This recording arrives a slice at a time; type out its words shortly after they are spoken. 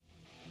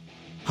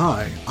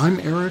Hi, I'm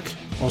Eric,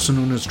 also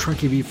known as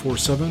Trekkie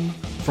V47,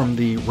 from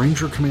the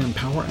Ranger Command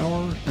Power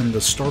Hour and the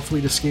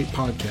Starfleet Escape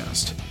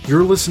podcast.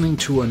 You're listening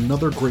to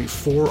another great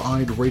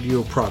Four-Eyed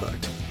Radio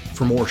product.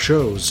 For more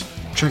shows,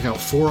 check out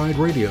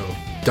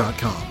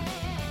foureyedradio.com.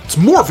 It's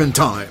morphin'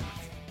 time!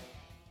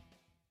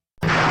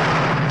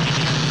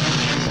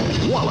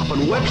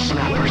 Walloping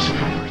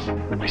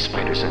Websnappers. My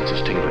spider sense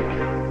is tingling.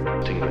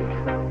 Tingling.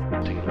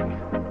 Tingling.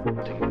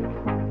 Tingling.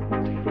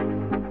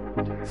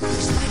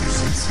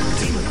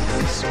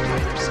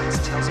 Spider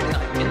sense tells me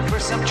I'm in for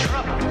some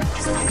trouble. My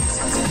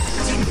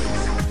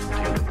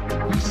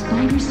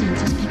spider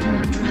sense is picking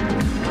up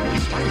trouble.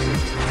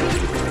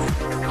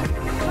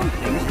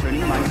 Something's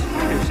turning my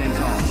spider sense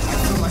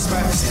on. My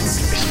spider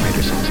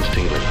sense is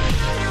tingling.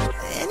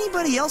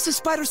 Anybody else's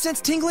spider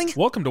sense tingling?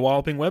 Welcome to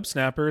Walloping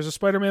Websnappers, a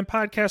Spider-Man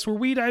podcast where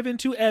we dive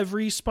into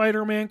every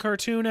Spider-Man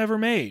cartoon ever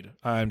made.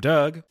 I'm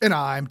Doug. And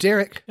I'm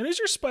Derek. And is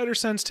your spider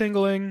sense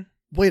tingling?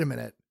 Wait a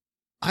minute.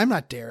 I'm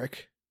not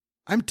Derek.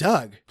 I'm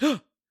Doug.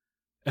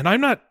 And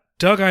I'm not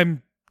Doug,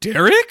 I'm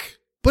Derek?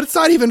 But it's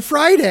not even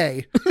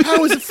Friday.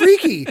 How is it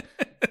freaky?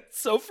 It's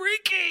so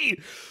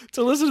freaky.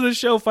 To listen to the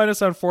show, find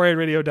us on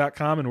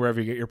foureyedradio.com and wherever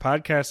you get your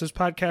podcasts. This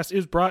podcast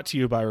is brought to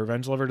you by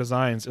Revenge Lover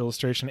Designs,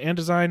 illustration and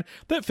design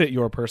that fit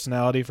your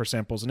personality. For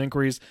samples and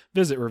inquiries,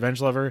 visit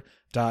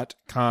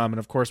revengelover.com. And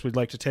of course, we'd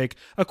like to take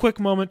a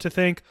quick moment to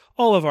thank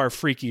all of our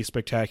freaky,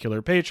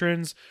 spectacular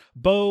patrons,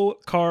 Bo,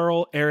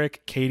 Carl,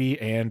 Eric, Katie,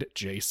 and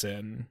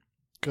Jason.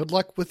 Good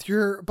luck with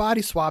your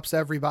body swaps,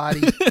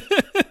 everybody.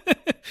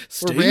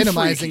 Stay We're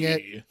randomizing freaky.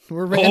 it.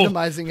 We're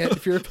randomizing it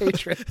if you're a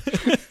patron.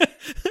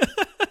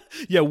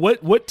 Yeah,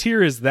 what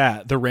tier is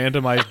that? The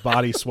randomized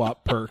body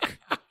swap perk.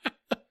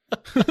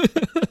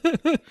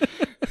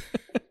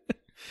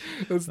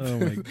 Oh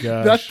my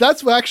gosh.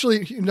 That's what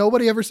actually,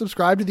 nobody ever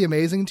subscribed to the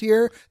amazing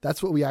tier.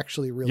 That's what we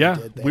actually really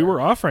did there. We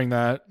were offering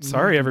that.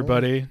 Sorry,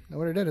 everybody. Know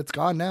what I did. It's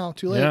gone now.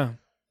 Too late.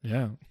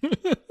 Yeah.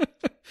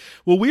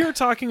 Well, we are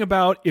talking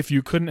about, if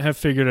you couldn't have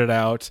figured it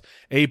out,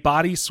 a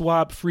body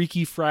swap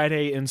Freaky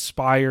Friday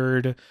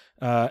inspired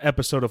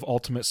episode of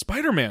Ultimate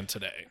Spider-Man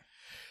today.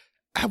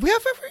 Have we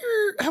ever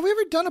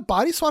done a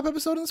body swap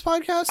episode in this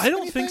podcast? I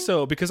don't think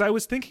so, because I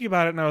was thinking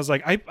about it and I was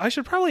like, I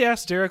should probably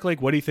ask Derek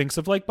like what he thinks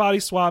of like body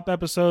swap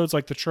episodes,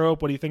 like the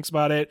trope, what he thinks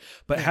about it.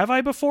 But have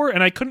I before?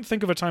 And I couldn't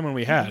think of a time when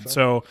we had.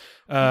 So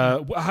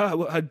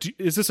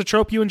is this a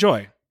trope you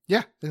enjoy? Yeah,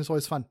 I think it's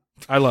always fun.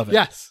 I love it.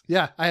 Yes.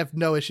 Yeah. I have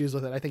no issues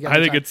with it. I think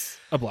it's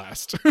a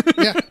blast.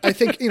 Yeah. I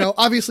think,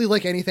 obviously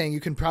like anything, you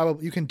can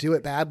do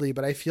it badly,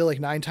 but I feel like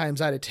 9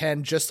 times out of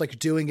 10, just like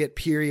doing it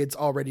period's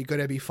already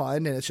going to be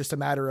fun. And it's just a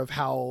matter of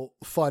how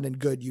fun and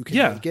good you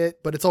can make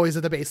it. But it's always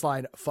at the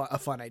baseline, a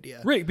fun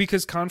idea. Right.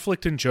 Because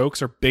conflict and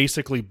jokes are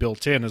basically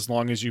built in as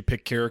long as you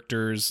pick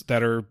characters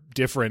that are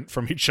different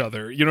from each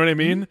other. You know what I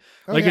mean?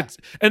 Oh, yeah.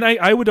 And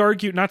I would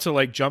argue, not to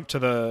like jump to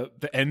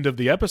the end of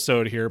the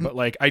episode here, but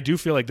like, I do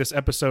feel like this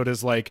episode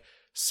is like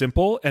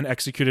simple and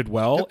executed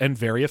well and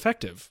very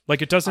effective.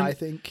 Like it doesn't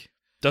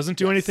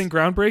do anything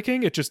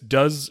groundbreaking. It just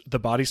does the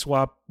body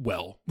swap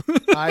well.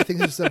 I think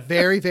this is a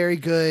very, very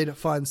good,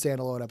 fun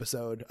standalone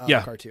episode of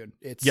a cartoon.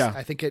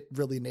 I think it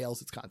really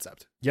nails its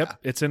concept. Yep. Yeah.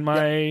 It's in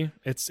my,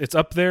 it's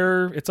up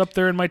there. It's up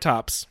there in my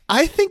tops.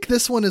 I think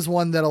this one is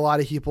one that a lot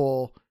of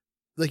people,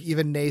 like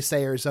even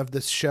naysayers of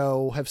this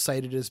show, have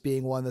cited as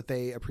being one that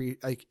they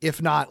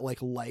if not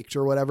liked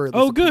or whatever.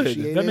 Oh,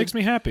 good. That makes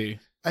me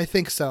happy. I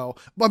think so.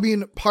 I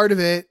mean, part of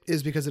it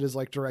is because it is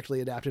like directly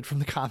adapted from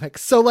the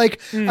comics. So I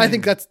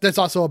think that's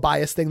also a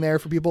bias thing there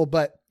for people,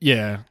 but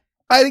yeah,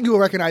 I think you will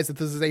recognize that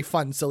this is a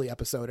fun, silly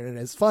episode, and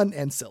it is fun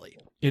and silly.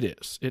 It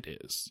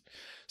is.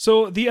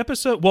 So the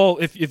episode, well,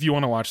 if you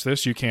want to watch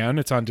this, you can.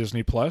 It's on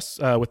Disney Plus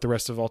with the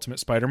rest of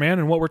Ultimate Spider-Man.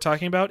 And what we're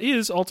talking about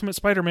is Ultimate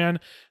Spider-Man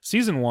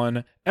Season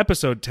 1,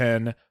 Episode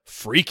 10,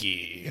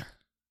 Freaky.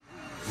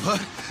 What?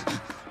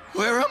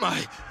 Where am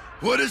I?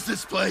 What is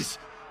this place?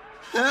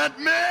 At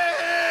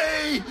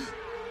me!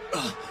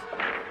 Huh?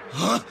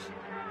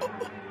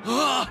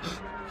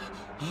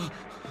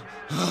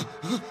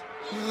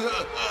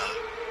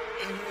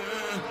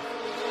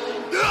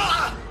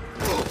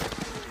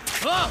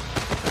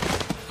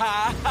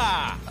 Ha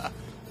ha!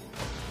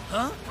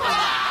 Huh?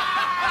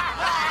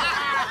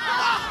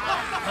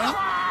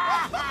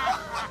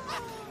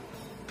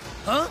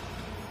 Huh?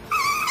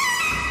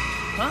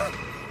 Huh?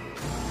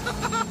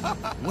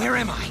 Huh? Where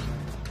am I?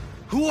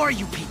 Who are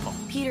you people?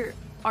 Peter,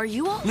 are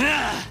you all?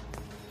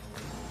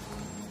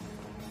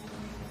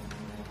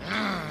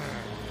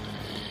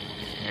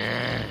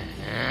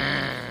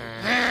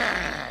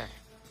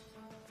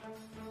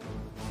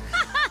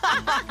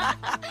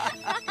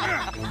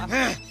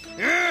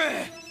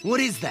 What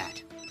is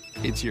that?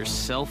 It's your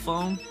cell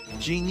phone,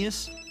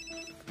 genius?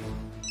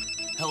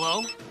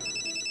 Hello?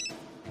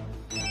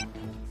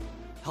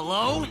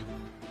 Hello?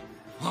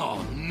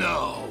 Oh,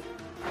 no.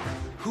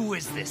 Who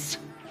is this?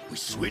 We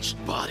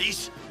switched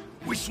bodies?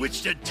 We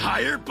switched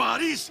entire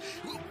bodies?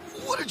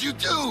 What did you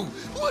do?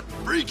 What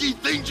freaky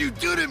thing did you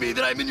do to me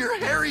that I'm in your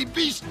hairy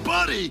beast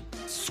body?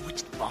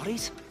 Switched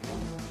bodies?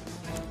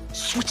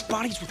 Switched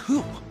bodies with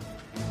who?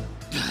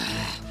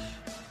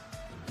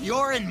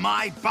 You're in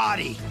my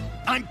body.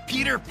 I'm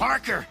Peter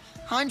Parker.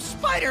 I'm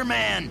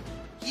Spider-Man.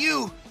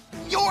 You're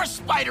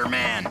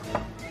Spider-Man.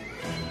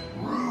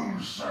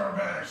 Room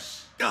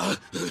service.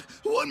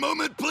 One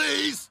moment,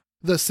 please.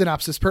 The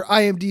synopsis per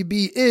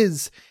IMDb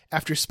is,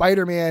 after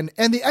Spider-Man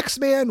and the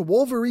X-Man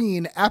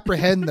Wolverine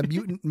apprehend the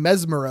mutant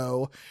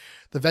Mesmero,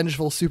 the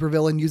vengeful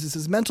supervillain uses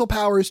his mental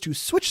powers to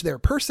switch their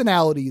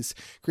personalities,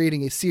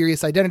 creating a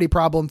serious identity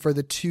problem for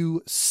the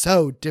two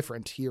so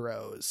different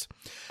heroes.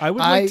 I would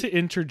like to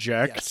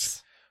interject.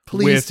 Yes,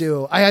 please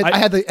do. I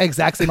had the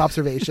exact same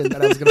observation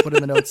that I was going to put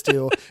in the notes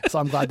too, so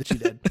I'm glad that you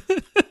did.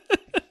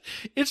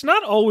 It's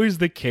not always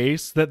the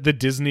case that the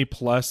Disney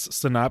Plus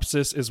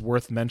synopsis is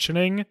worth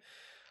mentioning,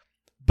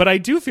 but I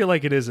do feel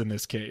like it is in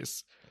this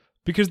case,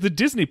 because the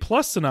Disney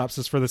Plus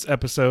synopsis for this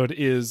episode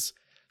is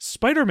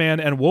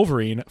Spider-Man and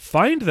Wolverine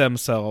find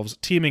themselves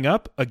teaming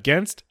up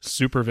against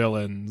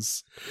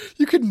supervillains.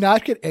 You could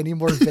not get any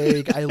more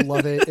vague. I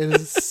love it. It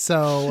is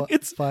so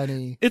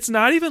funny. It's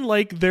not even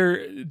like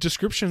their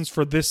descriptions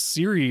for this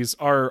series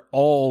are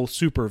all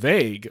super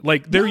vague.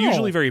 Like, they're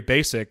usually very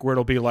basic, where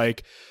it'll be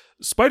like,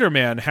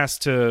 Spider-Man has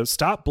to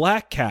stop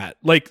Black Cat.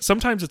 Like,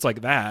 sometimes it's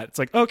like that. It's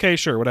like, okay,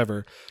 sure,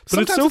 whatever. But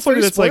sometimes it's so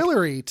funny that it's like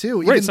spoilery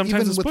too. Right,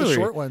 sometimes it's with spoilery. the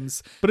short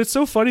ones. But it's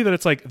so funny that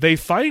it's like they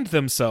find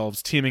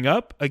themselves teaming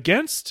up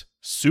against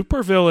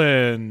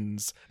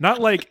supervillains.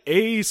 Not like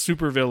a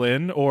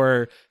supervillain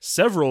or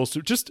several,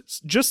 just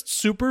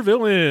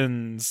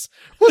supervillains.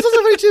 Well, it's also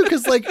funny too,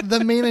 because like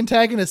the main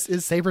antagonist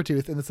is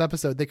Sabretooth in this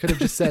episode. They could have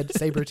just said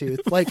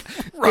Sabretooth. Like,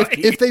 Right.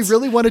 if they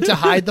really wanted to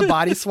hide the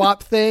body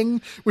swap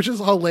thing, which is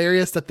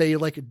hilarious that they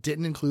like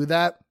didn't include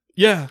that.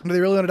 Yeah. If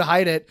they really wanted to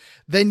hide it,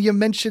 then you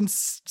mentioned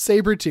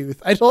Sabretooth.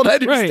 I don't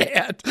understand.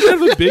 Right.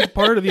 Kind of a big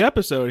part of the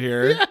episode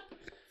here. Yeah.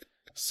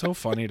 So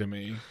funny to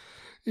me.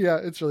 Yeah,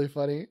 it's really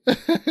funny.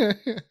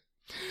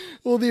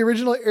 Well, the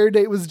original air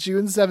date was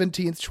June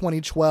 17th,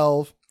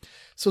 2012.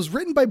 So it was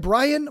written by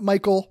Brian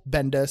Michael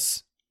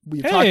Bendis.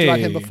 We've talked about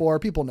him before.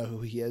 People know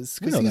who he is.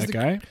 We know that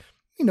guy.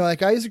 You know that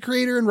guy. He's a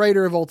creator and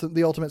writer of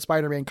the Ultimate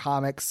Spider-Man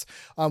comics.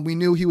 We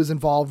knew he was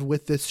involved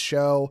with this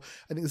show.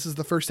 I think this is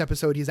the first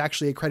episode he's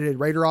actually a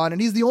credited writer on,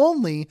 and he's the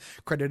only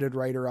credited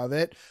writer of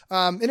it.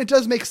 And it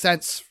does make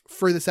sense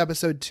for this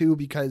episode too,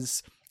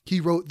 because he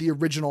wrote the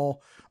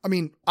original. I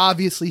mean,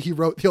 obviously he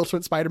wrote the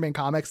Ultimate Spider-Man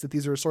comics that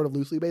these are sort of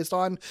loosely based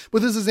on,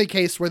 but this is a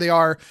case where they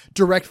are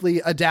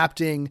directly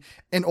adapting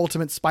an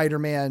Ultimate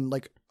Spider-Man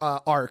like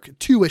arc,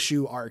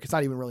 2-issue arc. It's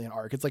not even really an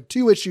arc. It's like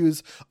 2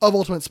 issues of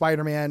Ultimate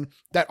Spider-Man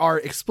that are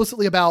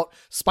explicitly about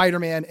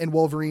Spider-Man and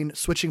Wolverine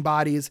switching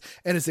bodies,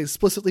 and it's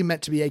explicitly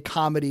meant to be a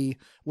comedy,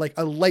 like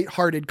a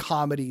lighthearted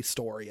comedy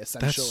story,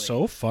 essentially. That's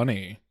so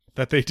funny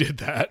that they did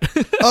that.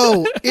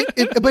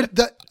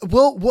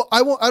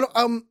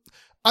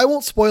 I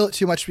won't spoil it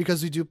too much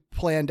because we do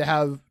plan to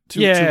have to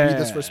read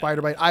this for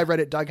Spider-Bite. I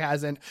read it. Doug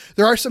hasn't.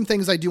 There are some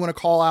things I do want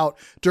to call out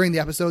during the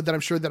episode that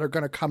I'm sure that are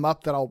going to come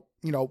up that I'll,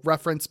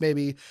 reference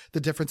maybe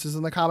the differences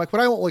in the comic, but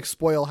I won't like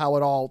spoil how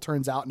it all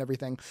turns out and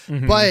everything.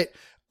 Mm-hmm. But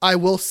I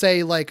will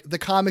say like the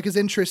comic is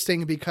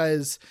interesting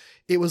because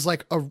it was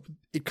like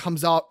it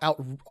comes out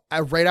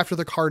right after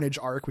the Carnage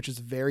arc, which is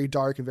very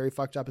dark and very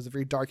fucked up. It's a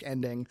very dark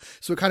ending.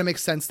 So it kind of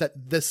makes sense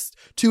that this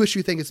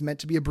 2-issue thing is meant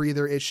to be a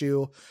breather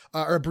issue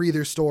or a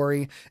breather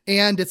story.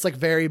 And it's like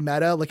very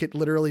meta. Like it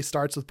literally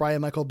starts with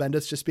Brian Michael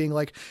Bendis just being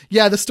like,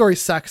 yeah, the story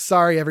sucks.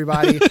 Sorry,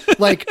 everybody.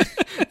 Like,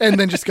 and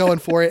then just going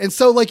for it. And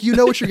so like,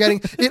 what you're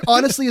getting. It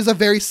honestly is a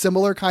very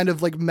similar kind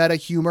of like meta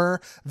humor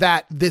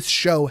that this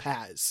show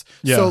has.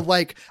 Yeah. So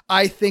like,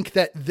 I think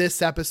that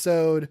this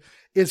episode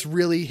is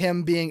really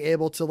him being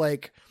able to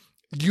like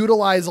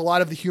utilize a lot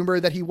of the humor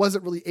that he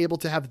wasn't really able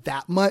to have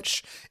that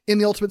much in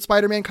the Ultimate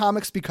Spider-Man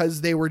comics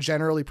because they were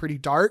generally pretty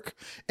dark,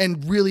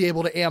 and really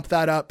able to amp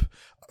that up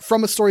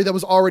from a story that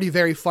was already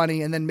very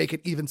funny and then make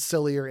it even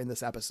sillier in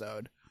this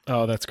episode.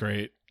 Oh, that's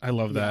great. I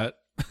love that.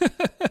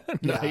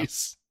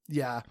 Nice.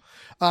 Yeah.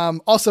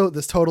 Also,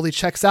 this totally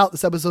checks out.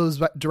 This episode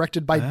was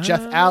directed by Jeff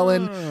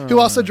Allen,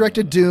 who also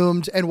directed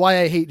Doomed and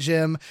Why I Hate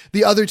Jim,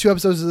 the other 2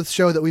 episodes of this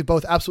show that we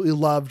both absolutely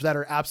loved that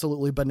are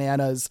absolutely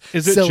bananas.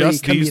 Is it silly,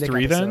 just these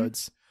 3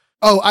 episodes. Then?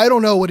 Oh, I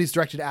don't know what he's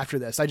directed after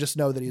this. I just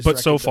know that he's. But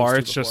so far,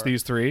 it's before. just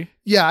these 3.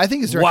 Yeah, I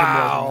think he's directed.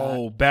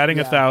 Wow, batting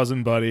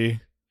 1,000,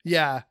 buddy.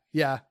 Yeah.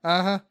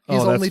 Uh-huh.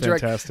 He's only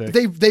fantastic.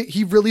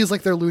 He really is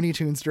like their Looney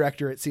Tunes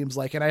director, it seems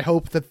like, and I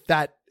hope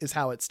that is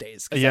how it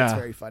stays. Yeah, that's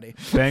very funny.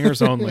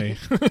 Bangers only.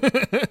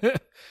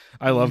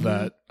 I love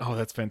that. Oh,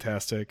 that's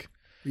fantastic.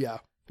 Yeah.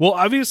 Well,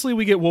 obviously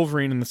we get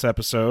Wolverine in this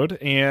episode,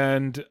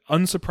 and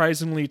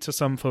unsurprisingly to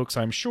some folks,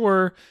 I'm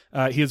sure,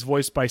 he is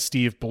voiced by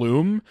Steve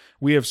Blum.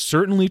 We have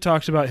certainly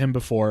talked about him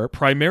before,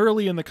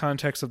 primarily in the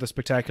context of the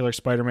Spectacular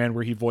Spider-Man,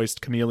 where he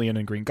voiced Chameleon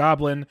and Green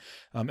Goblin.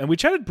 And we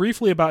chatted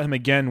briefly about him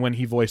again when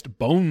he voiced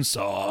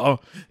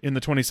Bonesaw in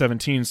the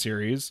 2017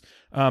 series.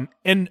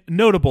 And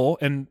notable,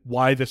 and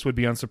why this would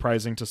be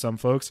unsurprising to some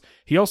folks,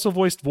 he also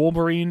voiced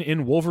Wolverine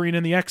in Wolverine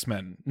and the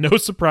X-Men. No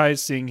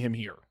surprise seeing him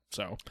here.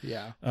 So,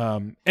 yeah.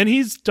 And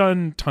he's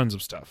done tons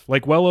of stuff,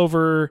 like well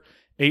over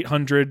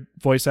 800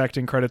 voice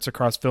acting credits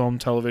across film,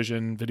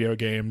 television, video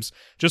games.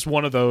 Just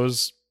one of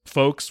those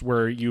folks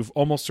where you've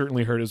almost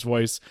certainly heard his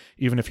voice,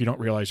 even if you don't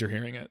realize you're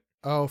hearing it.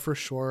 Oh, for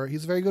sure.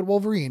 He's a very good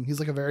Wolverine. He's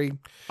like a very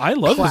I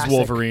love classic. his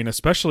Wolverine,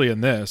 especially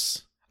in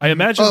this. I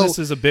imagine this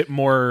is a bit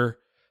more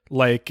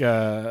like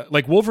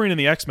Wolverine in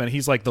the X-Men.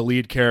 He's like the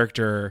lead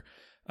character.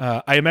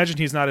 I imagine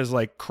he's not as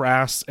like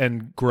crass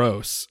and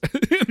gross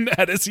in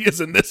that as he is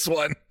in this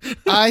one.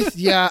 I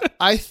think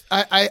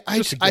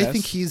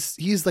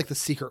he's like the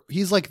secret.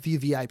 He's like the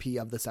VIP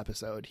of this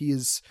episode.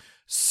 He's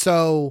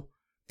so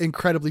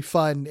incredibly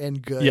fun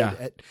and good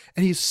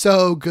and he's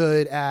so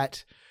good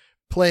at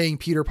playing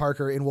Peter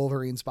Parker in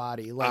Wolverine's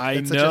body. Like, I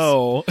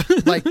know.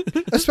 Like,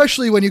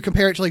 especially when you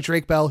compare it to like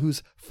Drake Bell,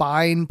 who's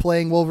fine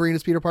playing Wolverine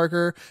as Peter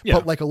Parker,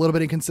 but like a little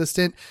bit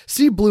inconsistent.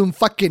 Steve Bloom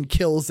fucking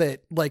kills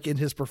it, like in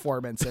his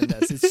performance in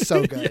this. It's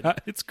so good. Yeah,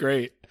 it's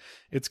great.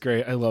 It's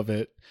great. I love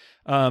it.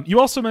 You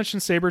also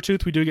mentioned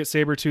Sabretooth. We do get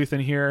Sabretooth in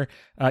here.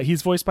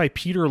 He's voiced by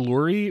Peter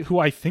Lorre, who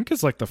I think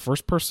is like the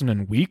first person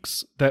in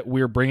weeks that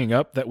we're bringing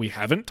up that we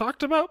haven't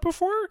talked about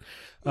before.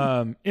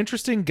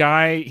 Interesting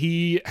guy.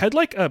 He had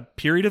like a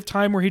period of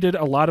time where he did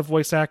a lot of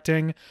voice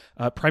acting,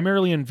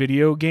 primarily in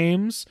video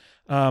games.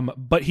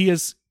 But he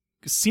has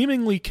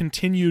seemingly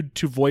continued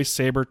to voice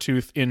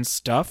Sabretooth in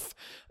stuff.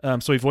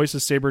 So he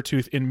voices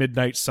Sabretooth in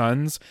Midnight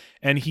Suns,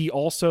 and he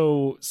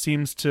also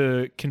seems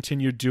to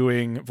continue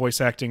doing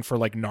voice acting for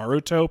like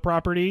Naruto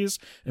properties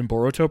and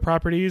Boruto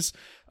properties.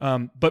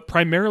 But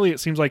primarily it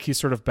seems like he's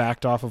sort of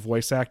backed off of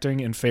voice acting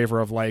in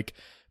favor of like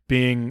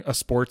being a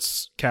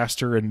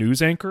sportscaster and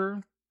news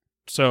anchor.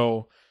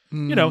 So,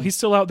 you know, he's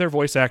still out there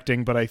voice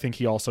acting, but I think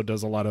he also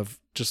does a lot of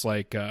just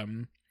like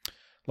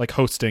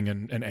hosting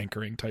and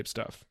anchoring type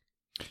stuff.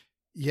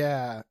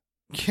 Yeah.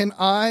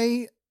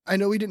 I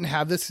know we didn't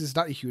have this. He's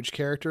not a huge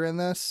character in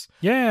this.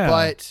 Yeah.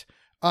 But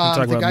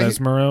talk about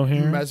Mesmero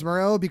here.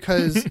 Mesmero,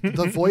 because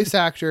the voice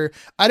actor,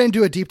 I didn't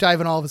do a deep dive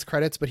in all of his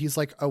credits, but he's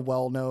like a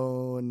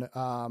well-known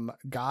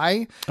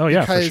guy. Oh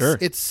yeah, for sure.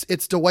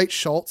 It's Dwight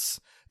Schultz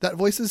that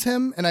voices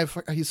him, and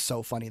he's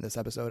so funny in this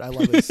episode. I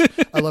love his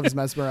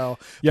Mesmero.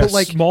 Yeah, but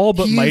like small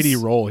but mighty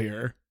role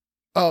here.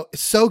 Oh,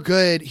 so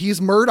good. He's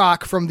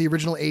Murdoch from the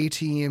original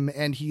A-Team,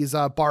 and he's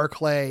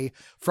Barclay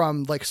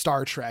from like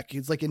Star Trek.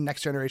 He's like in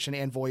Next Generation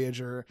and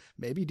Voyager,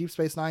 maybe Deep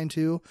Space Nine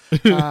too.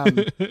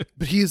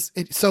 But he's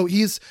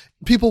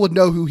people would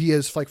know who he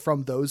is like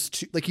from those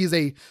two. Like he's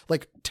a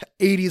like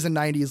 80s and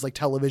 90s like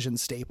television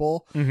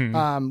staple,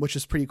 which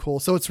is pretty cool.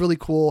 So it's really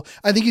cool.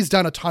 I think he's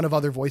done a ton of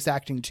other voice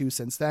acting too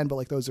since then, but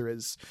like those are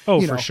his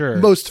for sure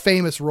most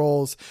famous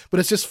roles.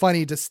 But it's just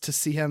funny just to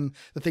see him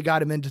that they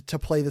got him in to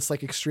play this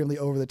like extremely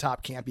over the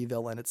top campy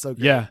villain. It's so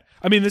good. Yeah.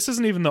 I mean, this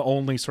isn't even the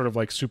only sort of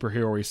like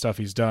superhero-y stuff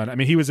he's done. I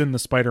mean, he was in the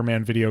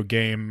Spider-Man video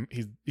game.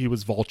 He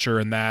was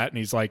Vulture in that, and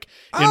he's like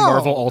in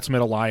Marvel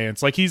Ultimate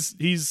Alliance. Like he's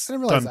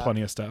done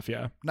plenty of stuff.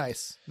 Yeah.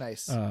 Nice.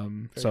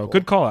 So cool.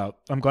 Good call out.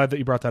 I'm glad that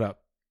you brought that up.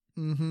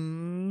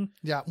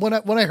 Yeah. When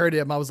I heard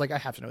him, I was like, I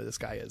have to know who this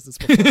guy is. This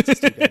performance is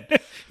too good.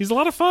 He's a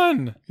lot of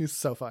fun. He's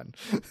so fun.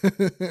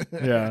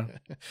 Yeah.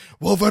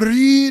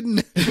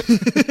 Wolverine.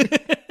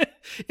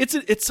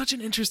 It's such an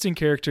interesting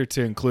character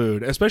to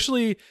include,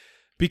 especially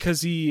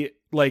because he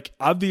like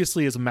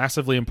obviously is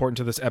massively important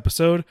to this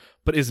episode,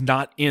 but is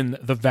not in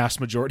the vast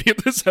majority of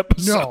this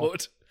episode. No.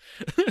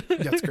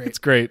 That's great. It's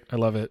great. I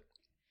love it.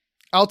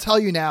 I'll tell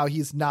you now,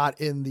 he's not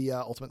in the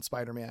Ultimate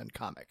Spider-Man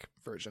comic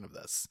version of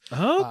this.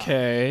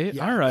 Okay.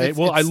 All right.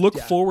 Well, I look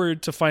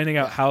forward to finding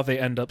out how they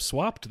end up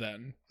swapped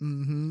then.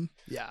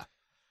 Yeah.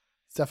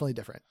 It's definitely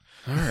different.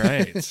 All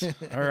right.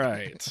 All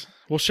right.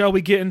 Well, shall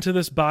we get into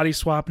this body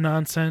swap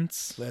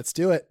nonsense? Let's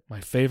do it. My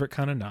favorite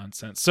kind of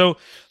nonsense. So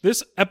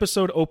this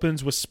episode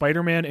opens with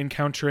Spider-Man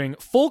encountering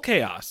full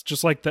chaos,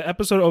 just like the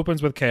episode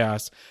opens with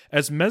chaos,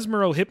 as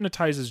Mesmero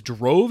hypnotizes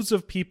droves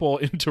of people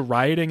into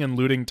rioting and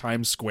looting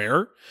Times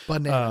Square.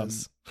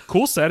 Bananas.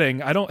 Cool setting.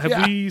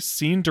 Have we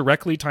seen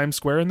directly Times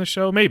Square in the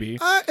show? Maybe.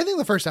 I think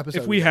the first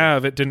episode. If we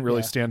have, it didn't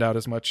really stand out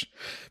as much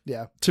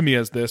to me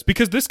as this,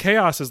 because this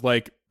chaos is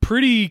like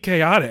pretty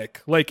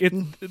chaotic. Like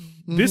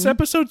this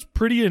episode's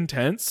pretty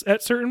intense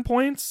at certain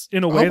points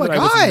in a way that I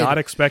was not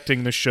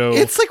expecting the show.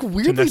 It's like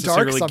weirdly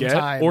dark sometimes,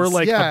 get, or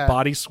like a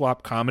body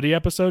swap comedy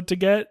episode to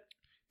get.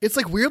 It's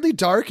like weirdly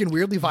dark and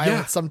weirdly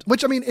violent.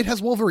 Which I mean, it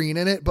has Wolverine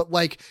in it, but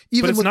like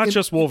but it's not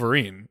just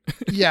Wolverine.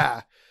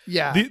 Yeah.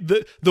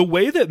 The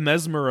way that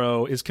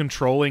Mesmero is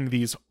controlling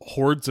these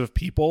hordes of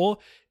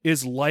people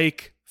is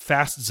like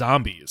fast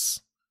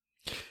zombies.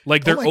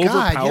 Like they're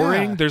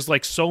overpowering. God, there's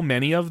like so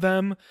many of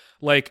them.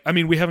 Like, I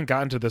mean, we haven't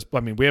gotten to this.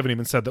 I mean, we haven't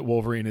even said that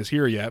Wolverine is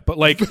here yet, but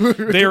like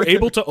they are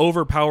able to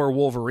overpower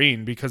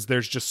Wolverine because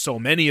there's just so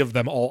many of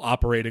them all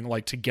operating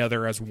like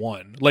together as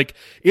one. Like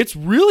it's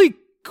really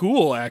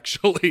cool,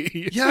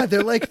 actually. Yeah,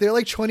 they're like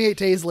 28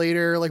 Days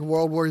Later, like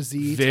World War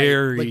Z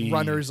very type, like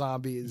runner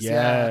zombies.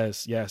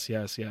 Yes.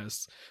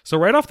 So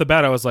right off the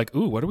bat, I was like,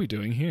 "Ooh, what are we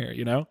doing here?"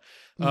 You know.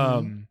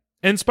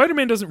 And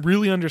Spider-Man doesn't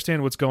really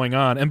understand what's going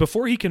on. And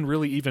before he can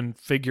really even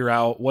figure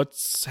out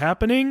what's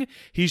happening,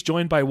 he's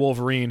joined by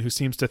Wolverine, who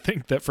seems to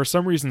think that for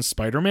some reason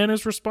Spider-Man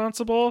is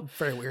responsible.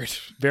 Very weird.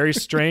 Very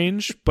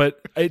strange.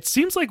 But it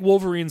seems like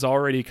Wolverine's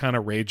already kind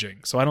of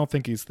raging. So I don't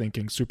think he's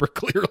thinking super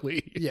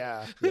clearly.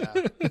 Yeah.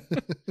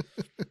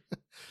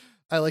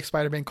 I like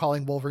Spider-Man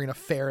calling Wolverine a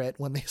ferret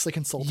when they like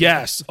insult him.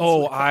 Yes.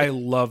 Oh, I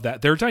love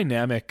that. Their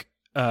dynamic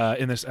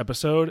in this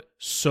episode,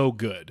 so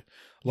good.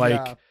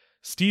 Like,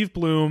 Steve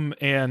Bloom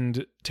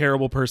and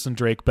terrible person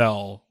Drake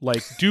Bell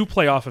do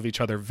play off of each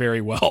other very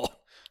well.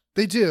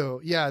 They do.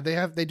 Yeah,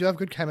 they do have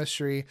good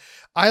chemistry.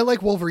 I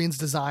like Wolverine's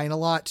design a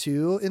lot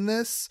too in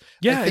this.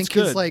 Yeah, I think it's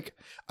good. His,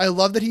 I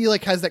love that he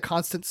has that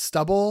constant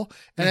stubble,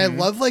 and I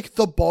love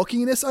the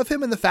bulkiness of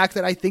him and the fact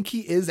that I think he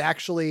is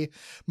actually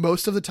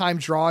most of the time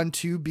drawn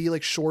to be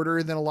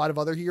shorter than a lot of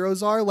other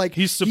heroes are.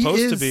 He's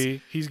supposed to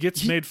be. He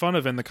gets made fun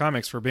of in the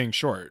comics for being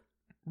short.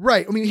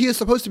 Right. I mean, he is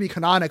supposed to be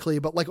canonically,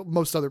 but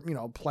most other,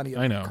 plenty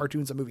of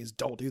cartoons and movies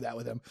don't do that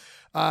with him.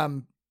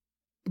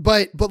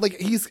 But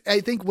I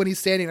think when he's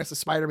standing next to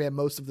Spider-Man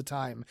most of the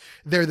time,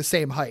 they're the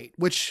same height,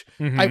 which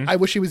I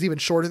wish he was even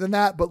shorter than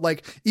that. But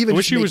even I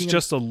wish he was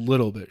just a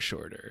little bit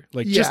shorter,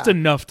 just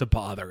enough to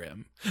bother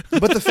him.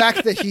 But the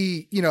fact that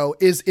he,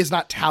 is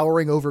not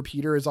towering over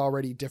Peter is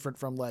already different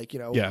from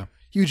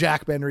Hugh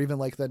Jackman or even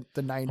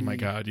the 90. Oh my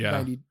God.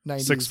 Yeah.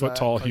 90s, 6 foot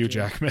tall Hugh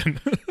Jackman.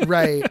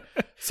 Right.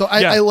 So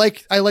I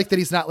like that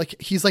he's not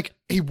he's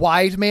a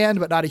wide man,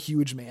 but not a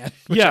huge man.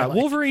 Yeah.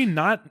 Wolverine,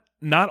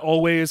 not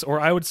always, or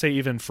I would say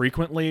even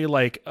frequently,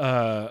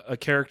 a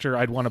character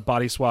I'd want to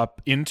body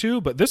swap into,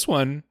 but this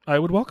one I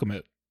would welcome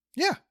it.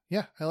 Yeah.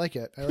 Yeah. I like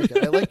it.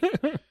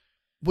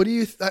 What do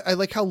you, I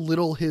like how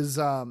little his,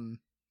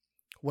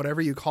 whatever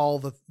you call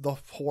the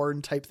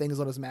horn type things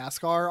on his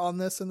mask are in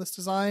this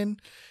design.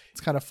 It's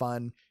kind of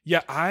fun.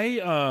 Yeah,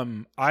 I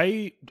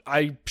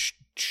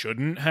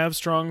shouldn't have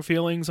strong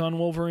feelings on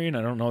Wolverine.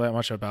 I don't know that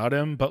much about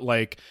him, but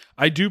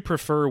I do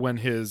prefer when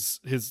his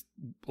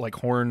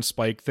horn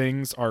spike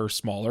things are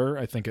smaller.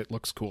 I think it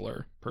looks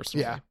cooler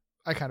personally. Yeah,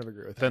 I kind of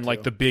agree with that.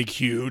 Than the big,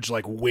 huge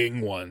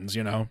wing ones,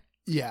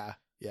 Yeah,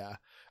 yeah.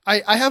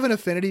 I have an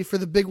affinity for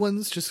the big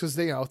ones just because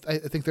I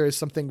think there is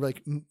something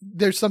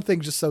there's something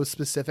just so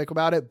specific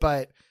about it,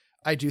 but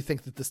I do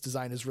think that this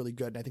design is really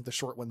good, and I think the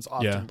short ones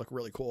often look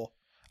really cool.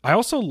 I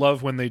also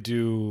love when they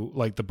do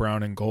the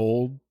brown and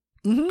gold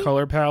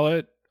color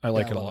palette. I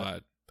like it a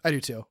lot. I do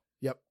too.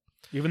 Yep.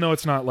 Even though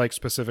it's not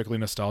specifically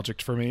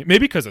nostalgic for me,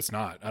 maybe because it's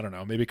not. I don't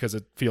know. Maybe because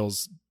it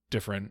feels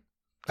different.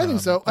 I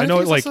think so. I know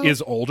it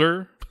is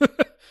older,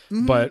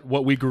 but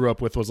what we grew up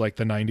with was the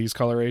 90s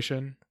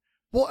coloration.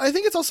 Well, I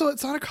think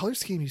it's not a color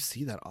scheme you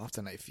see that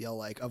often. I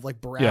feel of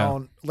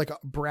brown, a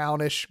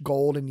brownish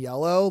gold and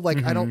yellow.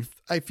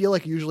 I feel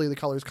usually the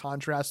colors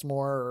contrast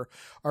more or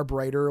are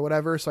brighter or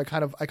whatever. So I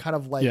kind of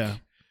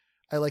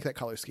I like that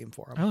color scheme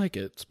for him. I like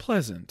it. It's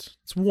pleasant.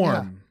 It's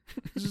warm.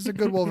 Yeah. This is a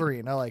good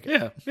Wolverine. I like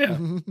it. Yeah.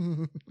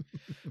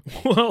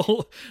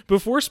 Well,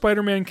 before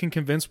Spider-Man can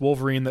convince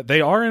Wolverine that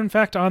they are in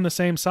fact on the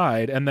same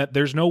side and that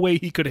there's no way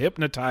he could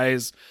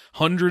hypnotize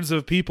hundreds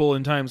of people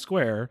in Times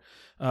Square,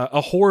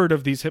 a horde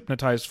of these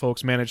hypnotized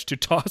folks managed to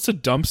toss a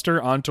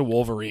dumpster onto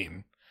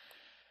Wolverine.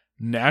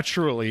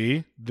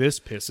 Naturally, this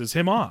pisses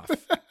him off.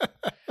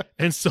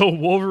 And so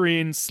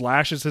Wolverine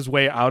slashes his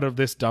way out of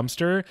this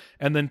dumpster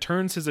and then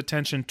turns his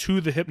attention to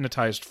the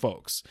hypnotized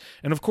folks.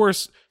 And of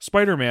course,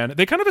 Spider-Man,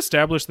 they kind of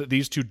established that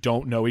these two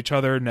don't know each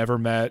other, never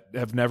met,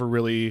 have never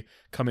really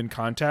come in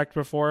contact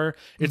before.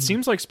 It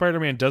seems like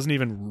Spider-Man doesn't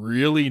even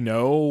really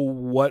know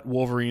what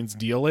Wolverine's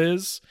deal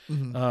is.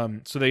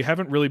 So they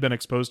haven't really been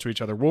exposed to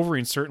each other.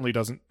 Wolverine certainly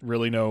doesn't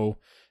really know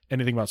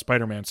anything about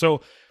Spider-Man.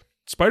 So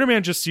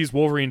Spider-Man just sees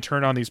Wolverine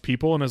turn on these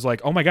people and is like,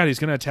 oh my God, he's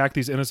going to attack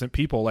these innocent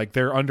people.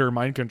 They're under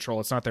mind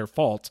control. It's not their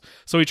fault.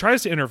 So he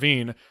tries to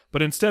intervene,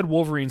 but instead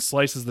Wolverine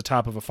slices the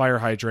top of a fire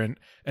hydrant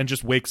and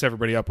just wakes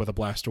everybody up with a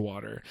blast of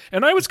water.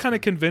 And I was kind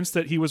of convinced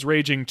that he was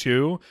raging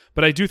too,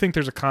 but I do think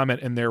there's a comment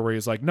in there where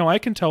he's like, no, I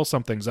can tell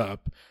something's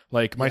up.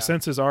 My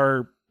senses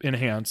are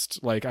enhanced.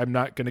 I'm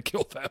not going to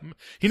kill them.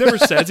 He never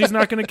says he's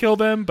not going to kill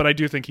them, but I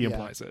do think he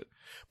implies it.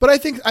 But I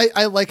think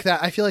I like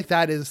that. I feel like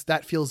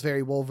that feels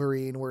very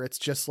Wolverine, where it's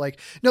just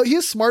no, he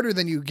is smarter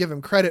than you give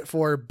him credit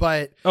for,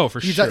 but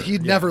he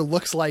never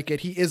looks like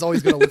it. He is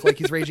always going to look like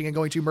he's raging and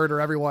going to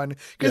murder everyone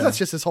because that's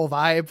just his whole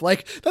vibe.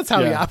 That's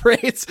how he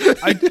operates.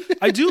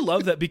 I do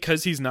love that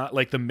because he's not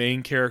the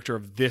main character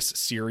of this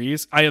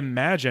series. I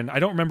imagine, I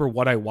don't remember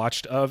what I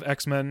watched of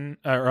X-Men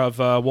or of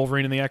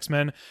Wolverine and the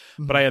X-Men,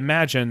 but I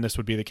imagine this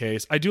would be the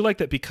case. I do like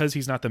that because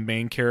he's not the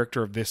main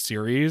character of this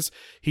series,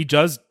 he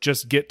does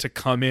just get to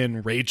come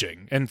in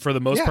raging. And for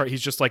the most part,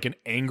 he's just an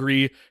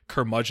angry,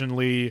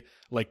 curmudgeonly,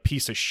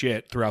 piece of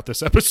shit throughout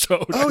this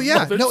episode. Oh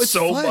yeah, it's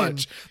so fun.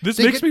 Much. This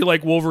makes me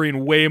like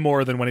Wolverine way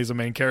more than when he's a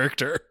main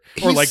character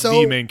or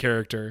the main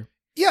character.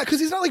 Yeah, because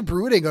he's not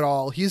brooding at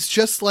all. He's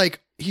just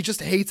he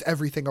just hates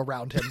everything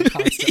around him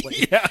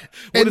constantly. Yeah.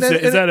 What is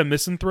it? Is that a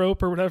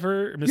misanthrope or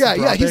whatever?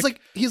 Yeah. He's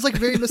like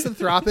very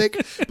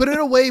misanthropic, but in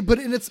a way,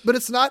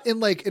 it's not in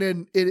like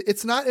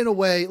it's not in a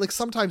way like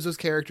sometimes those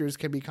characters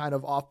can be kind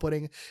of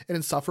off-putting and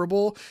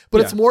insufferable,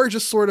 but it's more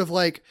just sort of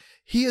like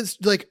he is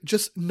like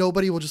just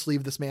nobody will just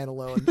leave this man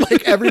alone.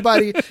 Like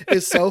everybody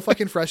is so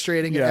fucking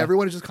frustrating and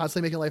everyone is just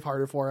constantly making life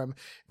harder for him.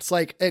 It's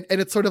like and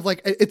it's sort of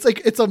like it's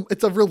a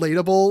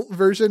relatable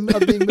version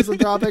of being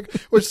misanthropic,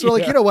 which is sort of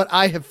like, you know what,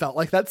 I have felt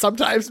like that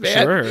sometimes,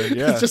 man. Sure,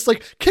 yeah. It's just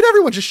like, can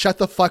everyone just shut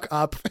the fuck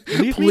up?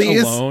 Leave me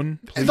alone,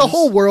 please. The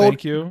whole world,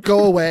 thank you.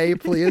 Go away,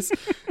 please.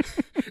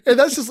 And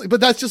that's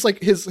just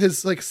like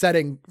his like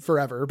setting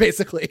forever,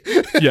 basically.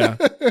 Yeah.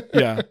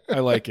 I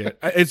like it.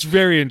 It's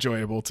very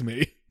enjoyable to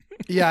me.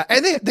 Yeah,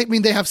 and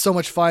they have so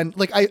much fun.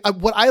 Like I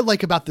what I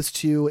like about this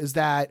too is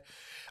that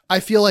I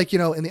feel like, you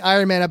know, in the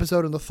Iron Man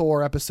episode and the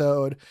Thor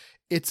episode,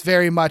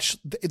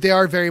 they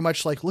are very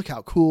much like, look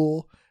how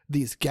cool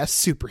these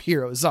guest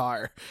superheroes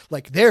are.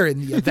 Like they're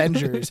in the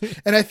Avengers.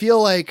 And I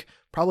feel like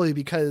probably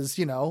because,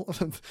 you know,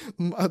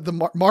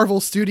 the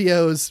Marvel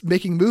Studios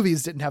making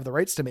movies didn't have the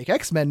rights to make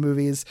X-Men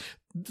movies.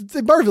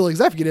 The Marvel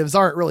executives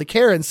aren't really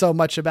caring so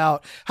much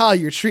about how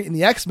you're treating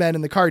the X-Men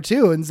in the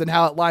cartoons and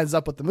how it lines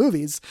up with the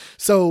movies.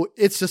 So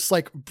it's just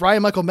like,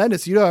 Brian Michael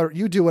Bendis,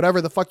 you do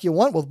whatever the fuck you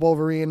want with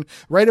Wolverine,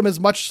 write him as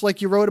much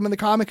like you wrote him in the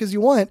comic as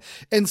you want.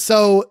 And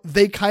so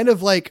they kind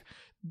of like,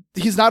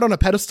 he's not on a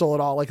pedestal at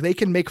all. Like they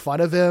can make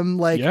fun of him.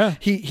 Like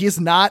he is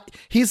not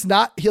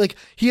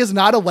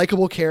a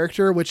likable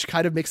character, which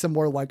kind of makes him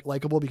more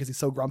likable because he's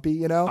so grumpy,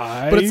 you know.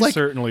 But it's like,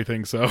 certainly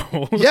think so.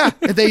 Yeah,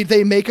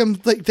 they make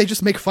him like, they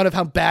just make fun of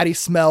how bad he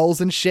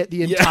smells and shit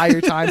the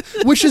entire time,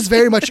 which is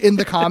very much in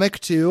the comic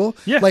too.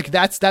 Yeah, like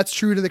that's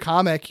true to the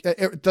comic.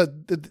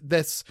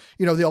 This,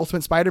 you know, the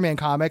Ultimate Spider-Man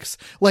comics.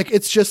 Like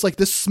it's just like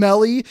this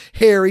smelly,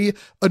 hairy,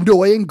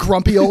 annoying,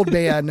 grumpy old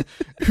man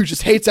who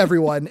just hates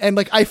everyone. And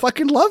like I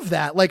fucking love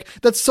that. Like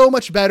that's so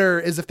much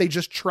better as if they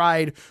just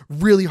tried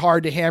really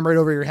hard to hammer it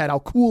over your head how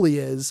cool he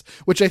is,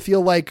 which I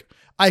feel like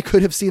I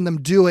could have seen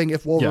them doing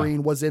if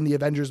Wolverine was in the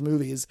Avengers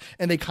movies,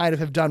 and they kind of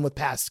have done with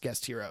past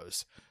guest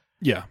heroes.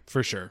 Yeah,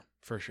 for sure.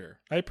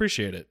 I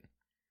appreciate it.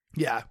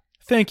 Yeah.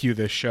 Thank you,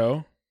 this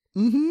show.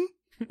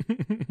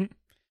 Mm-hmm.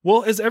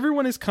 Well, as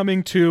everyone is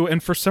coming to,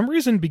 and for some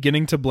reason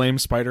beginning to blame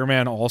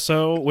Spider-Man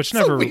also, which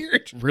never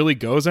really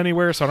goes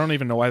anywhere, so I don't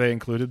even know why they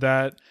included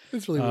that.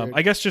 It's really weird.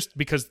 I guess just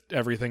because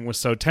everything was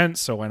so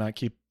tense, so why not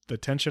keep the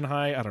tension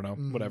high? I don't know,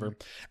 whatever.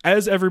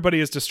 As everybody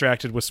is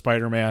distracted with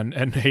Spider-Man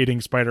and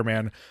hating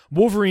Spider-Man,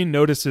 Wolverine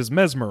notices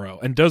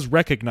Mesmero and does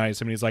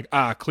recognize him, and he's like,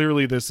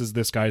 clearly this is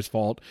this guy's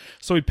fault.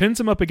 So he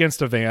pins him up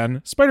against a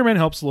van. Spider-Man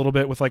helps a little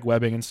bit with like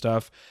webbing and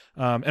stuff.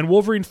 And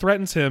Wolverine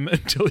threatens him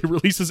until he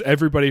releases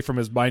everybody from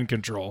his mind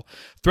control.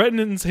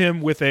 Threatens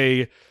him with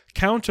a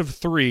count of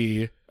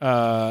 3,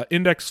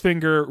 index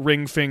finger,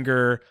 ring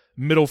finger,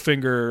 middle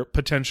finger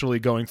potentially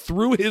going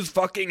through his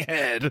fucking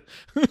head.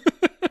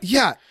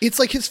 Yeah, it's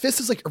like his fist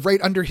is like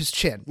right under his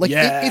chin. Like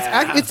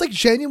it's like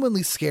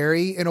genuinely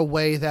scary in a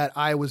way that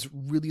I was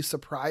really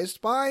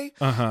surprised by.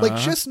 Like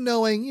just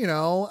knowing, you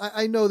know,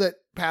 I know that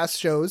past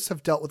shows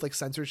have dealt with like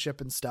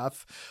censorship and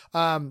stuff.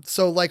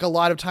 So like a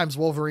lot of times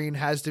Wolverine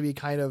has to be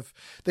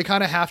they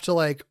kind of have to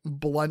like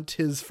blunt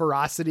his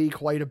ferocity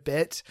quite a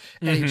bit,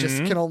 and he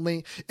just can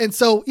only, and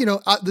so, you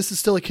know, this is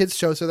still a kid's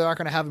show, so they're not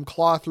going to have him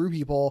claw through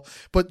people,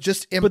 but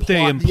just they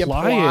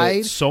imply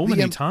it so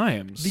many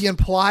times. The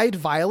implied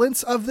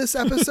violence of this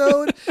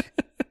episode,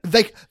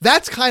 like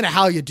that's kind of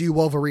how you do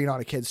Wolverine on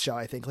a kid's show.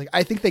 I think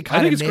they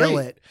kind of nail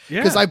it,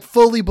 because I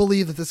fully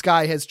believe that this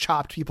guy has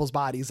chopped people's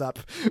bodies up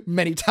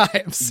many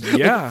times.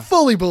 Yeah, like,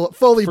 fully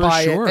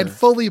buy it, and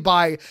fully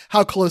buy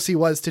how close he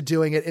was to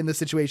doing it in this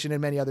situation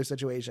and many other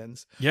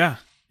situations. Yeah,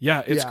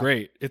 it's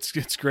great.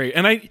 It's great.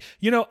 And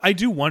I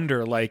do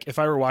wonder, like, if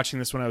I were watching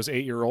this when I was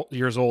 8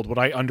 years old, would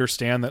I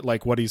understand that,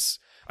 like, what he's,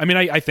 I mean,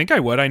 I think I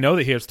would. I know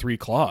that he has 3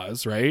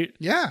 claws, right?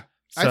 Yeah.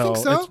 So I think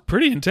so. It's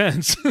pretty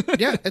intense.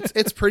 Yeah,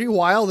 it's pretty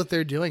wild that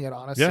they're doing it,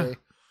 honestly.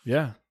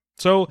 Yeah.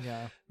 So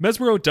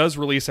Mesmero does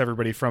release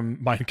everybody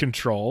from mind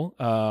control,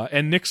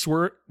 and Nick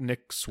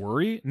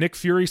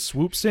Fury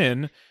swoops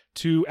in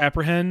to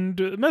apprehend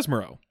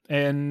Mesmero,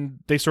 and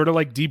they sort of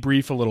like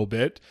debrief a little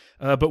bit,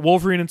 but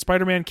Wolverine and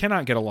Spider-Man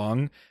cannot get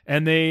along,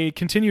 and they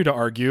continue to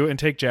argue and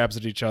take jabs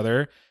at each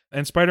other.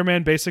 And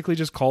Spider-Man basically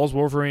just calls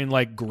Wolverine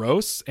like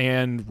gross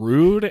and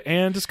rude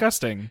and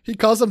disgusting. He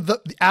calls him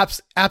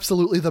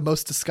absolutely the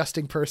most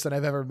disgusting person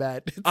I've ever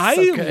met.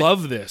 I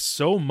love this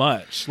so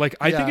much. Like,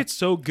 I think it's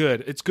so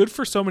good. It's good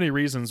for so many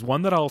reasons.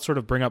 One that I'll sort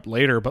of bring up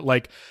later, but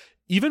like,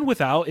 even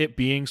without it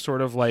being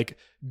sort of like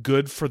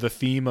good for the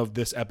theme of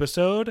this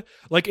episode,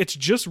 like it's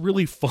just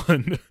really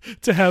fun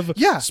to have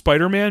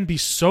Spider-Man be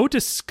so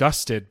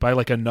disgusted by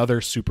like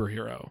another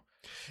superhero.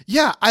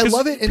 Yeah, I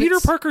love it. And Peter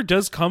Parker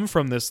does come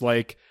from this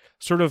like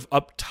sort of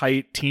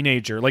uptight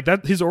teenager. Like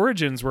that, his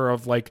origins were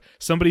of like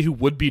somebody who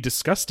would be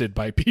disgusted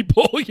by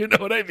people. You know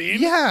what I mean?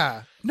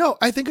 Yeah. No,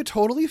 I think it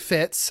totally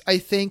fits. I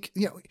think,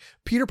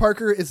 Peter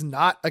Parker is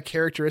not a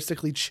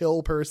characteristically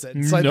chill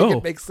person. So I think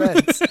it makes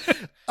sense.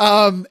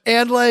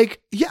 And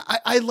like, yeah,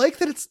 I like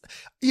that it's,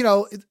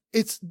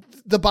 it's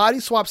the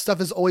body swap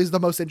stuff is always the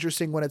most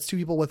interesting when it's two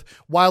people with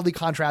wildly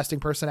contrasting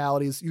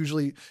personalities,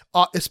 usually,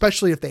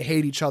 especially if they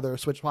hate each other,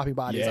 swapping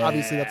bodies. Yeah.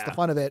 Obviously that's the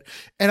fun of it.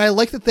 And I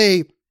like that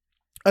they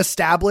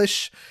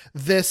establish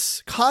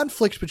this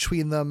conflict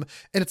between them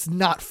and it's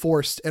not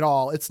forced at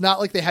all. It's not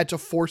like they had to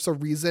force a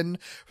reason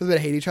for them to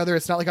hate each other.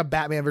 It's not like a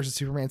Batman versus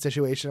Superman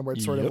situation where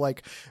it's sort of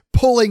like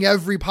pulling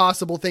every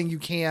possible thing you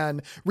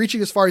can,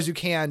 reaching as far as you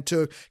can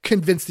to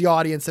convince the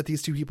audience that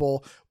these two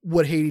people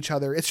would hate each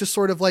other. It's just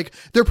sort of like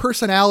their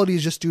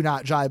personalities just do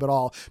not jibe at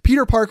all.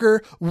 Peter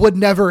Parker would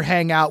never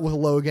hang out with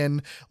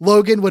Logan.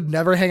 Logan would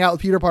never hang out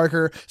with Peter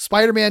Parker.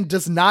 Spider-Man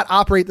does not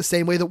operate the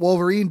same way that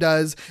Wolverine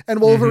does. And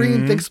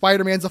Wolverine thinks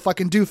Spider-Man's a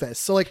fucking doofus.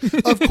 So like,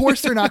 of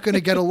course they're not going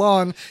to get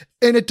along.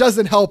 And it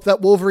doesn't help that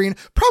Wolverine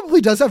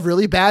probably does have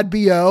really bad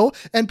BO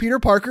and Peter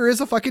Parker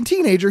is a fucking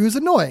teenager who's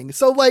annoying.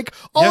 So like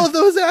all of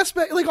those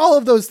aspects, like all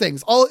of those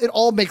things, it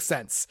all makes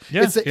sense.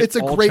 Yeah, it's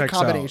a great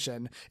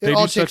combination. They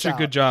do such a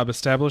good job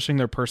establishing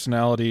their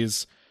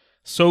personalities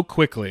so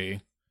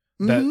quickly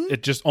that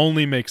it just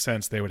only makes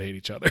sense they would hate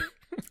each other.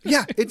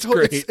 Yeah,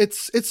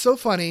 it's so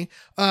funny.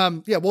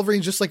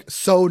 Wolverine's just like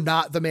so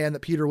not the man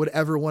that Peter would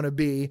ever want to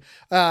be.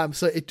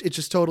 So it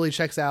just totally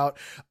checks out.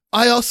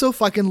 I also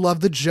fucking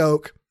love the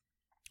joke.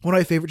 One of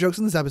my favorite jokes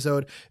in this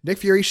episode, Nick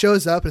Fury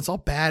shows up and it's all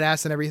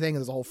badass and everything. And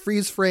there's a whole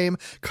freeze frame,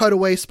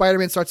 cutaway.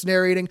 Spider-Man starts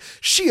narrating,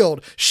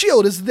 Shield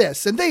is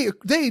this. And they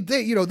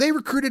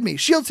recruited me.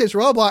 Shield saves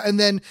blah, blah, blah. And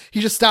then he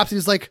just stops and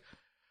he's like,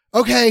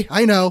 okay,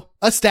 I know,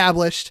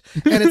 established.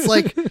 And it's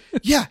like,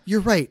 yeah,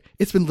 you're right.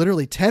 It's been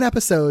literally 10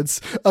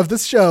 episodes of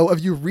this show of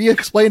you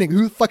re-explaining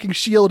who fucking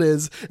S.H.I.E.L.D.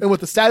 is and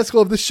what the status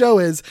quo of the show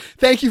is.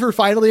 Thank you for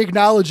finally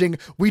acknowledging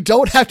we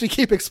don't have to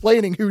keep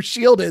explaining who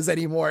S.H.I.E.L.D. is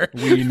anymore.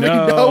 We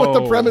know. We know what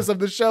the premise of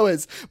the show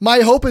is. My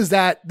hope is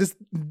that this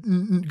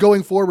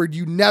going forward,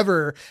 you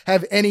never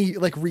have any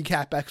like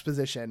recap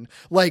exposition.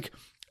 Like,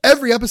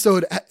 every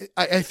episode,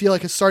 I feel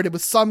like has started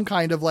with some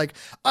kind of like,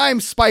 I'm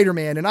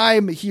Spider-Man and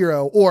I'm a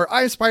hero, or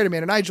I'm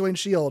Spider-Man and I joined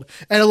S.H.I.E.L.D.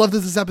 And I love that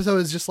this episode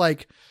is just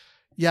like,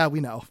 yeah, we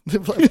know.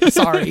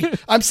 Sorry.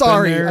 I'm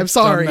sorry. I'm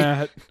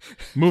sorry.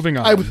 Moving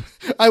on.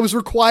 I was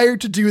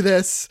required to do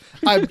this.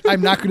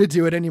 I'm not going to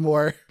do it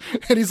anymore.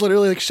 And he's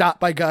literally like shot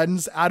by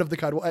guns out of the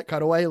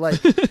cutaway. Like,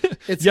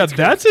 it's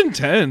that's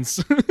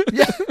intense.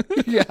 Yeah.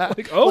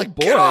 Like, oh like,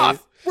 boy. Get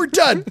off. We're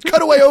done.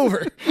 Cutaway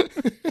over.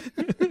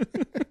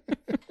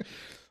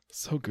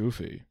 So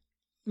goofy.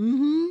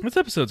 Mm-hmm. This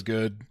episode's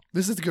good.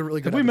 This is a good,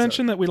 really good. Did we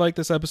mention that we like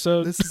this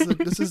episode? This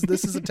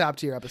is a top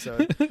tier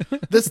episode.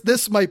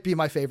 This might be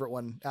my favorite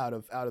one out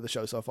of the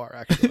show so far.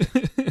 Actually.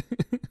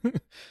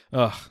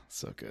 Oh,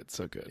 so good,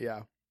 so good.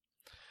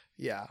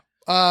 Yeah.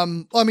 I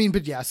mean,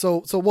 but yeah.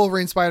 So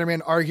Wolverine,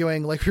 Spider-Man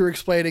arguing, like we were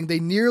explaining,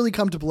 they nearly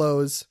come to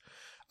blows.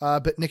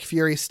 But Nick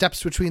Fury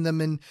steps between them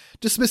and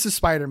dismisses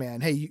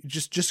Spider-Man. Hey,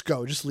 just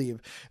go, just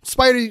leave.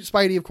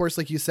 Spidey, of course,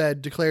 like you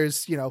said,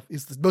 declares,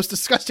 he's the most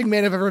disgusting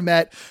man I've ever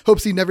met.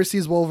 Hopes he never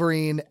sees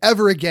Wolverine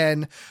ever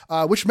again,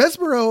 which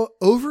Mesmero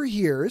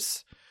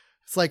overhears.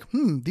 It's like,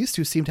 these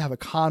two seem to have a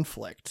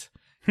conflict.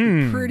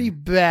 Pretty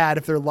bad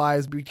if their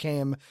lives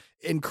became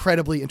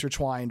incredibly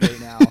intertwined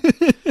right now.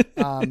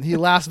 He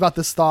laughs about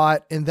this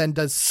thought and then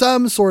does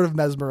some sort of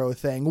Mesmero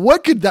thing.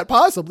 What could that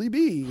possibly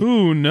be?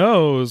 Who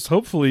knows?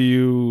 Hopefully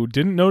you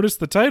didn't notice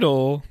the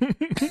title.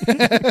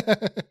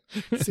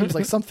 Seems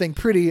like something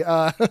pretty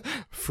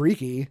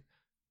freaky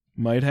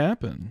might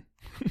happen.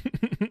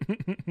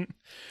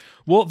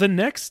 Well, the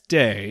next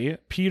day,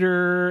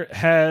 Peter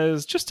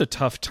has just a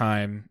tough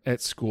time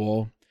at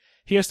school.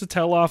 He has to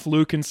tell off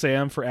Luke and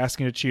Sam for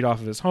asking to cheat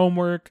off of his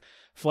homework.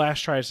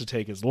 Flash tries to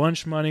take his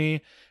lunch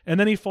money, and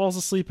then he falls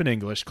asleep in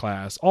English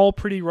class. All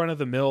pretty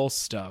run-of-the-mill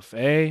stuff,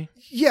 eh?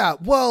 Yeah,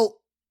 well,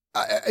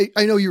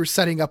 I know you were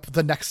setting up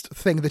the next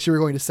thing that you were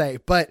going to say,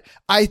 but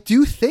I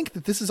do think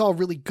that this is all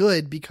really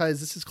good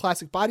because this is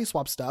classic body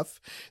swap stuff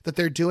that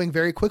they're doing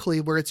very quickly,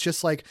 where it's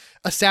just like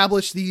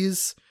establish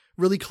these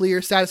really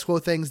clear status quo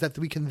things that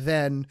we can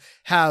then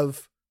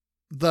have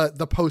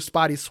the post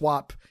body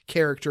swap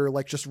character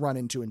like just run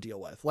into and deal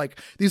with. Like,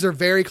 these are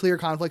very clear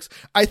conflicts.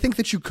 I think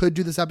that you could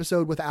do this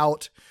episode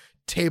without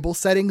table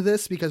setting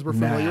this because we're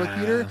familiar with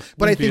Peter,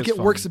 but I think it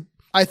works.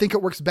 I think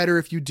it works better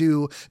if you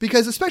do,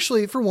 because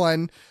especially for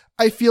one,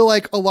 I feel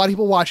like a lot of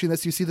people watching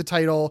this, you see the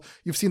title,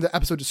 you've seen the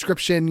episode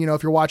description,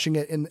 if you're watching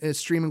it in a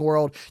streaming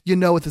world, you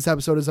know what this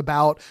episode is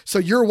about. So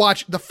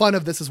the fun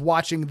of this is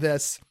watching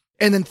this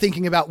and then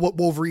thinking about what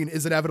Wolverine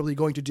is inevitably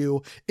going to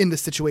do in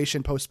this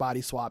situation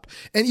post-body swap.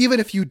 And even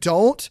if you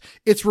don't,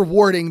 it's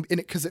rewarding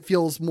because it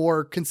feels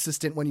more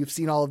consistent when you've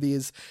seen all of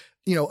these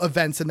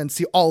events and then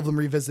see all of them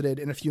revisited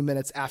in a few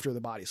minutes after the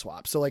body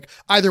swap. So like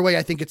either way,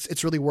 I think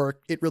it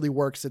really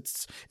works.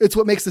 It's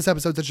what makes this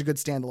episode such a good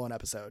standalone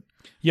episode.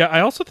 Yeah,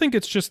 I also think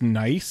it's just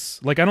nice.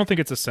 Like, I don't think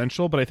it's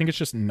essential, but I think it's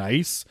just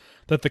nice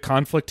that the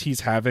conflict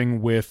he's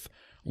having with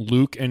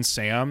Luke and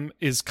Sam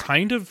is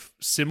kind of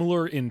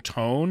similar in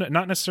tone,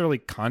 not necessarily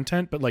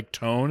content, but like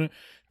tone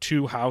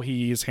to how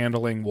he is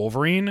handling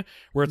Wolverine,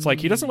 where it's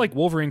like he doesn't like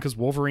Wolverine because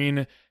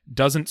Wolverine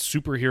doesn't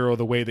superhero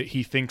the way that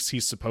he thinks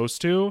he's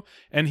supposed to.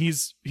 And he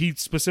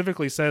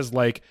specifically says,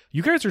 like,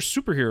 you guys are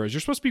superheroes.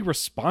 You're supposed to be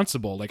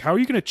responsible. Like, how are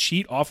you going to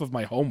cheat off of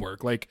my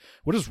homework? Like,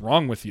 what is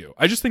wrong with you?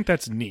 I just think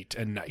that's neat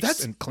and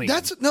nice and clean.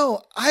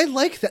 I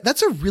like that.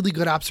 That's a really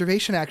good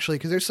observation, actually,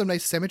 because there's some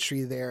nice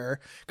symmetry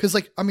there. Because,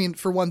 like, I mean,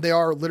 for one, they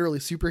are literally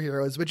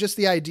superheroes, but just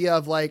the idea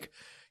of like,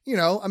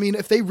 I mean,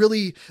 if they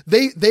really,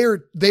 they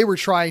were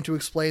trying to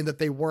explain that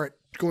they weren't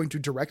going to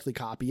directly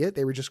copy it.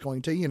 They were just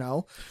going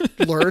to,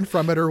 learn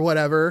from it or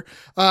whatever.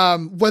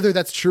 Whether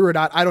that's true or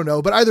not, I don't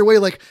know. But either way,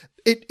 like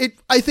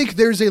I think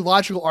there's a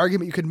logical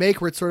argument you could make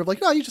where it's sort of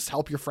like, no, you just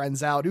help your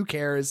friends out. Who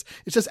cares?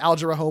 It's just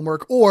algebra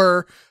homework.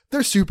 Or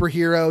they're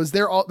superheroes.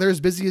 They're as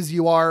busy as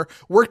you are.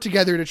 Work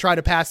together to try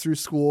to pass through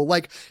school.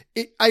 Like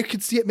I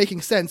could see it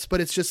making sense,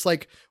 but it's just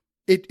like,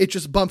 it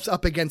just bumps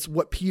up against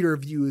what Peter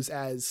views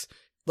as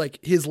like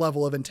his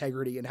level of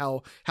integrity and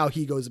how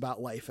he goes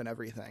about life and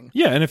everything.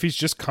 Yeah. And if he's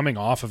just coming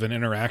off of an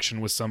interaction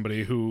with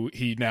somebody who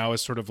he now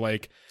is sort of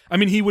like, I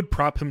mean, he would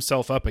prop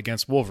himself up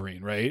against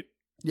Wolverine, right?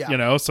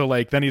 Yeah. So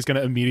like then he's going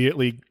to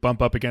immediately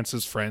bump up against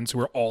his friends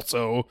who are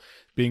also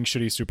being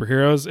shitty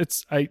superheroes.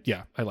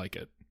 I like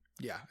it.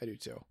 Yeah, I do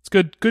too. It's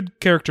good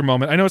character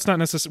moment. I know it's not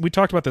necessarily, we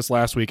talked about this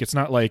last week. It's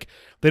not like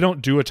they don't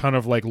do a ton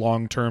of like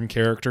long-term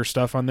character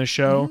stuff on this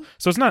show. Mm-hmm.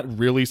 So it's not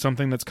really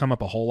something that's come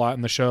up a whole lot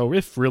in the show,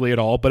 if really at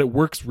all, but it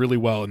works really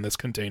well in this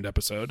contained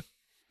episode.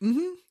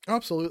 Mm-hmm.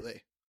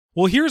 Absolutely.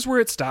 Well, here's where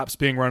it stops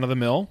being run of the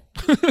mill.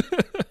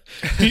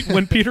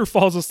 When Peter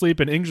falls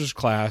asleep in English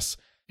class,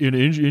 when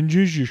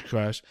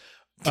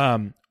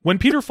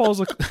Peter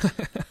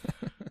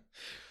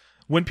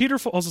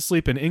falls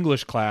asleep in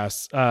English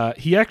class,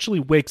 he actually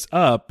wakes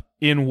up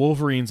in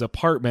Wolverine's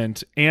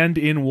apartment and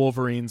in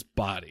Wolverine's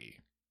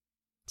body.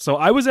 So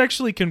I was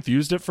actually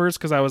confused at first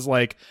because I was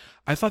like,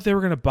 I thought they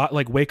were going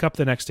to wake up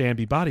the next day and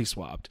be body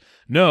swapped.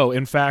 No,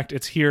 in fact,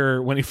 it's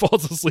here when he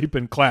falls asleep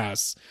in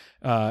class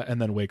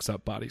and then wakes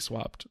up body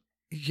swapped.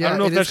 Yeah, I don't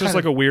know if that's just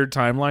like a weird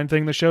timeline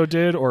thing the show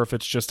did or if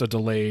it's just a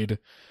delayed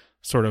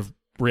sort of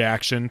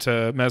reaction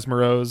to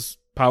Mesmero's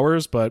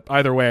powers. But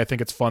either way, I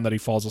think it's fun that he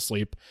falls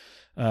asleep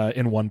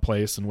in one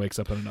place and wakes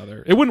up in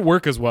another. It wouldn't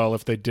work as well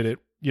if they did it,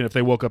 if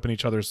they woke up in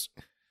each other's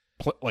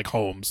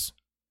homes.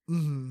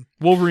 Mm-hmm.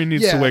 Wolverine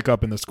needs to wake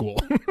up in the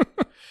school.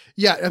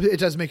 Yeah, it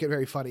does make it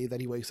very funny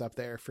that he wakes up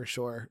there for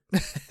sure.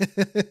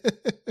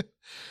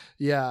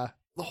 Yeah,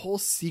 the whole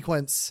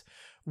sequence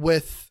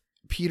with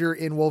Peter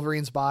in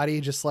Wolverine's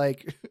body, just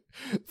like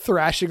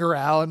thrashing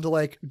around,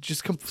 like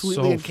just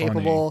completely so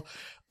incapable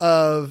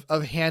of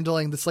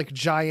handling this like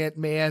giant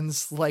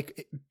man's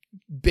like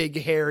big,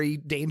 hairy,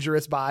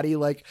 dangerous body.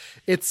 Like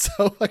it's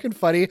so fucking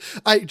funny.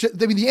 I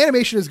mean, the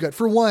animation is good.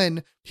 For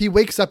one, he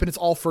wakes up and it's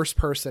all first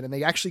person, and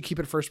they actually keep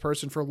it first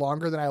person for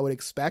longer than I would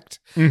expect,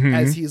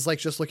 as he's like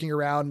just looking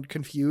around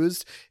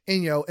confused.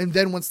 And, and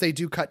then once they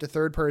do cut to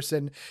third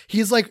person,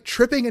 he's like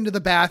tripping into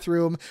the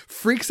bathroom,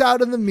 freaks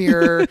out in the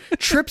mirror,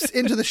 trips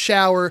into the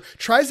shower,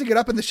 tries to get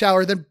up in the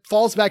shower, then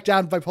falls back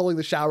down by pulling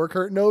the shower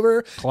curtain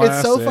over. Classic.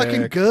 It's so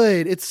fucking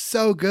good. It's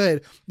so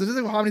good. The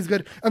physical comedy is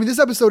good. I mean, this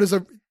episode is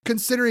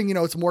considering,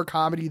 it's more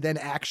comedy than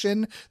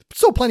action,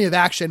 still plenty of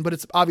action, but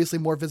it's obviously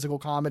more physical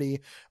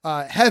comedy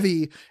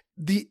heavy.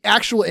 The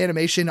actual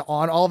animation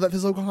on all of that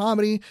physical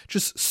comedy,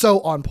 just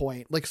so on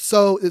point. Like,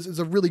 so it's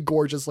a really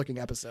gorgeous looking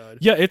episode.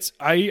 Yeah,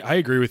 I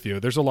agree with you.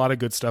 There's a lot of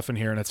good stuff in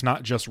here, and it's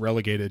not just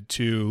relegated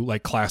to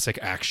like classic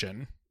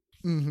action.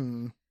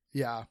 Mm-hmm.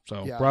 Yeah.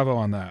 So bravo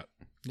on that.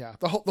 Yeah.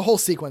 The whole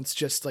sequence,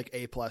 just like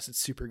A+. It's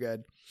super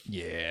good.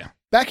 Yeah.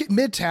 Back at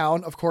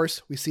Midtown, of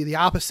course, we see the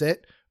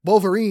opposite.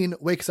 Wolverine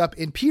wakes up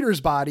in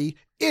Peter's body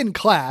in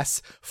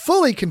class,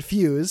 fully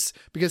confused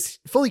because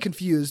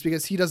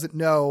he doesn't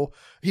know.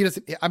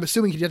 I'm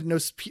assuming he didn't know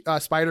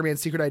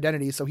Spider-Man's secret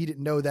identity, so he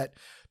didn't know that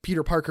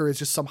Peter Parker is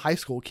just some high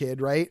school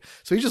kid, right?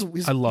 So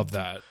I love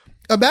that.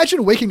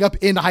 Imagine waking up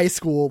in high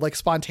school, like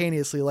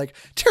spontaneously, like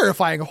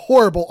terrifying,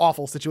 horrible,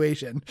 awful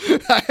situation.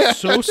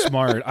 So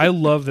smart. I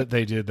love that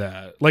they did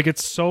that. Like,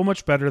 it's so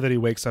much better that he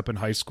wakes up in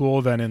high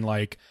school than in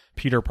like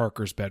Peter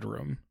Parker's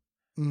bedroom.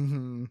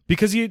 Mm-hmm.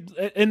 Because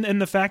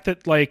and the fact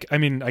that, like, I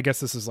mean, I guess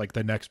this is like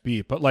the next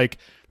beat, but like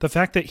the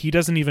fact that he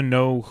doesn't even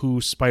know who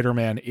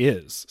Spider-Man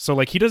is. So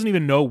like he doesn't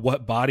even know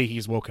what body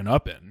he's woken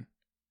up in.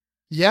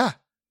 Yeah.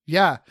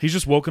 Yeah. He's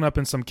just woken up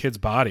in some kid's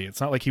body.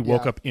 It's not like he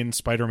woke up in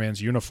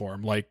Spider-Man's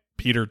uniform like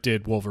Peter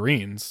did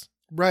Wolverine's.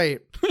 Right.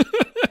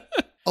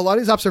 A lot of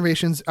these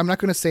observations, I'm not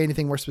going to say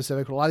anything more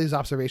specific, but a lot of these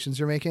observations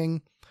you're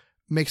making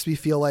makes me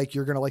feel like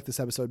you're going to like this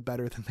episode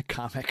better than the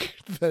comic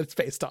that it's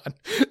based on.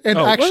 And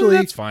well, actually,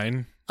 that's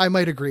fine. I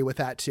might agree with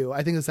that too.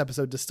 I think this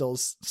episode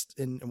distills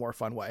in a more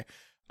fun way.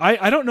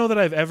 I don't know that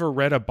I've ever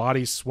read a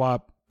body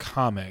swap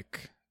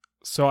comic.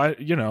 So I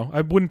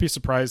wouldn't be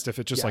surprised if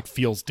it just like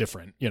feels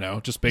different,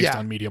 just based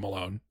on medium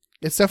alone.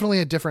 It's definitely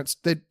a difference.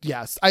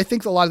 Yes, I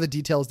think a lot of the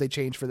details they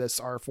change for this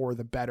are for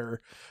the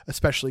better,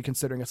 especially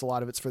considering a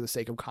lot of it's for the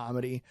sake of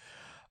comedy.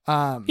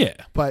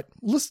 But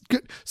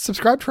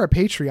subscribe to our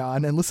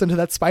Patreon and listen to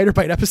that Spider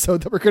Bite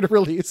episode that we're going to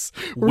release.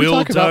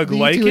 Will Doug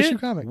like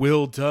it?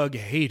 Will Doug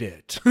hate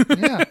it?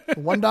 Yeah,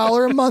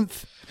 $1 a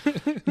month.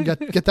 You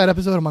get that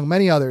episode among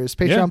many others.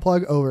 Patreon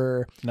plug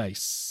over.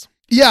 Nice.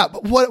 Yeah,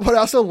 but what I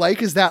also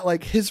like is that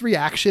like his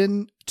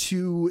reaction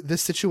to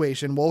this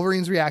situation,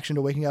 Wolverine's reaction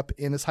to waking up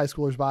in this high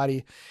schooler's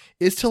body,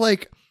 is to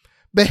like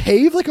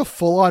behave like a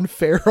full-on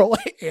feral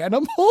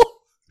animal.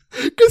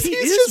 Because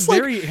he's just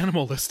very like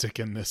animalistic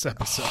in this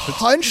episode,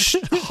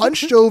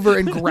 hunched over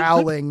and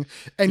growling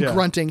and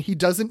grunting. He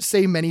doesn't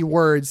say many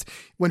words.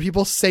 When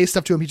people say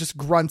stuff to him, he just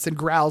grunts and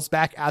growls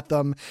back at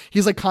them.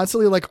 He's like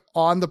constantly like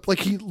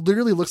he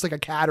literally looks like a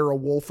cat or a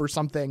wolf or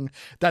something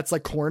that's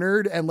like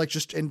cornered and like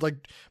just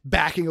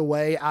backing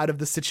away out of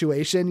the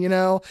situation,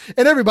 And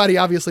everybody,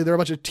 obviously, they're a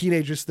bunch of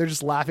teenagers. They're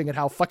just laughing at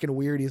how fucking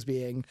weird he's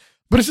being.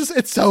 But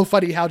it's so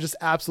funny how just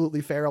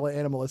absolutely feral and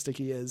animalistic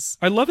he is.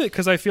 I love it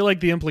because I feel like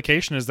the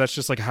implication is that's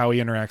just like how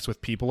he interacts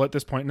with people at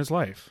this point in his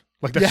life.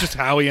 Like that's just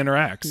how he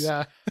interacts.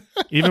 Yeah.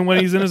 Even when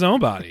he's in his own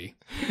body.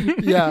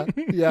 Yeah.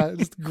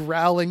 Just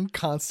growling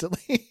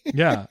constantly.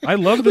 Yeah. I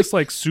love this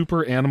like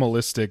super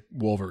animalistic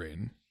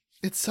Wolverine.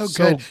 It's so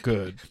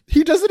good.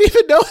 He doesn't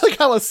even know like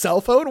how a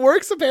cell phone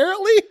works,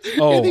 apparently,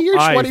 in the year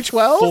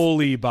 2012. I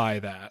fully buy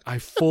that. I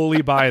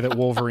fully buy that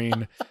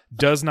Wolverine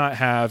is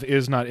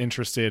not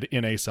interested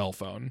in a cell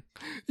phone.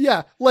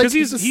 Yeah. Like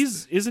he's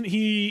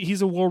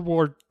a World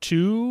War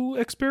II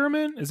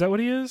experiment? Is that what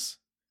he is?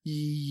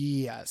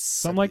 Yes.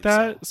 Something like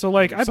that. So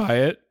like I buy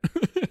it.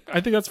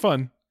 I think that's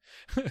fun.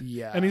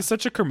 Yeah. And he's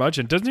such a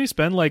curmudgeon. Doesn't he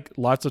spend like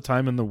lots of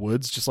time in the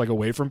woods just like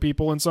away from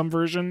people in some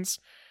versions?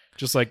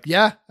 Just like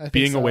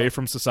being away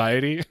from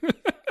society.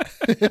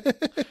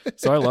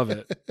 So I love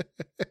it.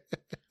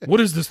 What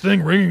is this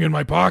thing ringing in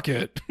my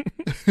pocket?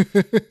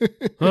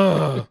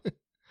 Oh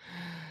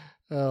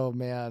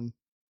man.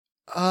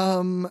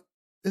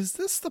 Is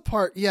this the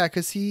part? Yeah,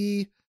 because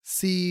he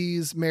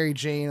sees Mary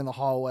Jane in the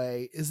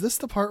hallway. Is this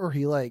the part where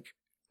he like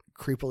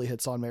creepily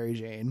hits on Mary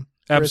Jane?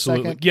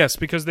 Absolutely. Yes,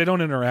 because they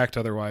don't interact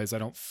otherwise, I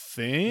don't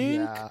think.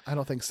 Yeah, I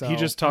don't think so. He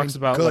just talks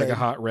about like a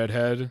hot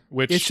redhead,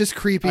 which it's just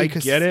creepy. I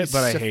get it,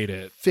 but I hate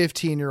it.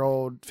 15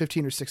 or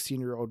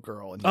 16-year-old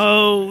girl.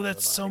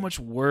 That's so much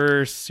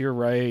worse. You're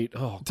right.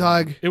 Oh,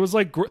 Doug. God. It was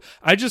like,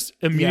 I just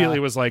immediately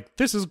was like,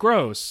 this is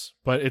gross,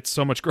 but it's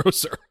so much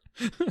grosser.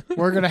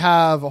 We're going to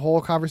have a whole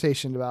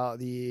conversation about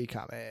the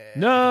comic.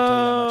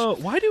 No.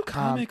 Why do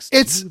comics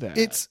do that?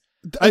 It's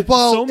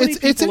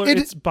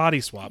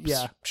body swaps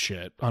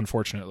shit,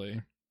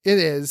 unfortunately. It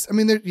is. I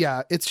mean,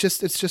 it's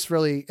just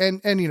really,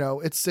 and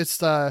it's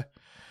the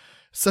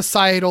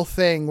societal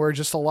thing where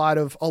just a lot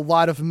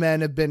of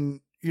men have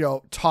been,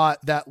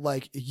 taught that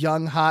like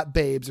young hot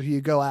babes are who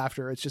you go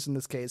after. It's just in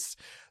this case,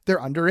 they're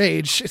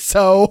underage.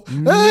 So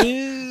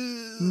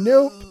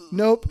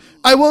nope.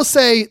 I will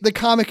say the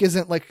comic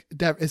isn't like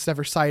it's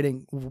never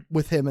siding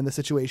with him in the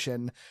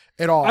situation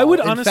at all. I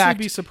would honestly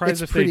be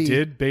surprised if they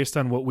did, based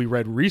on what we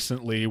read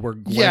recently, where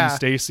Gwen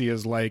Stacy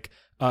is like,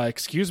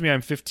 "Excuse me,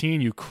 I'm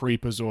 15, you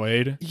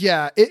creepazoid."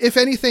 Yeah, if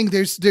anything,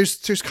 there's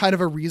kind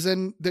of a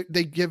reason that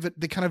they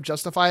kind of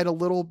justify it a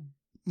little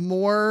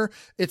more.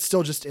 It's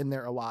still just in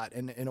there a lot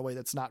and in a way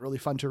that's not really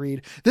fun to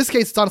read. This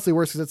case, it's honestly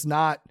worse because it's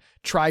not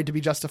tried to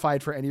be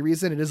justified for any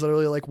reason. It is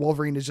literally like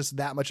Wolverine is just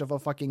that much of a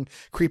fucking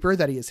creeper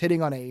that he is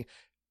hitting on a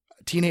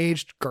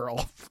teenage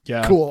girl.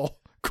 Yeah. Cool.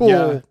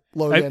 Yeah.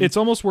 Logan. It's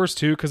almost worse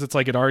too because it's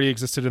like it already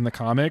existed in the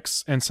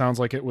comics and sounds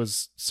like it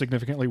was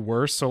significantly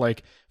worse. So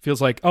like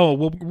feels like, oh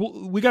well,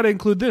 we got to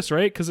include this,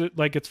 right? Because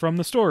it's from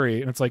the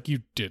story, and it's like you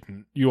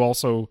didn't. You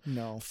also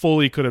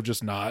fully could have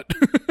just not.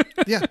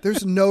 Yeah,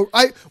 there's no.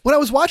 When I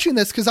was watching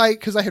this, because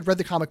I had read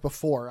the comic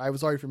before, I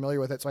was already familiar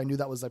with it, so I knew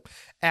that was an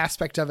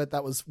aspect of it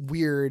that was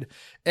weird.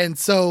 And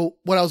so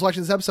when I was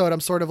watching this episode,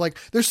 I'm sort of like,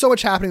 there's so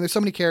much happening. There's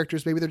so many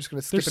characters. Maybe they're just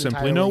going to skip it entirely.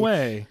 There's simply no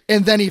way.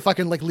 And then he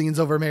fucking like leans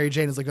over Mary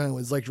Jane and is like, oh,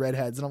 it's like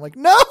redheads, and I'm like,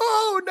 no,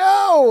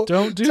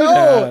 don't do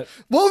that.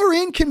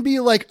 Wolverine can be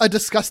like a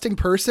disgusting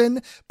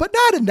person, but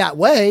not in that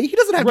way. He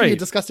doesn't have to be a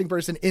disgusting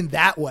person in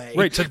that way.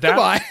 Right.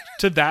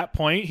 To that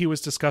point, he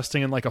was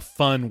disgusting in like a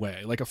fun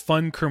way, like a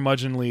fun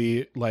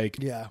curmudgeonly, like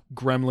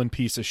gremlin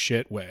piece of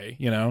shit way,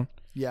 Yeah.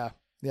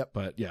 Yep.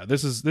 But yeah,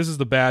 this is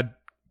the bad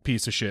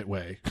piece of shit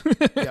way.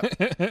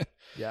 Yep.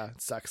 Yeah,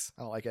 it sucks.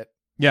 I don't like it.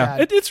 Yeah,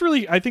 it's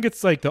really. I think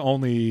it's like the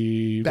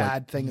only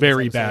bad thing,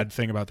 very bad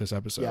thing about this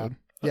episode.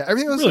 Yeah.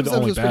 Everything was really the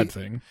only bad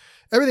thing.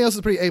 Everything else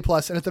is pretty A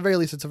plus, and at the very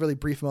least, it's a really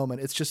brief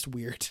moment. It's just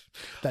weird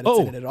that it's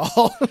in it at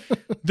all.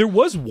 There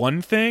was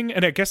one thing,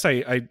 and I guess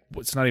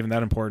it's not even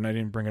that important. I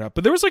didn't bring it up,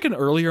 but there was like an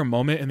earlier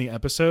moment in the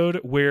episode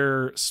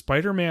where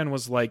Spider-Man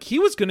was like, he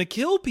was going to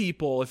kill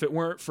people if it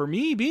weren't for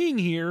me being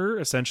here,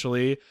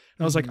 essentially. And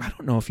I was like, I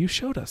don't know if you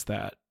showed us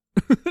that.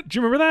 Do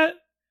you remember that?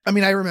 I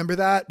mean, I remember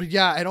that, but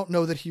yeah, I don't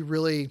know that he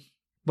really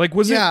like,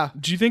 was it,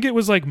 do you think it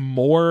was like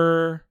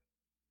more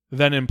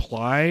than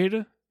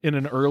implied in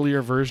an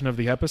earlier version of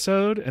the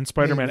episode, and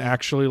Spider-Man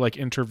actually like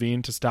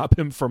intervened to stop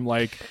him from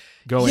like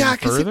going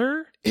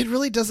further? It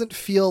really doesn't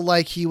feel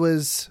like he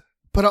was,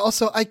 but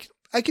also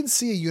I can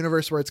see a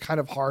universe where it's kind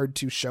of hard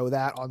to show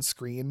that on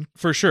screen.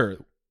 For sure.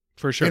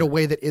 In a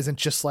way that isn't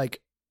just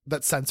like,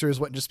 that censors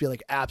wouldn't just be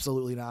like,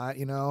 absolutely not,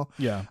 you know?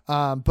 Yeah.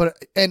 But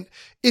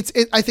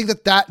I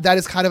think that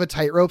is kind of a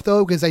tightrope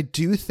though, because I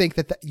do think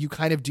that you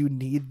kind of do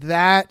need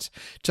that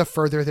to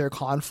further their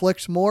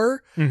conflict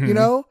more, you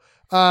know?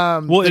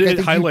 Well, it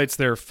highlights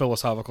their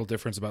philosophical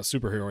difference about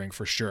superheroing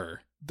for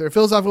sure. Their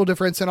philosophical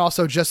difference, and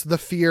also just the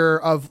fear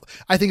of,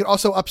 I think it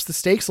also ups the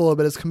stakes a little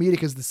bit, as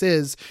comedic as this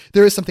is.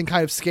 There is something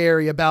kind of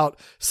scary about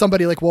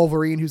somebody like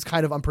Wolverine, who's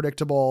kind of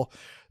unpredictable,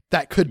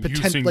 that could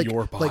potentially like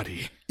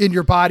in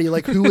your body.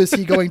 Like, who is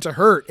he going to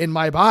hurt in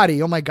my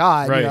body? Oh my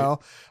God. Right. You know?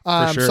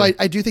 Sure. So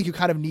I do think you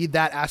kind of need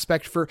that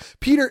aspect for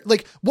Peter.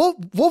 Like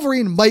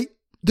Wolverine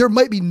there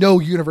might be no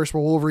universe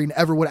where Wolverine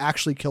ever would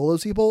actually kill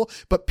those people,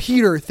 but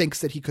Peter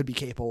thinks that he could be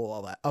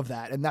capable of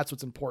that. And that's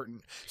what's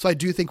important. So I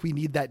do think we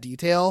need that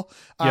detail.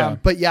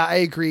 But yeah, I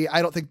agree.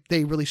 I don't think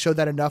they really showed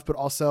that enough, but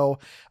also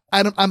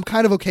I'm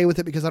kind of okay with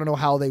it because I don't know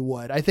how they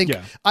would. I think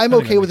I'm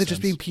okay with it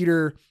just being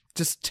Peter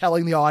just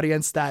telling the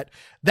audience that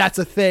that's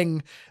a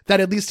thing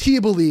that at least he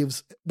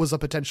believes was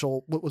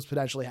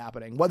potentially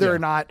happening. Whether or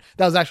not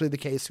that was actually the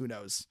case, who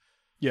knows?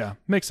 Yeah,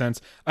 makes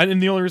sense.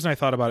 And the only reason I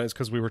thought about it is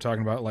because we were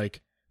talking about like,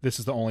 this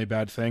is the only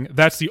bad thing.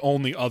 That's the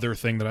only other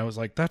thing that I was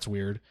like, that's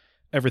weird.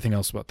 Everything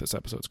else about this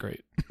episode's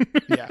great.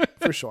 Yeah,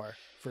 for sure.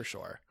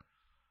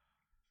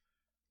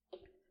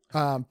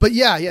 But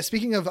yeah.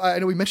 Speaking of, I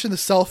know we mentioned the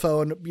cell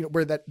phone, you know,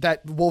 where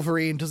that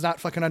Wolverine does not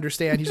fucking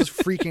understand. He's just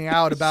freaking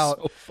out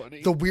about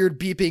the weird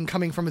beeping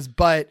coming from his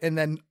butt. And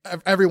then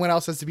everyone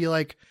else has to be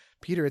like,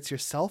 Peter, it's your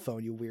cell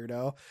phone, you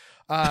weirdo.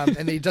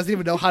 And he doesn't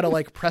even know how to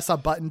like press a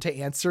button to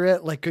answer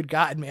it. Like, good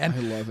God, man. I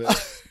love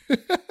it.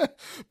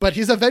 But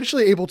he's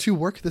eventually able to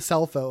work the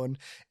cell phone,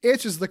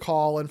 answers the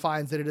call, and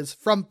finds that it is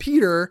from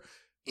Peter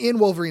in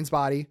Wolverine's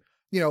body.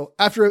 You know,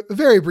 after a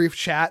very brief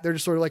chat, they're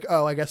just sort of like,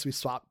 oh, I guess we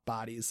swapped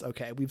bodies.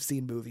 Okay, we've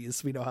seen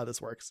movies. We know how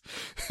this works.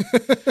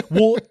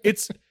 Well,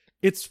 it's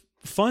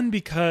fun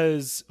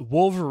because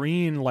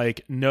Wolverine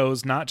like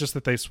knows not just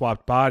that they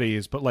swapped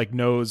bodies, but like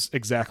knows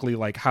exactly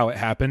like how it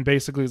happened.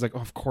 Basically, he's like,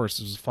 oh, of course,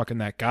 it was fucking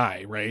that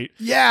guy, right?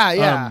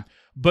 Yeah.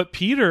 But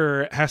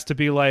Peter has to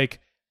be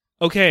like,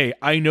 okay,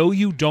 I know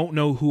you don't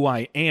know who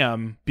I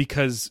am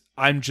because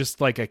I'm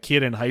just like a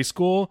kid in high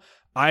school.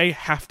 I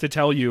have to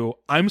tell you,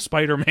 I'm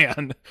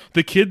Spider-Man.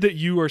 The kid that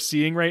you are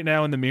seeing right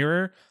now in the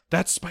mirror,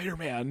 that's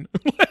Spider-Man.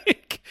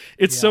 Like,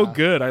 it's so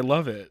good. I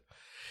love it.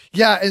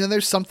 Yeah, and then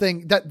there's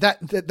something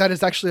that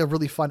is actually a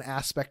really fun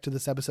aspect to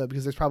this episode,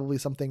 because there's probably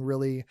something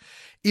really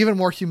even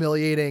more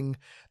humiliating,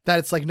 that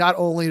it's like, not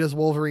only does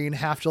Wolverine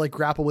have to like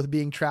grapple with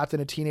being trapped in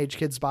a teenage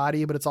kid's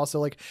body, but it's also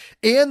like,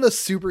 and the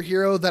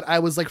superhero that I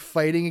was like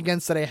fighting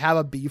against, that I have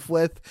a beef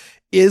with,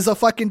 is a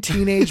fucking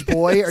teenage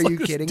boy. Are like you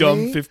kidding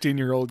dumb me?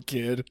 15-year-old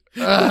kid.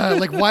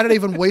 Like, why did I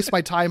even waste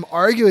my time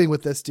arguing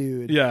with this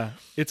dude? Yeah,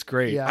 it's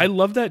great. Yeah. I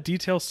love that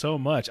detail so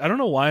much. I don't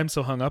know why I'm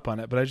so hung up on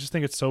it, but I just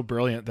think it's so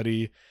brilliant that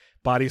he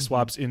body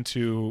swaps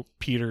into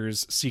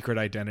Peter's secret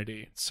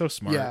identity. It's so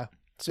smart. Yeah.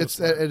 So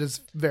it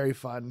is very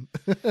fun.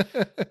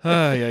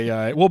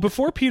 Yeah. Well,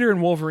 before Peter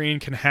and Wolverine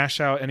can hash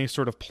out any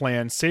sort of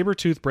plan,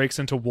 Sabretooth breaks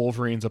into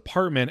Wolverine's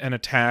apartment and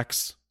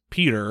attacks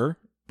Peter,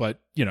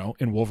 but, you know,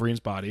 in Wolverine's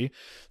body.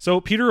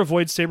 So Peter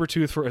avoids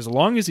Sabretooth for as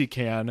long as he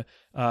can,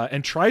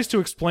 and tries to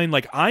explain,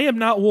 like, I am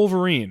not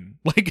Wolverine.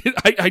 Like,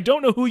 I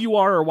don't know who you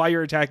are or why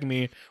you're attacking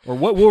me or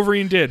what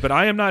Wolverine did, but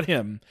I am not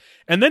him.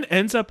 And then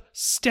ends up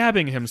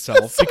stabbing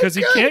himself because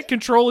he can't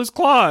control his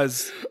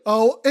claws.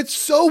 Oh, it's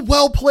so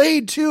well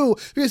played too,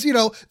 because, you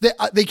know,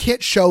 they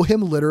can't show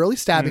him literally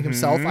stabbing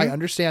himself. I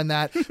understand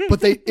that,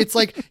 but it's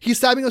like he's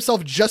stabbing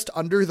himself just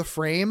under the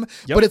frame.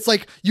 But it's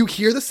like you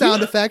hear the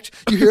sound effect,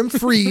 you hear him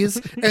freeze,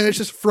 and it's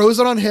just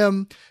frozen on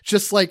him,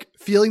 just like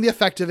feeling the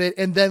effect of it.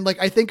 And then, like,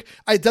 I think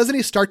doesn't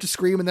he start to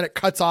scream, and then it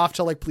cuts off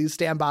to like, please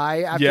stand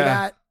by after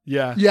that.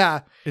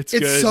 Yeah. It's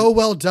good. So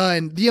well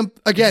done.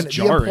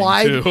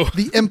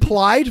 The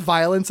implied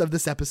violence of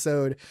this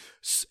episode,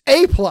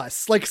 A+,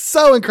 like,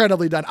 so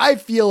incredibly done. I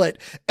feel it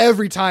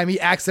every time he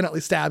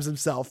accidentally stabs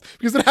himself,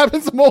 because it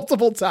happens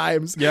multiple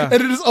times. Yeah. And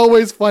it is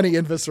always funny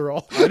and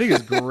visceral. I think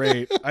it's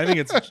great. I think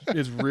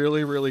it's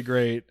really, really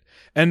great,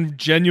 and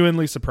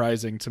genuinely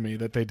surprising to me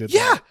that they did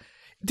that.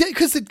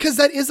 Because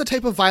that is the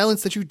type of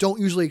violence that you don't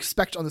usually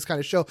expect on this kind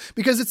of show,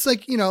 because it's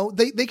like,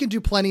 they can do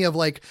plenty of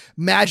like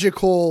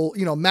magical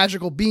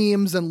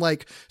beams and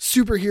like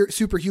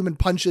superhuman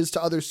punches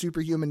to other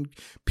superhuman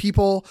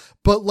people,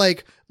 but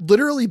like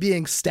literally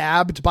being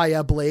stabbed by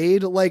a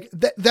blade, like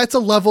that's a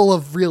level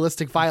of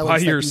realistic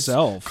violence by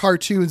yourself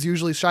cartoons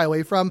usually shy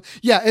away from.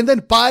 Yeah. And then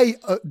by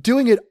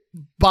doing it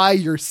by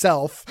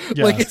yourself,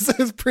 like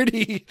it's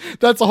pretty,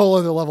 that's a whole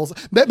other levels.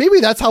 Maybe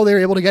that's how they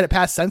were able to get it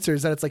past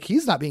censors, that it's like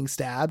he's not being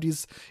stabbed,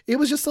 it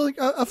was just like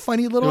a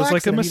funny little it was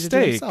like a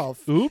mistake.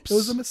 Oops, it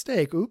was a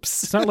mistake.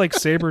 Oops. It's not like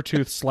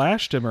Sabretooth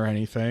slashed him or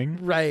anything,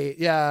 right?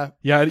 Yeah,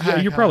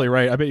 you're probably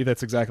right. I bet you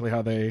that's exactly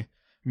how they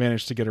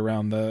managed to get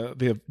around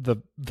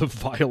the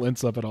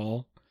violence of it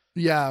all.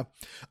 Yeah,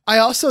 I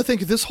also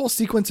think this whole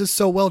sequence is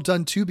so well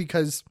done too,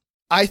 because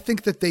I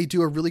think that they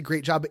do a really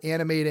great job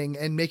animating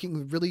and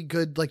making really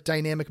good, like,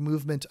 dynamic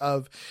movement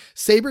of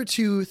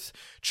Sabretooth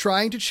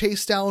trying to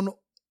chase down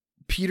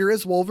Peter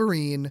as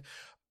Wolverine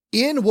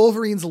in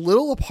Wolverine's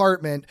little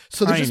apartment.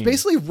 So they're just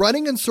basically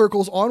running in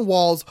circles on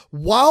walls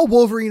while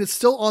Wolverine is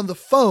still on the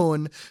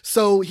phone.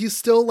 So he's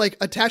still like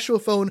attached to a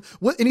phone,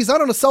 and he's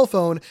not on a cell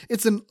phone.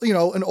 It's an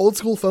old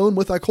school phone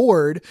with a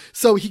cord.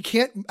 So he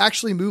can't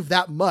actually move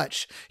that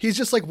much. He's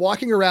just like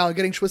walking around,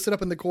 getting twisted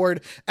up in the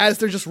cord as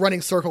they're just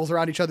running circles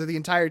around each other the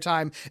entire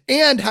time,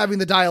 and having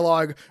the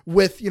dialogue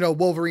with,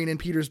 Wolverine and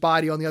Peter's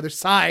body on the other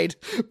side,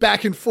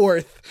 back and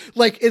forth.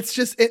 Like, it's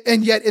just,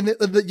 and yet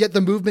yet the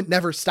movement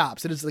never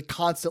stops. It is like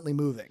constantly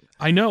moving.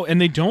 I know,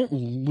 and they don't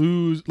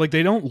lose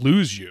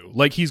you.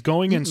 Like, he's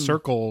going in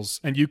circles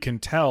and you can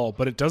tell,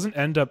 but it doesn't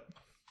end up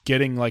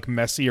getting like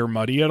messy or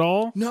muddy at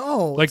all.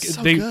 No, like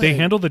they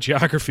handle the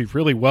geography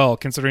really well,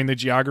 considering the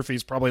geography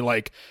is probably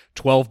like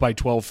 12 by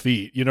 12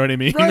 feet. You know what I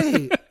mean?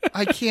 Right.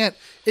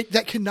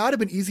 That cannot have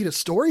been easy to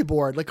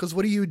storyboard. Like, cause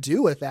what do you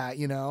do with that?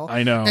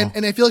 I know.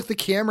 And I feel like the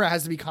camera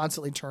has to be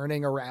constantly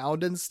turning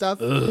around and stuff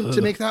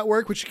to make that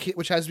work, which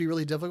has to be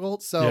really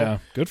difficult. So yeah,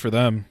 good for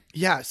them.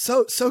 Yeah.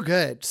 So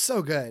good.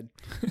 So good.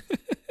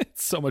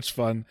 It's so much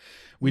fun.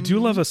 We do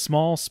love a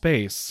small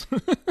space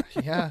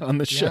on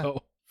the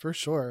show. For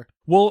sure.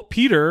 Well,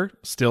 Peter,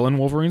 still in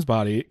Wolverine's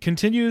body,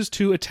 continues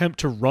to attempt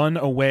to run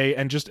away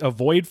and just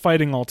avoid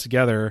fighting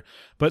altogether,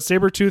 but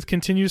Sabretooth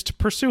continues to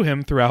pursue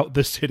him throughout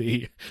the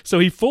city. So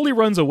he fully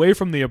runs away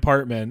from the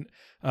apartment,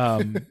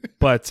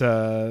 but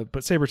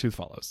Sabretooth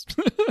follows.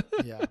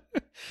 Yeah,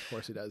 of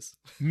course he does.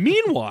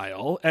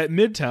 Meanwhile, at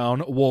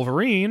Midtown,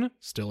 Wolverine,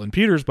 still in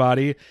Peter's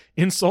body,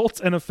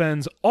 insults and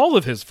offends all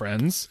of his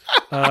friends,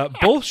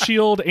 both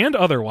S.H.I.E.L.D. and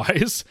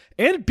otherwise,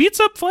 and beats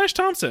up Flash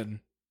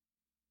Thompson.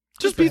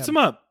 Just beats him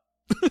up.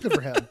 Good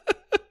for him.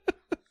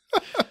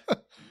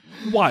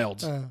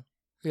 Wild.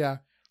 Yeah.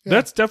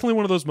 That's definitely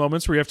one of those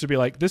moments where you have to be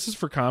like, this is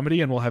for comedy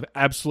and will have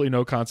absolutely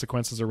no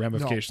consequences or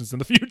ramifications in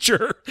the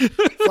future.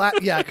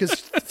 Because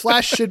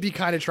Flash should be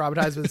kind of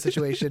traumatized with the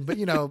situation, but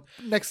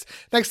next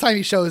time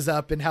he shows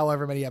up in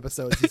however many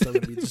episodes, he's still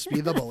going to just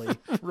be the bully.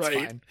 Right.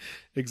 It's fine.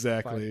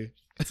 Exactly. Fine.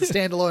 It's a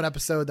standalone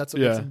episode. That's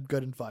what makes him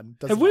good and fun.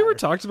 Have we ever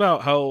talked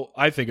about how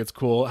I think it's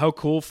cool, how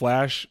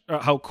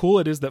cool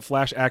it is that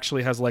Flash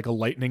actually has like a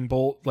lightning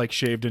bolt like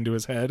shaved into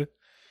his head?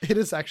 It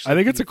is actually. I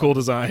think it's a cool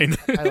design.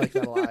 I like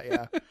that a lot.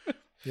 Yeah.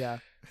 Yeah.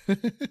 I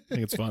think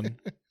it's fun.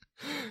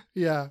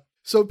 Yeah.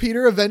 So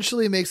Peter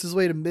eventually makes his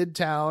way to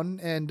Midtown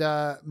and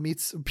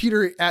meets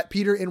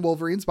Peter in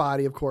Wolverine's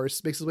body, of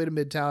course, makes his way to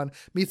Midtown,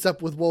 meets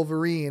up with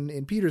Wolverine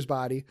in Peter's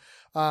body,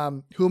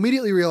 who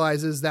immediately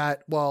realizes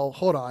that, well,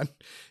 hold on.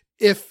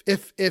 If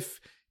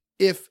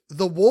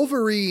the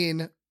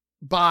Wolverine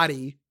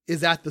body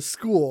is at the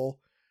school,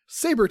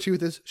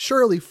 Sabretooth is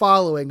surely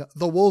following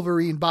the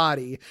Wolverine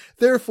body.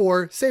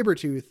 Therefore,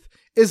 Sabretooth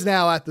is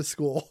now at the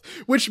school,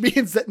 which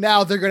means that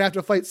now they're going to have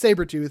to fight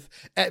Sabretooth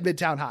at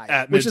Midtown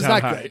High, which is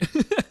not good.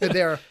 And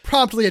they're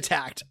promptly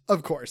attacked,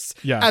 of course,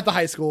 at the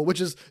high school, which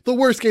is the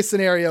worst case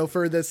scenario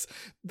for this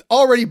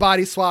already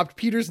body swapped.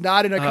 Peter's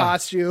not in a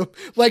costume.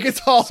 Like, it's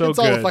all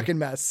a fucking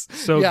mess.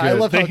 So yeah, good. I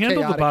love they how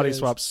handled the body it is.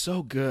 swap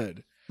so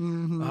good.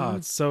 Mm-hmm. Oh,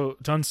 it's so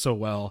done so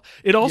well.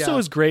 It also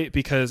is great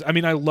because, I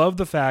mean, I love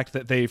the fact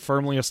that they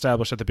firmly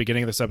established at the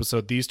beginning of this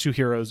episode, these two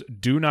heroes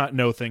do not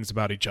know things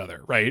about each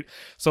other, right?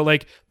 So,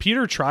 like,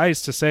 Peter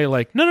tries to say,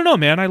 like, no,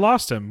 man, I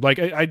lost him. Like,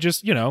 I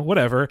just,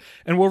 whatever.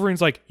 And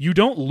Wolverine's like, you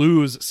don't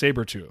lose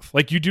Sabretooth.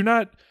 Like, you do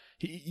not...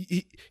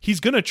 He's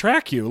going to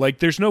track you. Like,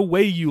 there's no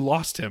way you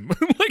lost him.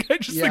 Like, I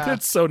just think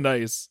that's so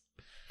nice.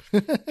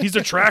 He's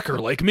a tracker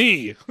like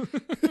me.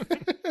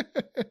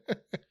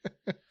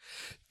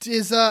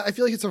 I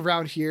feel like it's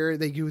around here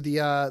they do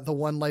the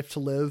One Life to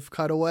Live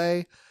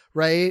cutaway,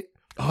 right?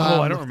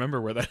 Oh, I don't remember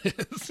where that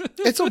is.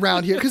 It's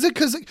around here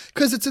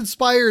because it's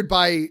inspired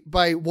by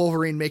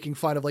Wolverine making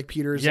fun of like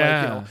Peter's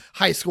like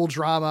high school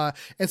drama,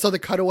 and so the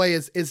cutaway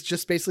is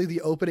just basically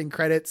the opening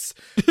credits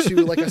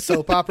to like a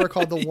soap opera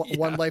called the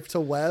One Life to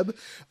Web,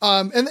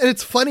 and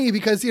it's funny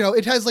because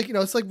it has like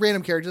it's like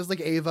random characters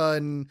like Ava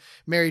and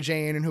Mary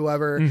Jane and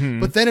whoever,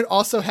 but then it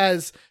also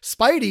has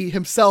Spidey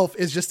himself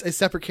is just a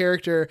separate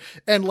character,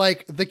 and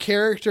like the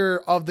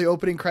character of the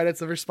opening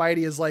credits of her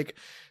Spidey is like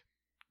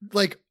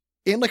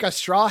in like a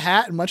straw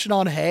hat and munching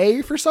on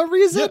hay for some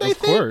reason. Yeah, of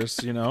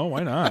course,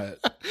 why not?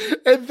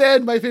 And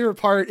then my favorite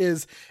part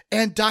is,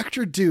 and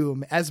Dr.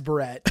 Doom as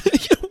Brett.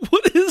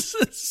 What is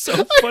this? So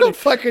funny. I don't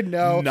fucking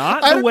know.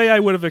 Not the way I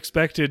would have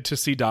expected to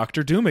see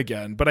Dr. Doom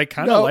again, but I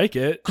kind of like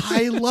it.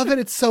 I love it.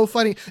 It's so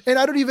funny. And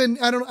I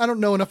don't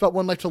know enough about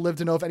One Life to Live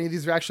to know if any of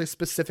these are actually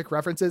specific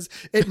references.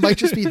 It might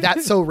just be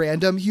that so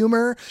random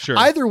humor. Sure.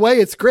 Either way,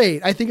 it's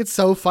great. I think it's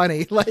so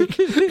funny. Like,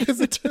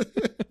 because it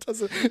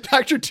doesn't,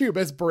 Dr. Doom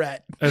as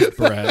Brett.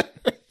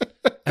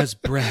 As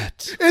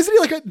Brett. Isn't he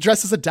like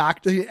dressed as a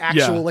doctor, the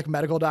actual like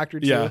medical doctor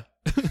too? Yeah.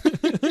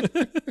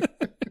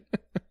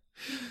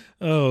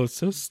 Oh, it's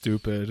so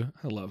stupid.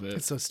 I love it.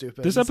 It's so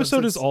stupid. This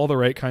episode is all the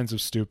right kinds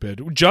of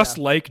stupid. Just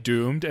like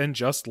Doomed and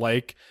just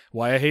like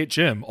Why I Hate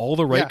Jim. All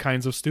the right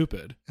kinds of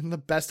stupid. And the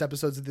best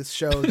episodes of this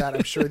show that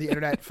I'm sure the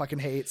internet fucking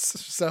hates.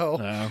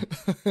 So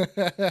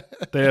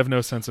they have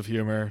no sense of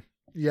humor.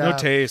 Yeah. No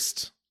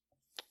taste.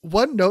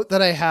 One note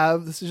that I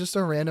have, this is just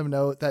a random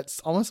note that's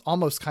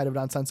almost kind of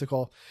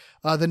nonsensical.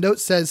 The note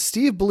says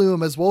Steve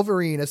Bloom as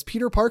Wolverine as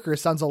Peter Parker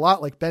sounds a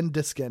lot like Ben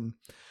Diskin.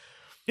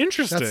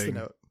 Interesting. That's the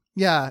note.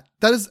 Yeah,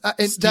 that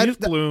is Steve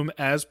Bloom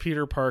as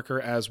Peter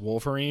Parker as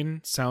Wolverine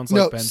sounds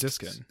like Ben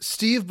Diskin.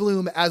 Steve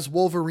Bloom as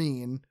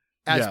Wolverine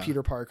as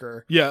Peter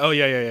Parker. Yeah. Oh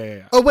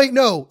yeah. Oh wait,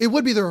 no, it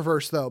would be the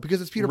reverse though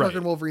because it's Peter Parker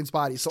in Wolverine's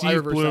body. So I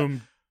reverse Bloom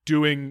that.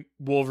 Doing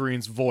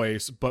Wolverine's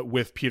voice, but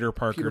with Peter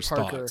Parker's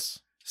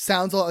thoughts.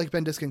 Sounds a lot like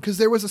Ben Diskin because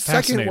there was a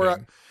second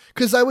where.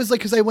 Because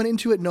I went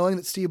into it knowing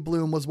that Steve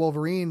Bloom was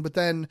Wolverine, but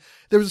then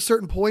there was a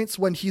certain points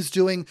when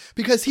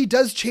because he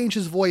does change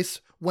his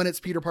voice when it's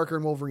Peter Parker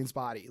in Wolverine's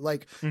body.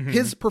 Like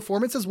his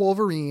performance as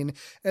Wolverine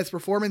and his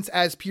performance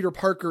as Peter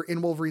Parker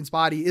in Wolverine's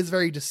body is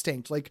very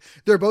distinct. Like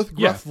they're both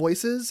gruff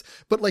voices,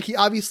 but like he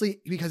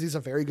obviously, because he's a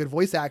very good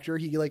voice actor,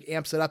 he like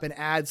amps it up and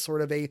adds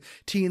sort of a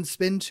teen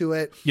spin to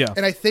it. Yeah.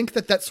 And I think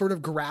that sort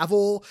of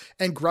gravel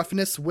and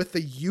gruffness with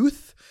the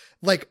youth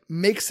like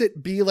makes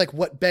it be like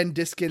what Ben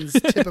Diskin's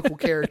typical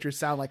characters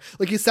sound like.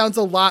 Like he sounds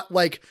a lot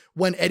like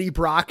when Eddie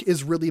Brock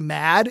is really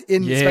mad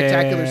in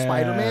Spectacular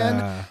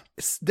Spider-Man.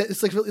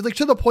 It's like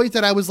to the point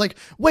that I was like,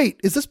 wait,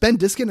 is this Ben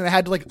Diskin? And I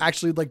had to like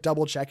actually like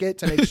double check it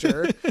to make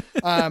sure.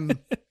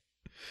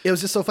 It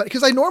was just so funny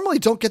because I normally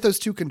don't get those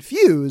two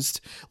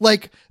confused.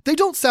 Like they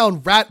don't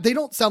sound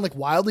like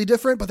wildly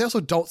different, but they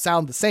also don't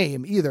sound the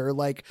same either.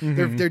 Like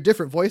they're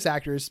different voice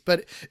actors,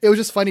 but it was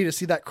just funny to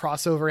see that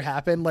crossover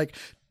happen. Like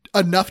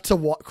enough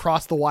to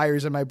cross the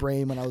wires in my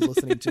brain when I was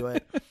listening to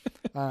it.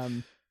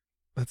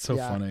 That's so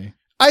funny.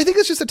 I think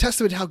it's just a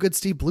testament to how good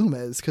Steve Bloom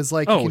is. Cause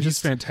like, he's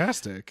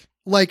fantastic.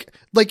 Like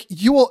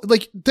you will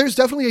there's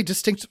definitely a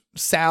distinct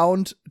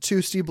sound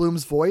to Steve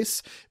Bloom's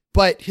voice,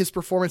 but his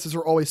performances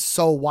are always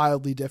so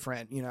wildly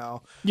different,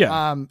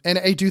 Yeah. And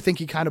I do think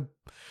he kind of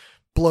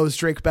blows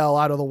Drake Bell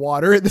out of the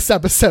water in this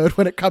episode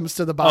when it comes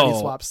to the body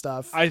swap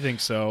stuff. I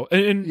think so.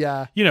 And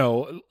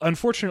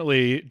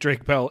unfortunately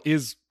Drake Bell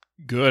is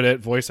good at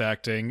voice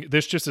acting.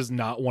 This just is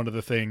not one of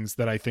the things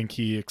that I think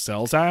he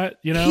excels at,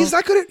 He's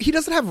not good at, he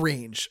doesn't have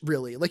range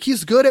really. Like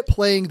he's good at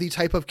playing the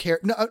type of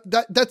character. No,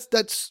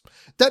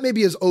 that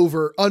maybe is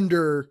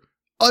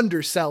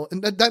undersell.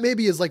 And that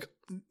maybe is like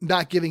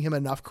not giving him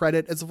enough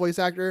credit as a voice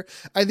actor.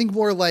 I think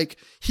more like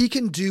he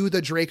can do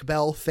the Drake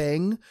Bell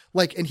thing,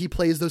 like, and he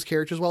plays those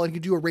characters well, and he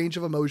can do a range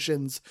of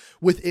emotions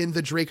within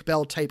the Drake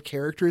Bell type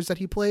characters that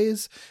he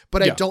plays.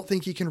 But I don't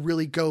think he can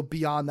really go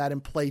beyond that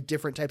and play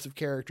different types of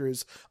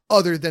characters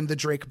other than the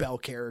Drake Bell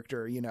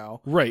character,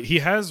 Right. He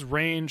has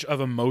range of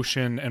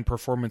emotion and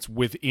performance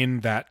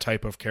within that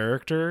type of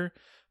character.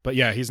 But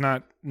yeah, he's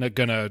not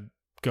gonna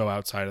go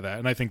outside of that.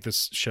 And I think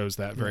this shows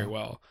that very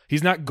well.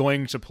 He's not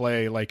going to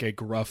play like a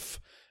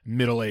gruff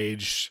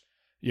middle-aged,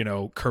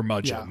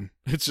 curmudgeon.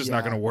 It's just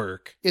not going to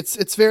work.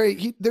 It's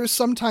very, there's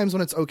some times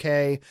when it's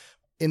okay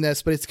in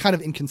this, but it's kind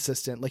of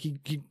inconsistent. Like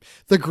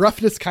the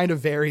gruffness kind of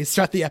varies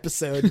throughout the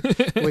episode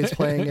when he's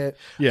playing it.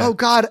 Yeah. Oh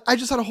God, I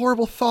just had a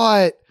horrible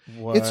thought.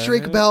 What? It's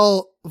Drake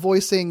Bell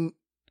voicing,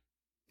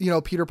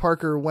 Peter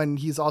Parker when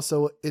he's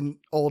also an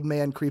old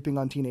man creeping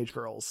on teenage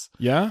girls.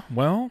 Yeah.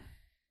 Well,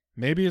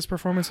 maybe his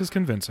performance is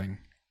convincing.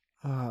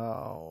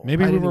 Oh,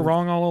 maybe we were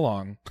wrong all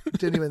along.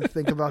 Didn't even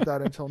think about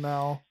that until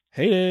now.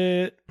 Hate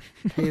it.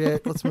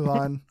 Let's move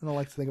on. I don't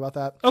like to think about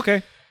that.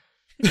 Okay.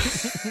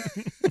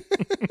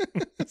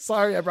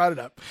 Sorry, I brought it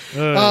up.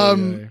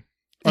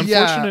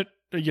 Unfortunate,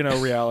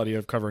 reality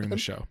of covering the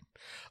show.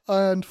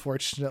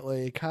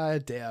 Unfortunately,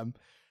 god damn.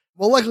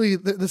 Well, luckily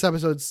this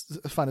episode's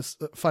fun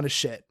as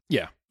shit.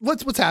 Yeah.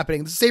 What's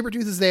happening?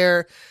 Sabretooth is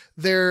there.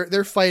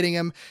 They're fighting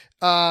him.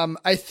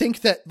 I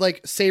think that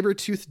like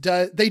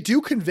Sabretooth they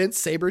do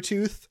convince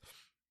Sabretooth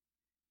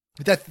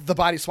that the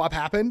body swap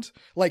happened.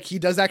 Like he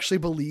does actually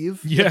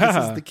believe that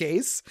this is the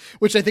case,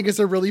 which I think is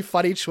a really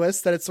funny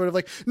twist, that it's sort of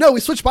like, no,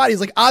 we switched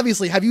bodies. Like,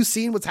 obviously, have you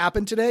seen what's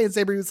happened today? And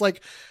Sabretooth's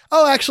like,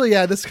 oh, actually,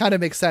 yeah, this kind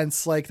of makes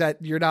sense. Like that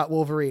you're not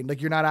Wolverine.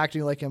 Like you're not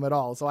acting like him at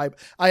all. So I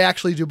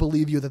actually do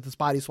believe you that this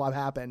body swap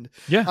happened.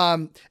 Yeah.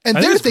 And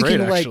they're thinking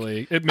great, like,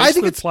 actually. It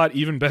makes the plot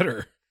even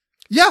better.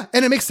 Yeah,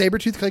 and it makes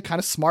Sabretooth like kind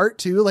of smart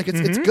too. Like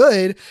it's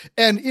good.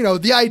 And you know,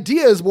 the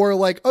idea is more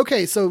like,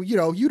 okay, so you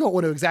know, you don't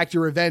want to exact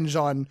your revenge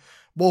on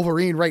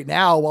Wolverine right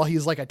now while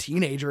he's like a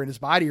teenager in his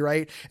body,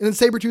 right? And then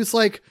Sabretooth's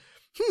like,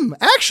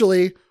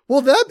 actually,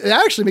 well, that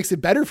actually makes it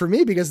better for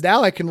me, because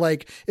now I can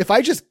like, if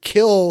I just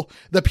kill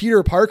the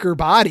Peter Parker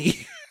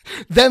body,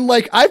 then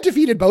like I've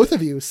defeated both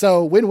of you.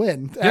 So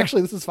win-win. Yeah.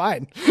 Actually, this is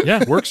fine.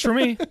 Yeah, works for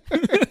me.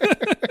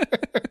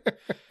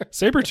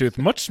 Sabretooth,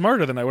 much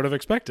smarter than I would have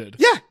expected.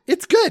 Yeah,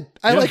 it's good.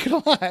 I like it a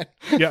lot.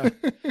 Yeah.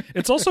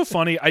 It's also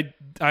funny.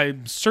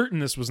 I'm certain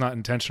this was not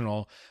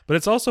intentional, but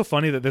it's also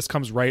funny that this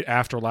comes right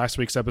after last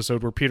week's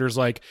episode where Peter's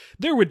like,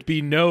 there would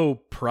be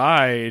no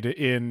pride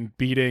in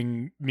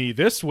beating me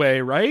this way,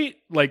 right?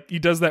 Like he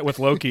does that with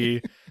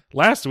Loki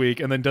last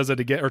week and then does it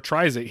again, or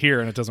tries it here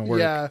and it doesn't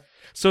work. Yeah.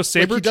 So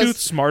Sabretooth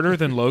smarter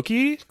than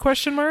Loki?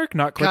 Question mark?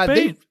 Not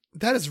clickbait?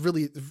 That is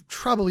really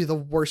probably the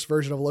worst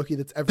version of Loki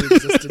that's ever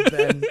existed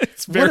then.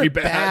 It's very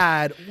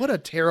bad. What a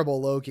terrible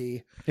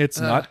Loki. It's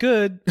not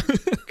good.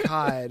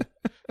 God.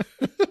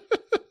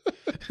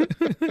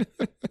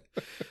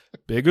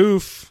 Big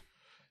oof.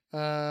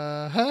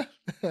 Yeah,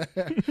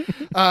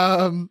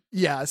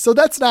 so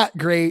that's not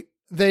great.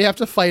 They have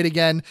to fight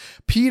again.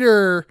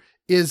 Peter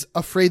is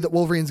afraid that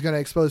Wolverine's going to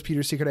expose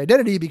Peter's secret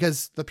identity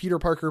because the Peter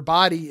Parker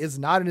body is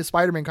not in his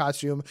Spider-Man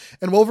costume,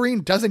 and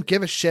Wolverine doesn't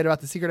give a shit about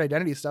the secret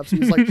identity stuff. So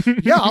he's like,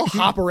 yeah, I'll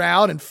hop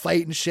around and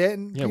fight and shit.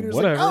 And Peter's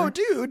whatever. like, oh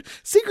dude,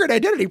 secret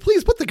identity,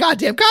 please put the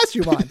goddamn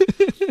costume on.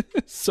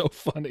 So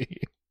funny.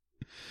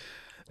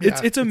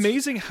 Yeah, it's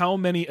amazing how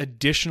many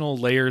additional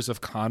layers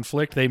of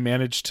conflict they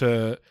managed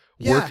to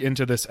work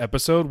into this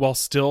episode while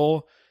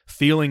still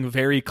feeling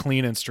very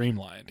clean and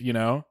streamlined, you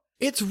know?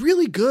 It's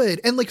really good.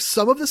 And like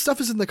some of the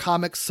stuff is in the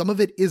comics, some of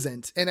it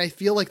isn't. And I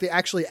feel like they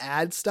actually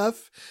add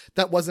stuff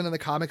that wasn't in the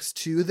comics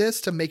to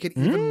this to make it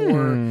even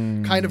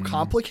more kind of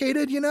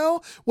complicated, you know,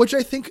 which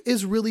I think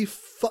is really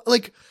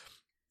like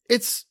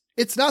it's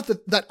not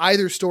that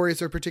either story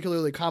is a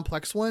particularly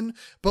complex one,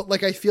 but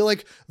like I feel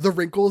like the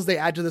wrinkles they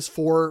add to this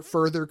for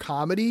further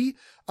comedy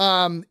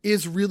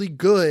is really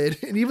good.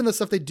 And even the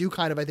stuff they do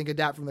kind of, I think,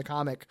 adapt from the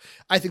comic,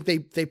 I think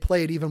they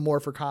play it even more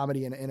for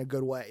comedy in a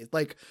good way.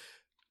 Like,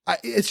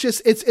 it's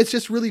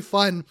just really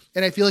fun.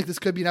 And I feel like this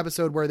could be an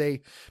episode where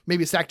they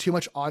maybe stack too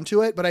much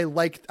onto it, but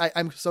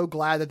I'm so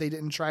glad that they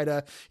didn't try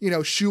to, you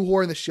know,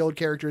 shoehorn the Shield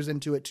characters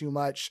into it too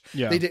much.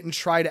 Yeah. They didn't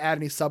try to add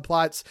any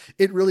subplots.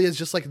 It really is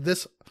just like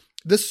this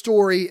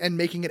story and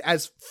making it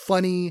as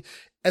funny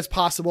as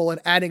possible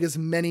and adding as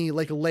many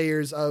like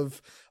layers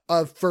of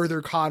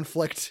further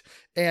conflict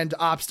and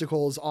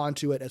obstacles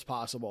onto it as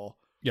possible.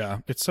 Yeah.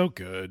 It's so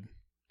good.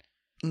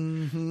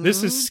 Mm-hmm.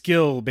 This is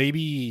skill,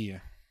 baby.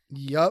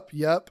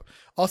 Yep.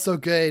 Also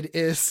good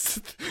is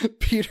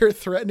Peter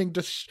threatening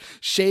to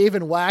shave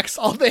and wax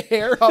all the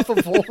hair off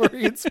of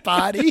Wolverine's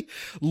body.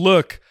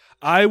 Look,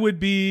 I would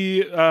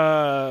be,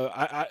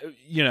 I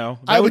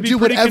would do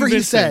whatever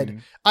he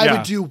said. I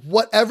would do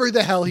whatever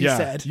the hell he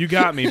said. You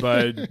got me,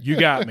 bud. You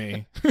got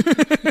me.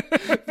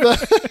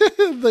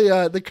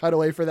 The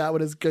cutaway for that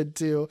one is good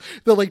too.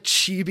 The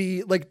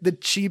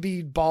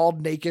chibi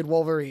bald naked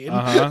Wolverine.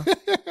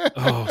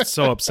 Oh, it's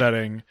so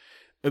upsetting.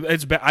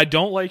 It's bad. I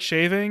don't like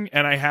shaving,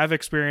 and I have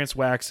experienced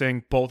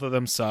waxing. Both of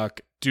them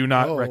suck. Do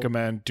not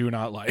recommend. Do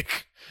not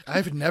like.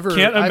 Can't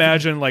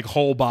imagine like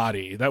whole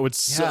body. That would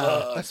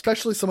suck.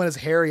 Especially someone as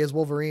hairy as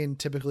Wolverine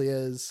typically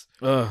is.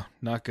 Ugh,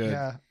 not good.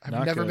 Yeah,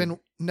 I've never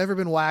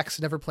been waxed.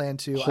 Never planned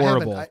to.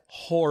 Horrible.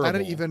 I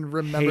don't even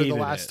remember the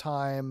last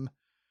time.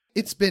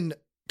 It's been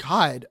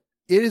It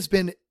has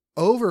been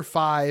over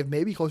 5,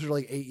 maybe closer to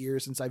like 8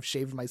 years since I've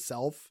shaved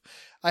myself.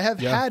 I have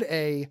had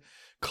a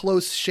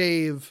close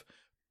shave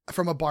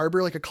from a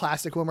barber, like a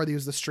classic one where they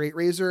use the straight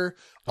razor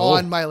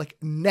on my like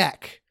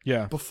neck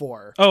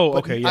before. Oh,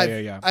 okay.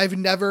 Yeah. I've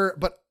never,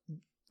 but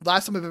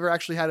last time I've ever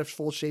actually had a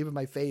full shave of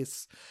my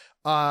face,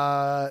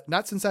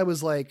 not since I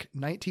was like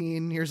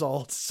 19 years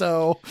old.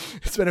 So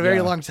it's been a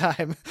very long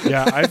time.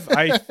 Yeah.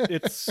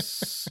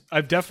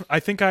 I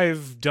think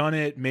I've done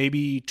it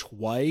maybe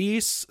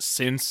twice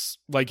since,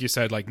 like you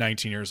said, like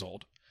 19 years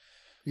old.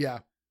 Yeah.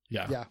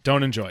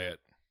 Don't enjoy it.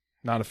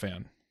 Not a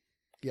fan.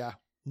 Yeah.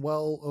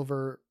 Well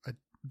over a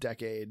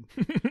decade.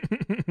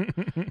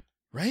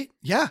 Right?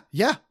 Yeah.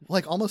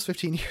 Like almost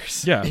 15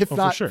 years. Yeah. If for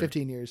not sure.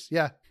 15 years.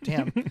 Yeah.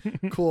 Damn.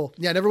 Cool.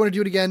 Yeah. Never want to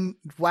do it again.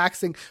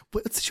 Waxing.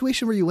 What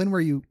situation were you in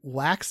where you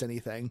waxed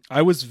anything?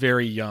 I was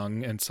very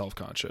young and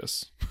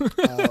self-conscious.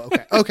 Oh,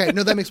 okay. Okay.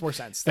 No, that makes more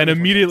sense. And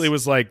immediately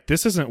was like,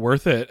 this isn't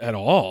worth it at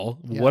all.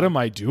 Yeah. What am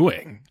I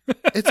doing?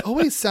 It's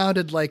always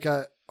sounded like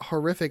a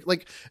horrific,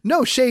 like,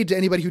 no shade to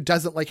anybody who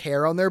doesn't like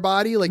hair on their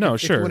body. Like, No,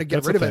 if sure. you want to get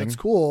That's rid a of it, thing. it's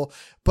cool.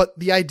 But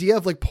the idea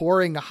of like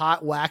pouring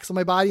hot wax on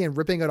my body and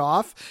ripping it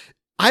off,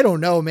 I don't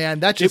know, man.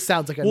 That just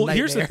sounds like a nightmare.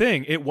 Here's the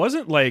thing. It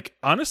wasn't like,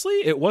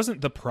 honestly, it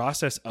wasn't the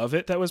process of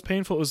it that was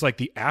painful. It was like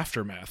the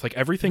aftermath. Like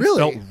everything Really?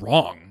 felt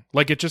wrong.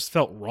 Like it just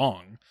felt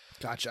wrong.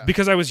 Gotcha.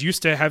 Because I was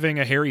used to having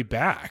a hairy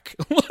back.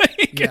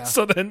 Like, Yeah.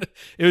 so then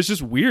it was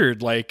just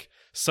weird. Like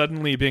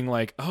suddenly being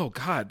like, oh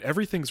God,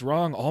 everything's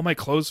wrong. All my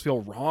clothes feel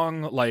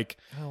wrong. Like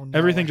Oh, no,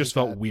 everything I just hate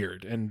felt that.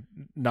 weird and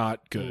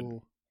not good.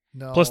 Ooh,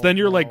 no, Plus then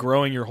you're like no.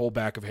 growing your whole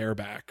back of hair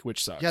back,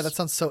 which sucks. Yeah, that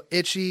sounds so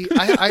itchy.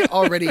 I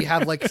already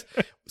have like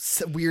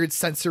weird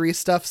sensory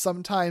stuff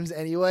sometimes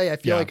anyway. I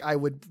feel Yeah. like I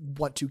would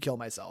want to kill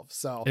myself.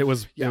 So it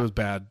was Yeah.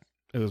 bad.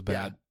 It was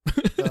bad.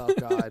 oh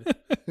God.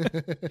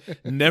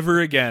 Never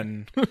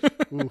again.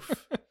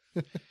 Oof.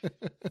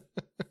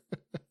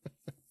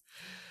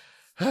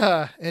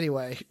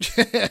 Anyway.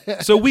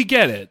 So we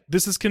get it.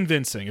 This is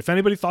convincing. If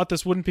anybody thought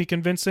this wouldn't be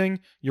convincing,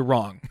 you're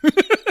wrong.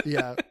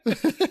 Yeah.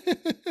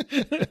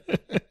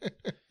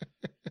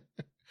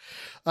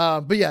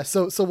 But yeah,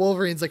 so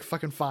Wolverine's like,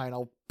 fucking fine,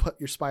 I'll put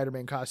your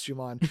Spider-Man costume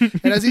on.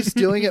 And as he's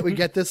doing it, we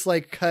get this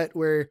like cut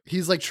where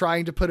he's like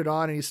trying to put it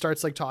on and he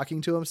starts like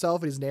talking to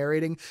himself and he's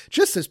narrating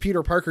just as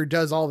Peter Parker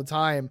does all the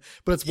time,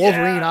 but it's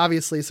Wolverine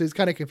obviously. So he's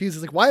kind of confused.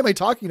 He's like, why am I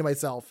talking to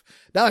myself?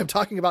 Now I'm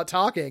talking about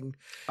talking.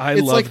 I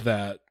It's love like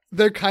that.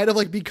 They're kind of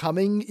like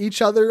becoming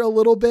each other a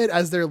little bit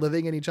as they're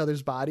living in each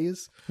other's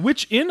bodies.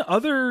 Which in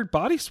other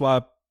body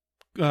swap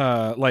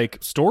like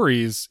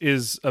stories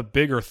is a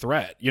bigger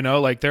threat, you know,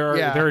 like there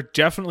are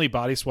definitely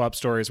body swap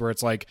stories where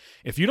it's like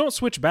if you don't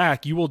switch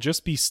back you will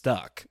just be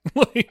stuck.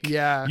 Like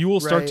you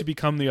will start to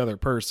become the other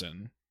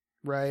person.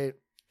 Right.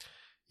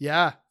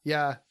 Yeah.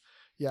 Glad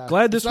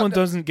It's this not one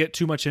doesn't get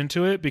too much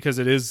into it because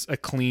it is a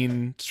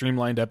clean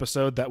streamlined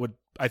episode that would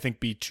I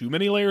think be too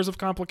many layers of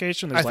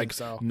complication. There's I like think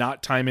so.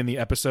 not time in the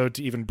episode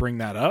to even bring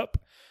that up.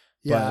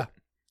 Yeah. But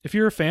if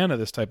you're a fan of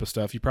this type of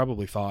stuff, you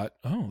probably thought,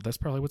 oh, that's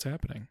probably what's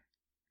happening.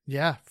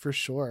 Yeah, for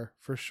sure.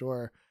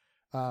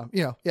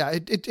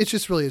 It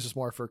just really is just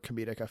more for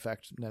comedic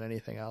effect than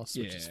anything else,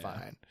 which is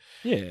fine.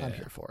 Yeah. I'm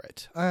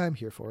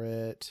here for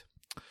it.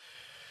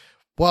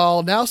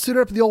 Well, now suited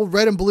up the old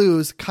red and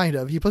blues, kind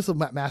of. He puts the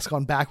mask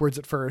on backwards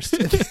at first,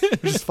 which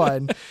is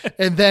fun.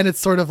 And then it's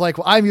sort of like,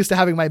 well, I'm used to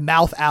having my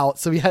mouth out.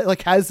 So he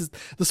has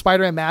the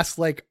Spider-Man mask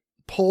like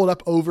pulled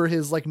up over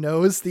his like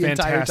nose the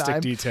entire time.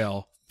 Fantastic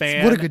detail.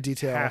 What a good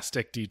detail.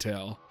 Fantastic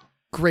detail.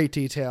 Great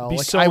detail. Be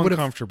like, so I would have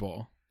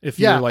uncomfortable if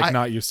you're like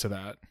not used to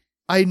that.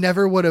 I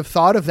never would have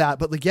thought of that,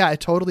 but like, yeah,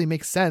 it totally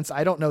makes sense.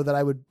 I don't know that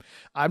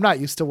I'm not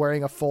used to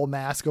wearing a full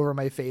mask over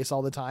my face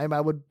all the time. I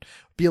would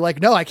be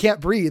like, no, I can't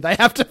breathe. I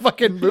have to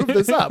fucking move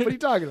this up. What are you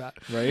talking about?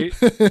 Right?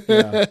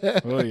 Yeah.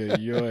 Oy,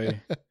 oy,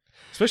 oy.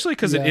 Especially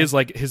because it is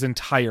like his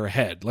entire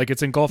head. Like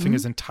it's engulfing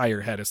his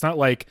entire head. It's not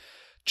like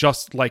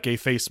just like a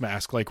face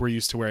mask like we're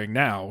used to wearing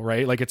now,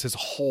 right? Like it's his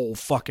whole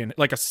fucking,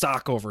 like a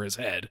sock over his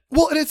head.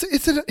 Well, and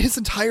his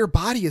entire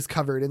body is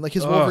covered in like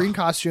his Wolverine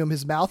costume.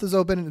 His mouth is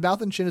open, his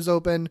mouth and chin is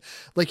open.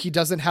 Like he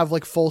doesn't have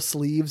like full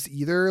sleeves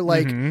either.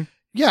 Like,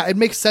 yeah, it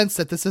makes sense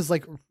that this is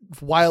like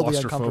wildly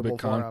uncomfortable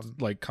for him.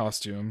 Like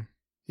costume.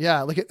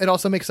 Yeah, like it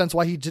also makes sense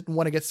why he didn't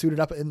want to get suited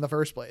up in the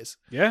first place.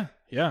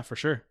 Yeah, for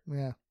sure.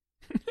 Yeah.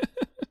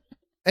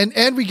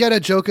 And we get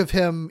a joke of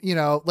him, you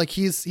know, like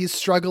he's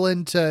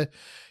struggling to,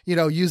 you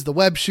know, use the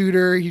web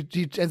shooter. He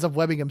ends up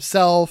webbing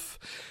himself.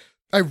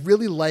 I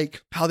really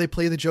like how they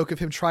play the joke of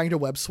him trying to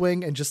web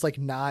swing and just like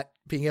not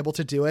being able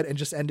to do it and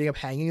just ending up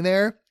hanging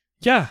there.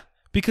 Yeah,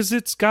 because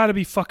it's got to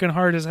be fucking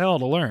hard as hell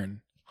to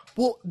learn.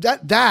 Well,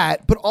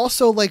 that, but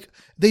also like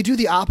they do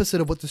the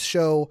opposite of what the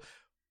show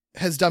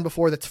has done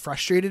before that's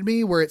frustrated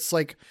me, where it's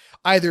like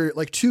either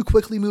like too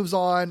quickly moves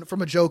on from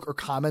a joke or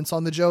comments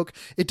on the joke.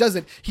 It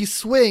doesn't. He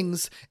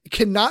swings,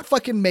 cannot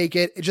fucking make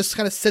it. It just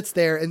kind of sits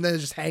there and then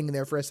is just hanging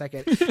there for a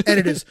second. And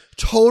it is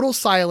total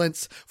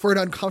silence for an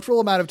uncomfortable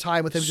amount of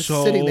time with him just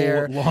sitting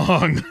there.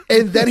 Long.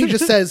 And then he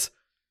just says,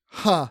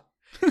 huh.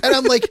 And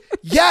I'm like,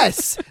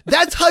 yes,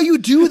 that's how you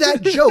do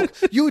that joke.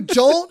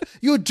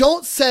 You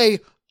don't say,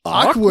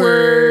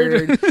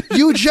 awkward.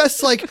 You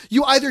just like,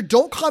 you either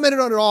don't comment on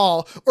it at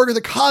all, or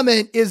the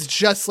comment is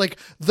just like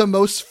the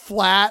most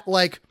flat,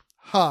 like,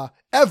 huh,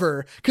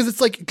 ever. Cause it's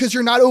like, cause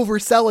you're not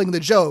overselling the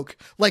joke.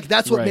 Like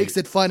that's what makes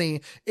it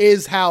funny,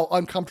 is how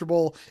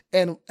uncomfortable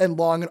and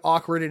long and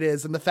awkward it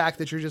is. And the fact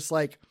that you're just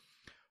like,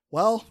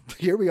 well,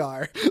 here we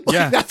are.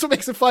 Like, that's what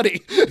makes it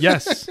funny.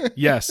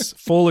 Yes.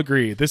 Full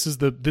agree. This is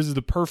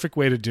the perfect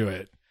way to do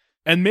it.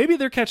 And maybe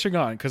they're catching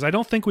on, cause I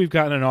don't think we've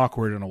gotten an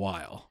awkward in a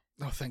while.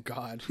 Oh, thank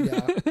God.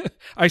 Yeah.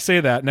 I say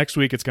that next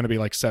week it's going to be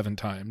like 7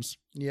 times.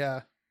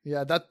 Yeah.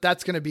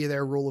 That's going to be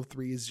their rule of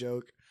threes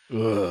joke.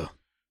 Ugh.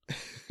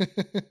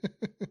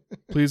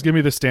 Please give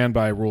me the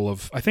standby rule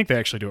of, I think they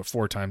actually do it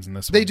 4 times in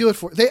this one. They do it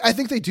I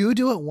think they do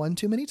it one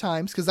too many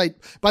times. Cause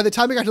by the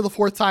time I got to the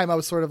 4th time, I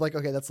was sort of like,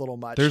 okay, that's a little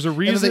much. There's a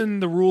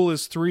reason the rule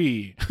is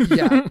 3.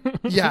 Yeah.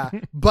 Yeah.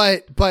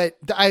 But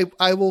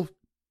I will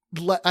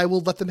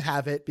let them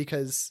have it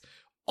because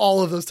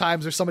all of those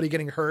times there's somebody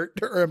getting hurt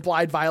or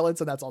implied violence.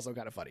 And that's also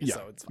kind of funny. Yeah.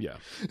 So it's fun. Yeah.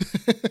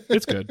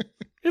 It's good.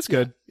 It's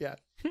good. Yeah.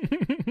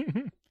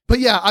 But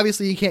yeah,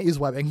 obviously he can't use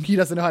webbing. He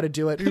doesn't know how to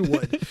do it. Who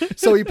would?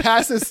 So he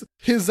passes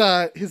his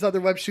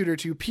other web shooter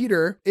to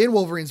Peter in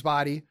Wolverine's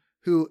body,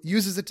 who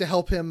uses it to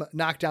help him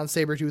knock down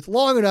Sabretooth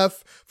long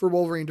enough for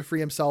Wolverine to free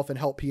himself and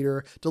help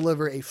Peter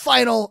deliver a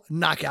final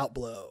knockout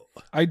blow.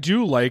 I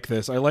do like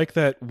this. I like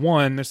that,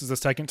 1, this is the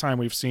second time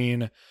we've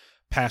seen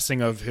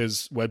passing of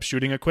his web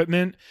shooting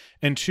equipment,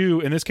 and 2,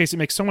 in this case it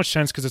makes so much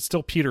sense because it's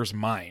still Peter's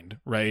mind,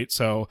 right?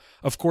 So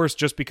of course,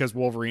 just because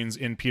Wolverine's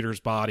in Peter's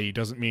body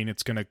doesn't mean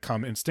it's going to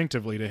come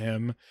instinctively to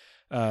him,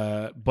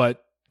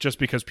 but just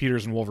because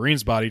Peter's in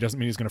Wolverine's body doesn't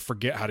mean he's going to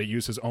forget how to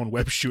use his own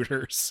web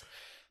shooters.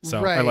 So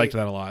right. I liked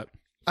that a lot.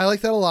 I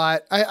like that a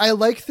lot. I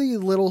like the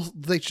little,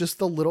 like just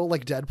the little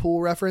like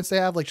Deadpool reference they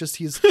have. Like just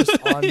he's just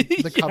on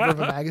the cover of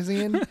a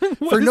magazine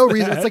for no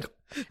reason.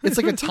 It's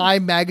like a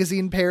Time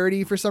magazine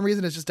parody for some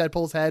reason. It's just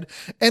Deadpool's head,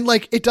 and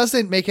like it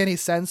doesn't make any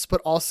sense.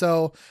 But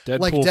also,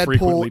 Deadpool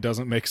frequently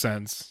doesn't make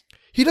sense.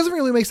 He doesn't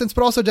really make sense,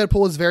 but also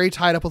Deadpool is very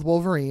tied up with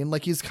Wolverine.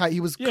 Like he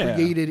was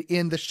created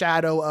in the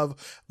shadow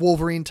of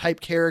Wolverine type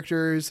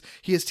characters.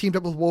 He has teamed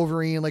up with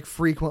Wolverine like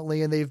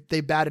frequently, and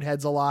they batted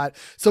heads a lot.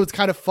 So it's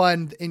kind of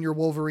fun in your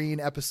Wolverine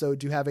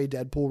episode to have a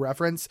Deadpool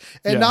reference,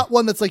 and not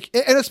one that's like,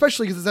 and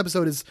especially because this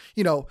episode is,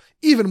 you know,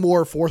 even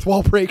more fourth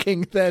wall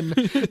breaking than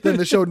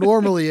the show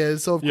normally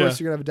is. So of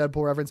course you're gonna have a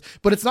Deadpool reference,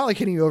 but it's not like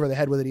hitting you over the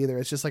head with it either.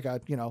 It's just like a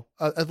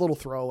little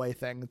throwaway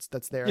thing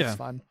that's there. Yeah. It's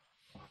fun.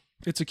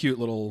 It's a cute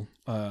little,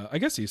 I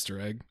guess,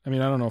 Easter egg. I mean,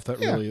 I don't know if that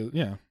really is.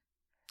 Yeah.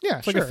 Yeah.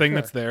 It's like a thing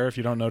that's there. If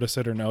you don't notice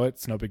it or know it,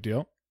 it's no big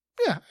deal.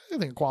 Yeah. I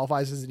think it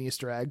qualifies as an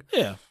Easter egg.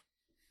 Yeah.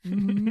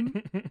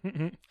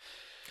 Mm-hmm.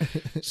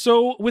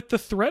 So with the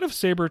threat of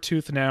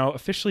Sabretooth now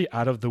officially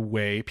out of the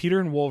way, Peter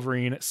and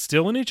Wolverine,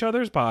 still in each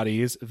other's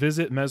bodies,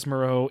 visit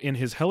Mesmero in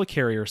his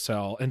helicarrier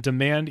cell and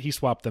demand he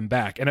swap them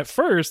back. And at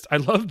first, I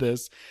love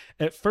this.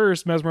 At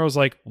first, Mesmero's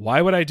like,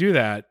 why would I do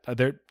that?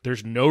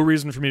 There's no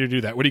reason for me to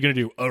do that. What are you going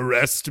to do?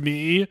 Arrest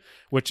me?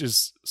 Which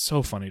is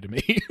so funny to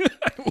me.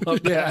 I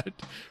love that.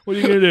 What are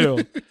you going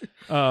to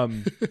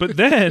do? But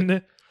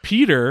then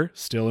Peter,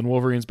 still in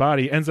Wolverine's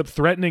body, ends up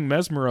threatening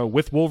Mesmero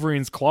with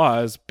Wolverine's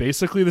claws,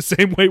 basically the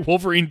same way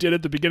Wolverine did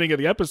at the beginning of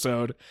the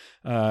episode,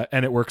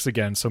 and it works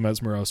again, so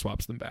Mesmero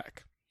swaps them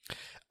back.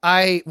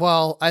 I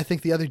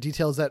think the other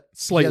detail is that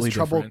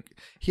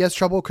he has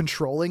trouble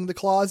controlling the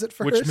claws at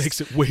first, which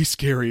makes it way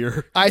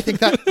scarier. I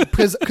think that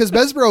because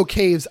Mesmero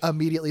caves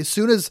immediately as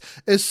soon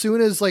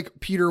as like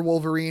Peter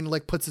Wolverine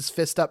like puts his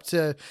fist up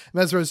to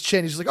Mesmero's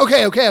chin, he's just like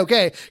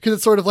okay, because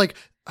it's sort of like,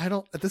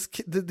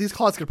 these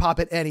claws could pop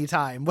at any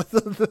time with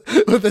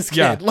this kid.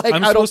 Yeah, like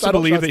I'm supposed to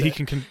believe that he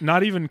can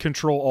not even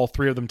control all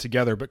 3 of them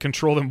together, but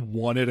control them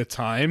one at a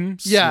time,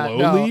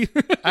 slowly.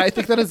 No, I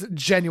think that is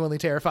genuinely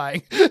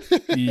terrifying.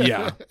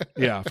 Yeah,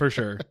 for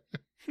sure.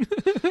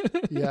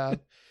 Yeah.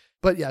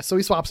 But yeah, so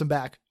he swaps them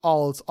back.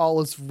 All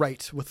is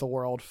right with the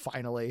world,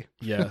 finally.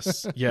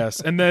 Yes.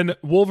 And then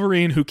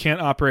Wolverine, who can't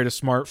operate a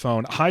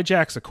smartphone,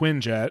 hijacks a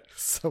Quinjet.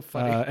 So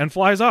funny. And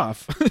flies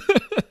off.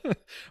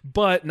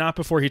 But not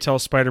before he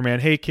tells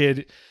Spider-Man, hey,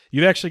 kid,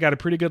 you've actually got a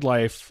pretty good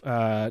life.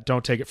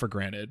 Don't take it for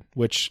granted,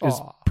 which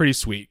is pretty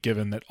sweet,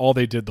 given that all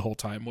they did the whole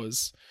time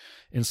was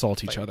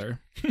insult each other.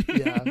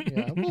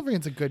 Yeah.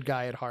 Wolverine's a good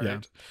guy at heart. Yeah.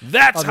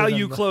 That's how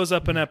you close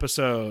up an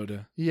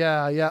episode.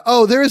 Yeah.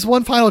 Oh, there is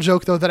one final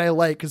joke, though, that I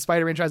like, because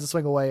Spider-Man tries to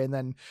swing away and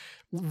then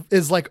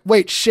is like,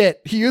 wait,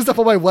 shit, he used up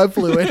all my web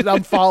fluid and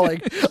I'm falling.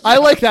 I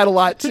like that a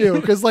lot too,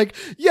 because like,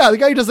 yeah, the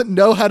guy who doesn't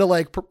know how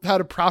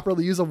to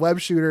properly use a web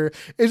shooter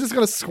is just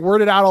gonna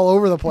squirt it out all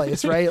over the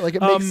place, right? Like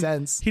it makes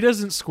sense. He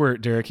doesn't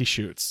squirt, Derek. He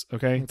shoots.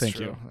 Okay, that's thank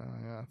true.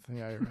 you.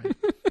 Yeah, you're right.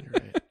 You're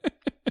right.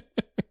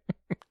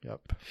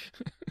 Yep.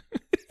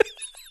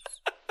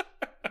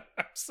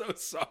 I'm so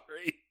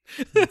sorry.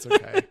 It's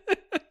okay.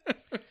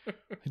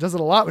 He does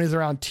it a lot when he's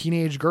around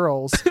teenage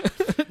girls.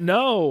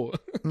 No.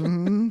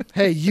 Mm-hmm.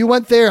 Hey, you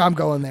went there, I'm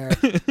going there.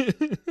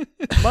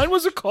 Mine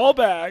was a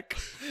callback.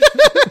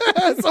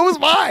 So was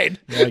mine.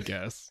 Yeah, I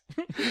guess.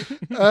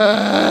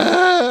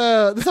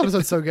 This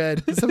episode's so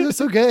good.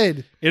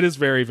 It is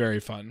very, very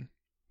fun.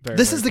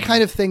 This is the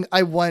kind of thing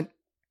I want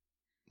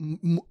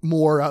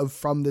more of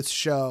from this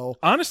show.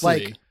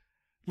 Honestly.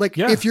 Like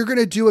if you're going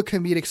to do a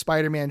comedic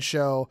Spider-Man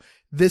show,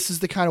 this is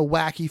the kind of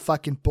wacky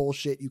fucking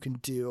bullshit you can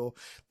do.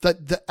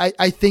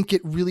 I think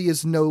it really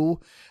is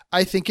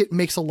I think it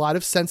makes a lot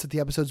of sense that the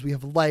episodes we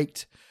have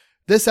liked.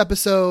 This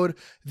episode,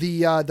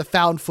 the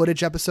found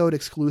footage episode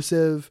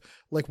exclusive,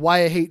 like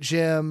Why I Hate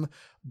Jim,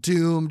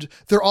 Doomed.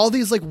 They're all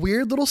these like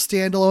weird little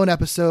standalone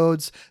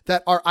episodes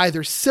that are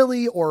either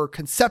silly or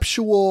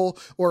conceptual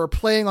or are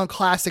playing on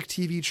classic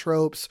TV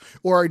tropes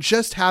or are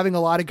just having a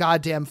lot of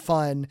goddamn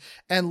fun.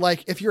 And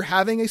like, if you're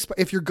going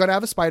to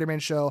have a Spider-Man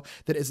show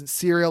that isn't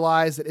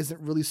serialized, that isn't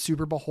really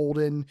super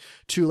beholden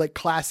to like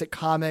classic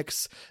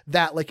comics,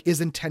 that like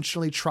is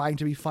intentionally trying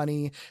to be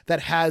funny,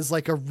 that has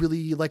like a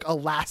really like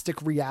elastic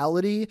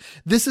reality,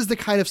 this is the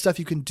kind of stuff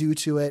you can do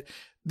to it.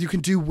 You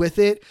can do with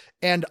it.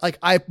 And like,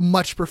 I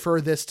much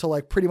prefer this to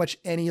like pretty much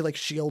any like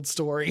Shield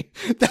story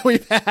that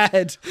we've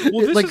had.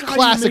 Well, this like is how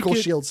classical you make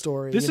it, Shield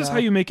story. This is how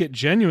you make it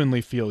genuinely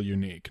feel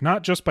unique,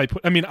 not just by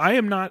I mean, I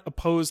am not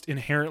opposed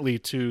inherently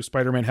to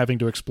Spider-Man having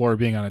to explore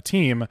being on a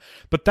team,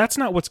 but that's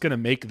not what's going to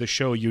make the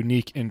show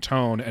unique in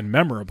tone and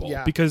memorable,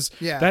 because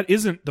that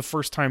isn't the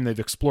first time they've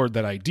explored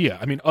that idea.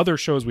 I mean, other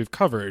shows we've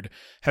covered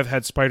have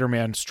had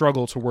Spider-Man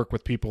struggle to work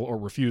with people or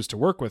refuse to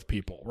work with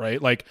people, right?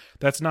 Like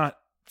it's not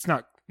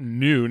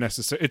new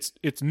necessarily.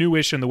 It's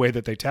newish in the way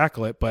that they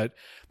tackle it, but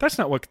that's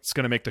not what's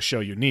going to make the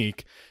show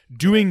unique.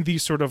 Doing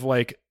these sort of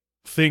like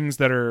things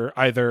that are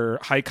either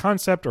high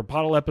concept or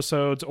bottle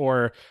episodes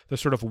or the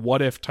sort of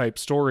what if type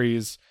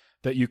stories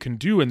that you can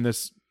do in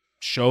this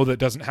show that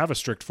doesn't have a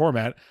strict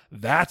format,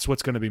 that's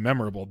what's going to be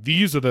memorable.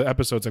 These are the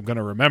episodes I'm going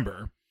to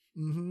remember.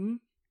 Mm-hmm.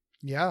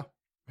 Yeah,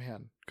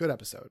 man, good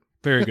episode.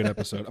 Very good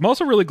episode. I'm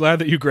also really glad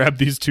that you grabbed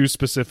these two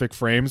specific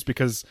frames,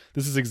 because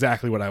this is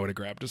exactly what I would have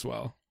grabbed as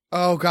well.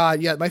 Oh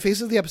God, yeah. My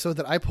face is the episode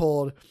that I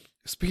pulled.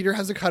 Peter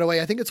has a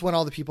cutaway. I think it's when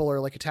all the people are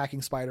like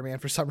attacking Spider-Man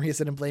for some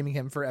reason and blaming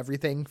him for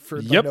everything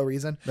for like, no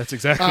reason. That's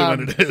exactly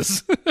what it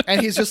is. And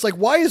he's just like,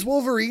 why is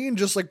Wolverine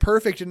just like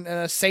perfect and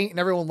a saint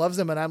and everyone loves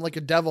him and I'm like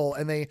a devil?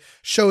 And they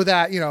show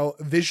that, you know,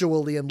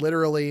 visually and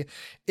literally.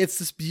 It's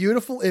this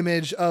beautiful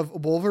image of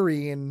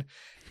Wolverine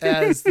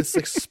as this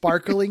like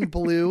sparkling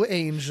blue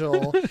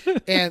angel,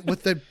 and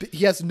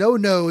he has no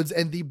nodes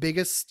and the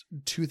biggest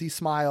toothy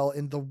smile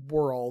in the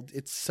world.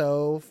 It's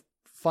so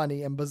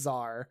funny and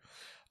bizarre.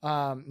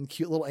 And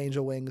cute little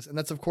angel wings. And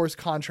that's of course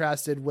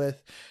contrasted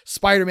with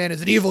Spider-Man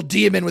as an evil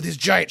demon with his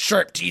giant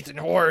sharp teeth and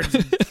horns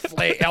and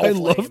I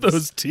love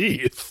those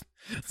teeth.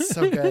 It's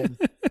so good.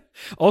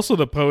 Also,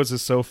 the pose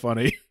is so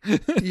funny.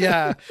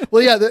 Yeah.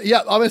 Well,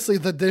 yeah. Honestly,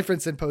 the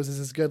difference in poses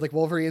is good. Like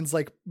Wolverine's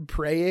like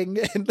praying,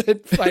 and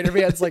then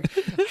Spider-Man's like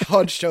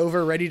hunched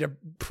over, ready to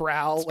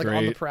prowl, It's like great.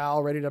 on the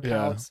prowl, ready to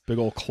pounce. Big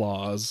old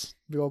claws.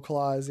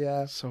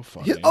 Yeah. So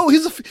funny.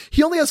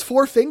 He only has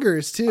 4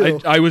 fingers too.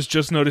 I was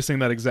just noticing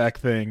that exact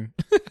thing.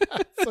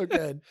 So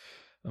good.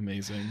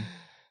 Amazing.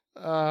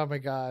 Oh my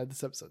God,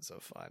 this episode's so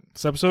fun.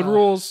 This episode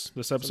rules.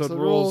 This episode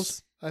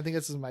rules. I think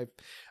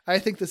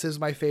this is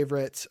my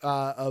favorite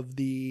of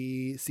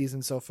the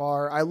season so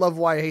far. I love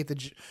why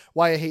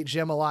I hate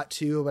Jim a lot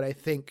too, but I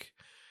think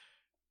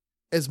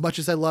as much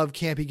as I love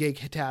Campy Gay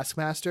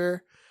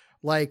Taskmaster,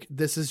 like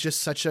this is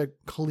just such a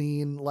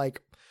clean,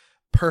 like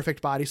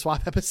perfect body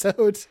swap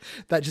episode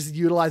that just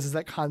utilizes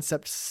that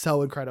concept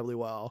so incredibly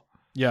well.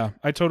 Yeah,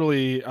 I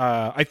totally.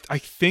 I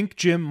think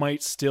Jim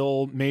might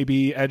still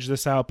maybe edge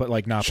this out, but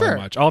like not by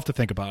much. I'll have to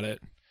think about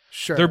it.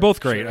 Sure, they're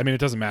both great. Sure. I mean, it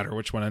doesn't matter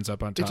which one ends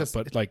up on top,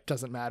 but like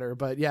doesn't matter.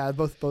 But yeah,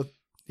 both.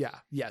 Yeah,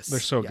 yes, they're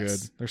so good.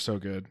 They're so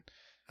good.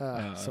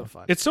 So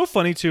fun. It's so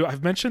funny too.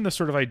 I've mentioned the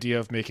sort of idea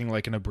of making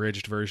like an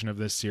abridged version of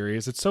this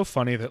series. It's so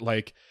funny that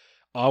like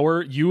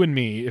you and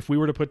me, if we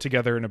were to put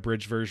together an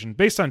abridged version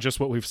based on just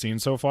what we've seen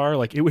so far,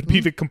 like it would be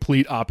the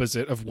complete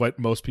opposite of what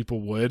most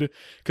people would,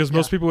 because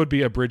most people would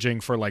be abridging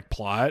for like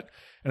plot,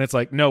 and it's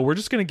like, no, we're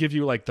just going to give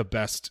you like the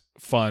best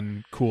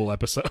fun, cool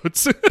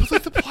episodes. But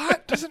like the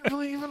plot doesn't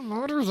really even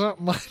matter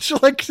that much.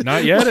 Like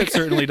not yet. It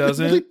certainly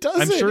doesn't. It really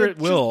doesn't. I'm sure it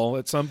will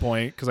at some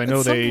point, because I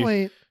know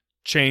they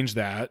change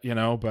that, you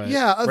know, but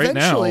yeah, right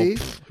now, eventually,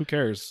 who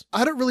cares?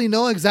 I don't really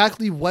know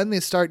exactly when they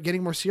start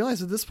getting more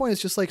serialized. At this point,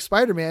 it's just like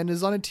Spider-Man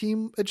is on a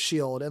team at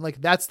S.H.I.E.L.D. and like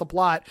that's the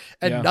plot,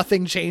 and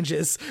nothing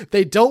changes.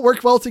 They don't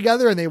work well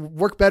together, and they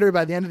work better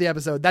by the end of the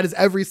episode. That is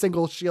every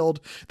single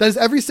S.H.I.E.L.D. That is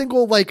every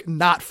single like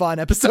not fun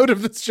episode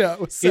of this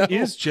show. So. It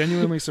is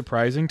genuinely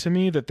surprising to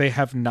me that they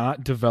have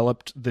not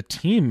developed the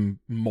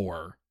team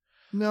more.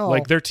 No,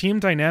 like their team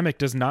dynamic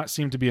does not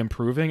seem to be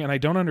improving, and I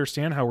don't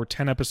understand how we're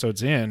 10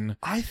 episodes in,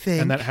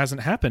 and that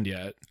hasn't happened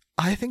yet.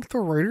 I think the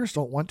writers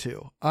don't want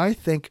to. I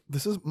think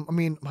this is, I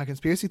mean, my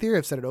conspiracy theory.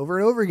 I've said it over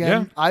and over again.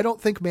 Yeah. I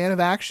don't think Man of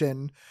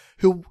Action,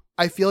 who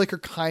I feel like are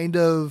kind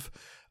of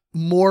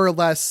more or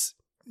less,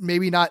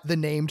 maybe not the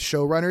named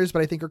showrunners,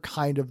 but I think are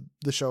kind of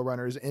the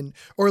showrunners,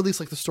 or at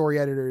least like the story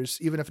editors,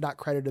 even if not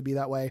credited to be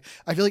that way.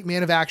 I feel like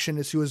Man of Action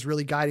is who is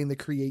really guiding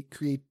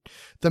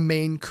the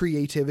main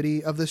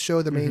creativity of this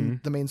show, the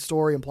main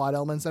story and plot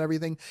elements and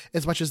everything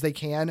as much as they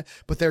can,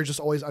 but they're just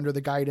always under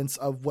the guidance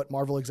of what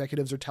Marvel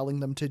executives are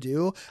telling them to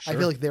do. Sure. I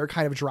feel like they're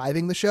kind of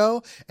driving the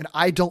show, and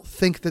I don't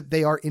think that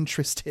they are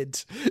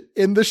interested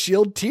in the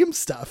S.H.I.E.L.D. team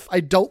stuff. I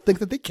don't think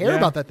that they care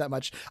about that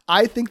much.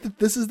 I think that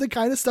this is the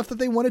kind of stuff that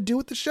they want to do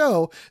with the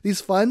show.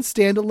 These fun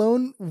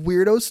standalone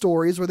weirdo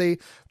stories where they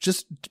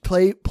just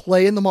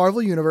play in the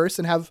Marvel universe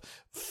and have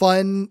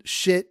fun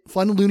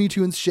Looney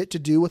Tunes shit to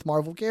do with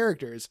Marvel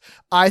characters.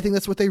 I think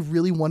that's what they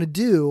really want to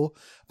do.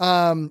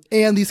 And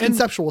these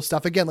conceptual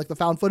stuff, again, like the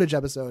found footage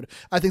episode,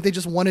 I think they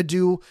just want to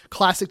do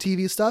classic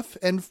TV stuff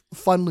and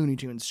fun Looney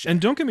Tunes shit.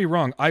 And don't get me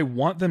wrong, I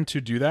want them to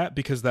do that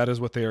because that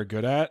is what they are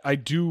good at. I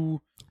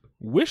do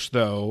wish,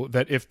 though,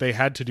 that if they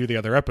had to do the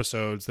other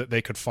episodes, that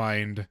they could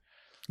find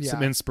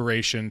some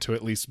inspiration to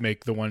at least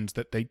make the ones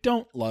that they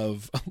don't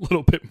love a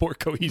little bit more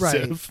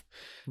cohesive.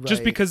 Right.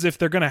 Just because if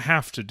they're going to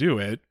have to do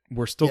it,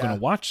 we're still going to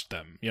watch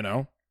them, you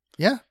know?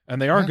 Yeah. And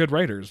they are good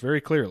writers,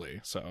 very clearly.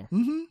 So.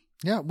 Mm-hmm.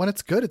 Yeah, when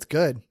it's good, it's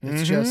good.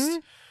 It's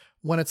just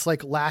when it's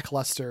like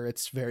lackluster,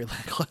 it's very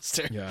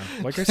lackluster. Yeah,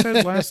 like I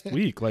said last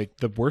week, like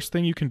the worst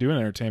thing you can do in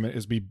entertainment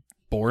is be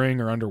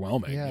boring or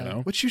underwhelming. You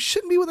know, which you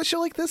shouldn't be with a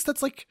show like this.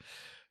 That's like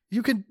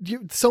you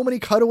so many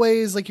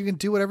cutaways. Like you can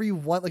do whatever you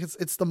want. Like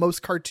it's the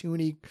most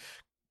cartoony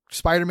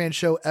Spider-Man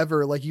show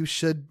ever. Like you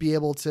should be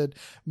able to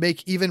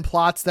make even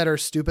plots that are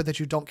stupid that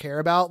you don't care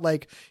about.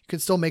 Like you can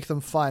still make them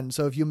fun.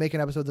 So if you make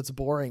an episode that's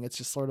boring, it's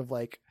just sort of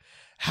like,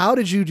 how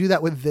did you do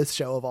that with this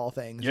show of all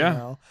things? Yeah, you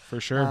know? For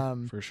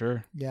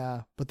sure.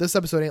 Yeah, but this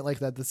episode ain't like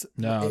that. This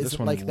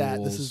one like rules.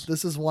 that.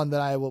 This is one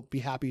that I will be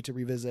happy to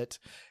revisit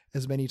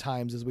as many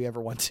times as we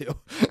ever want to.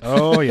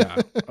 Oh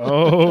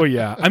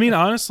yeah. I mean,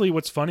 honestly,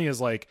 what's funny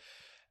is like,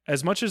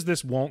 as much as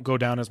this won't go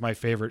down as my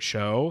favorite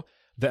show,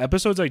 the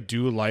episodes I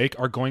do like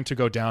are going to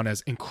go down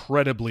as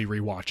incredibly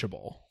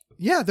rewatchable.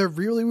 Yeah, they're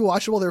really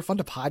rewatchable. They're fun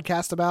to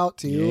podcast about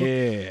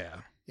too.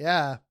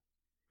 Yeah.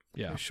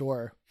 For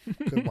sure.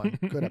 Good one.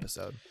 Good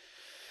episode.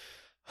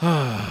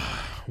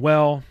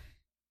 Well,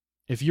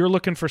 if you're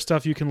looking for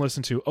stuff you can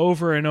listen to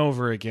over and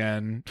over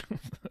again,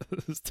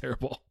 this is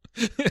terrible.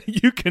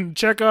 You can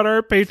check out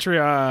our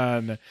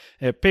Patreon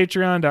at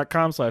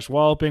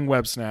patreon.com/Walloping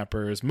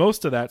Websnappers.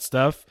 Most of that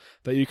stuff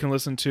that you can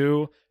listen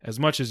to as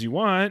much as you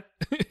want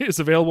is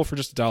available for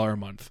just $1 a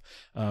month.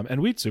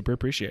 And we'd super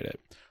appreciate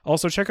it.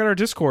 Also, check out our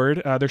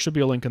Discord. There should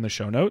be a link in the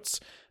show notes.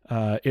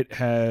 It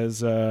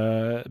has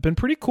been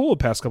pretty cool the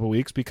past couple of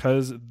weeks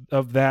because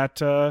of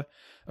that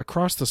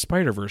Across the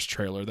Spider-Verse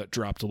trailer that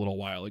dropped a little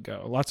while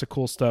ago. Lots of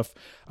cool stuff.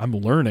 I'm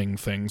learning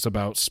things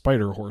about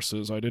spider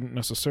horses I didn't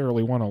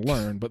necessarily want to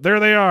learn, but there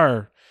they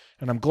are.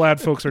 And I'm glad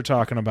folks are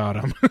talking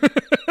about them.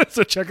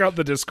 So check out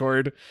the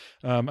Discord.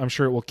 I'm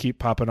sure it will keep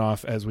popping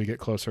off as we get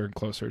closer and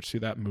closer to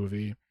that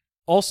movie.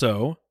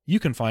 Also, you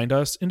can find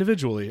us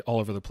individually all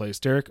over the place.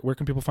 Derek, where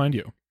can people find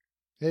you?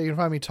 Yeah, you can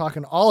find me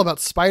talking all about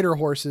spider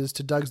horses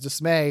to Doug's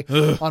dismay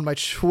on my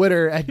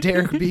Twitter at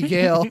Derek B.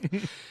 Gale.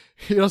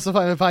 You can also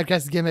find my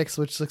podcast Gimmicks,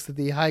 which looks at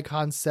the high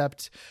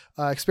concept,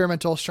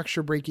 experimental,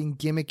 structure breaking,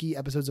 gimmicky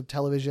episodes of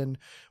television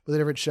with a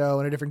different show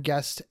and a different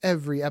guest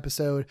every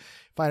episode.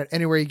 Find it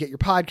anywhere you get your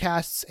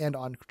podcasts and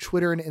on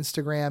Twitter and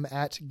Instagram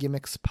at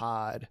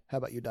GimmicksPod. How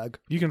about you, Doug?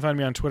 You can find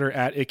me on Twitter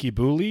at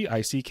IckyBooley,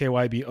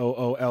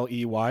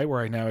 ICKYBOOLEY,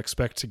 where I now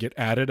expect to get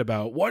added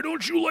about, why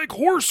don't you like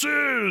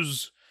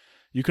horses?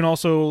 You can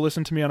also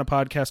listen to me on a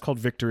podcast called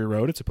Victory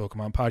Road. It's a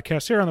Pokemon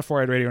podcast here on the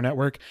 4-Eyed Radio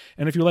Network.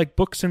 And if you like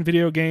books and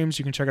video games,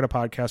 you can check out a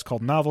podcast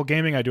called Novel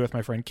Gaming I do with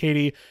my friend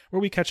Katie, where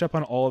we catch up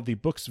on all of the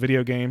books,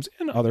 video games,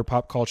 and other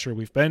pop culture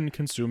we've been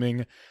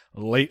consuming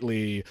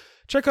lately.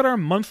 Check out our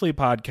monthly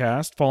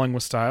podcast, Falling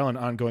with Style, an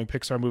ongoing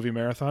Pixar movie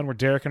marathon, where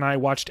Derek and I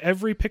watched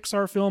every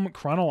Pixar film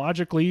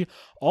chronologically.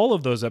 All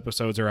of those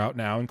episodes are out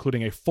now,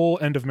 including a full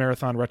end of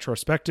marathon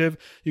retrospective.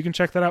 You can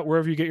check that out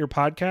wherever you get your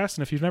podcasts,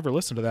 and if you've never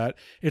listened to that,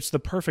 it's the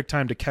perfect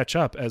time to catch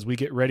up as we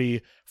get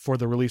ready for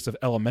the release of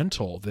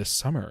Elemental this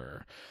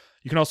summer.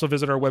 You can also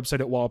visit our website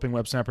at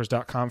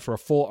wallopingwebsnappers.com for a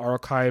full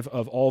archive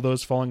of all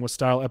those Falling with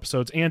Style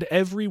episodes and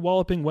every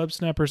Walloping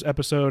Websnappers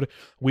episode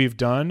we've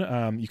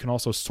done. You can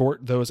also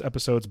sort those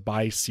episodes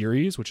by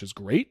series, which is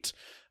great.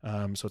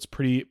 So it's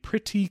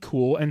pretty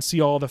cool, and see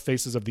all the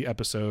faces of the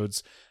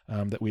episodes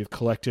that we've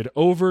collected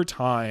over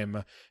time.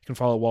 You can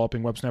follow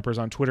Walloping Websnappers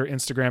on Twitter,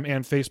 Instagram,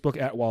 and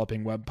Facebook at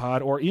Walloping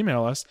Webpod, or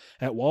email us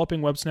at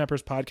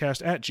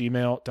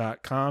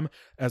wallopingwebsnapperspodcast@gmail.com.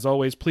 As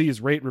always,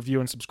 please rate, review,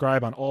 and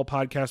subscribe on all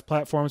podcast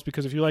platforms,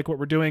 because if you like what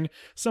we're doing,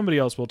 somebody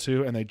else will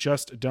too, and they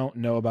just don't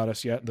know about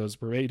us yet.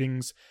 Those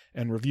ratings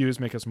and reviews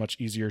make us much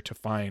easier to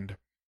find.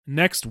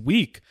 Next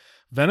week,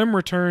 Venom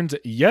returns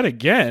yet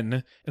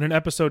again in an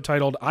episode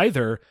titled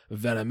either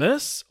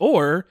Venomous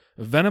or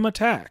Venom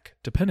Attack,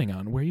 depending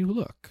on where you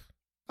look.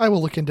 I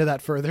will look into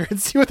that further and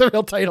see what the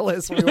real title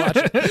is when we watch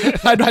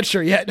it. I'm not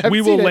sure yet.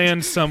 We will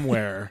land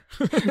somewhere.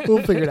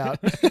 We'll figure it out.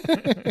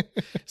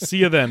 See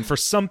you then for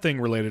something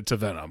related to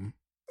Venom.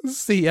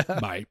 See ya.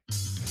 Bye.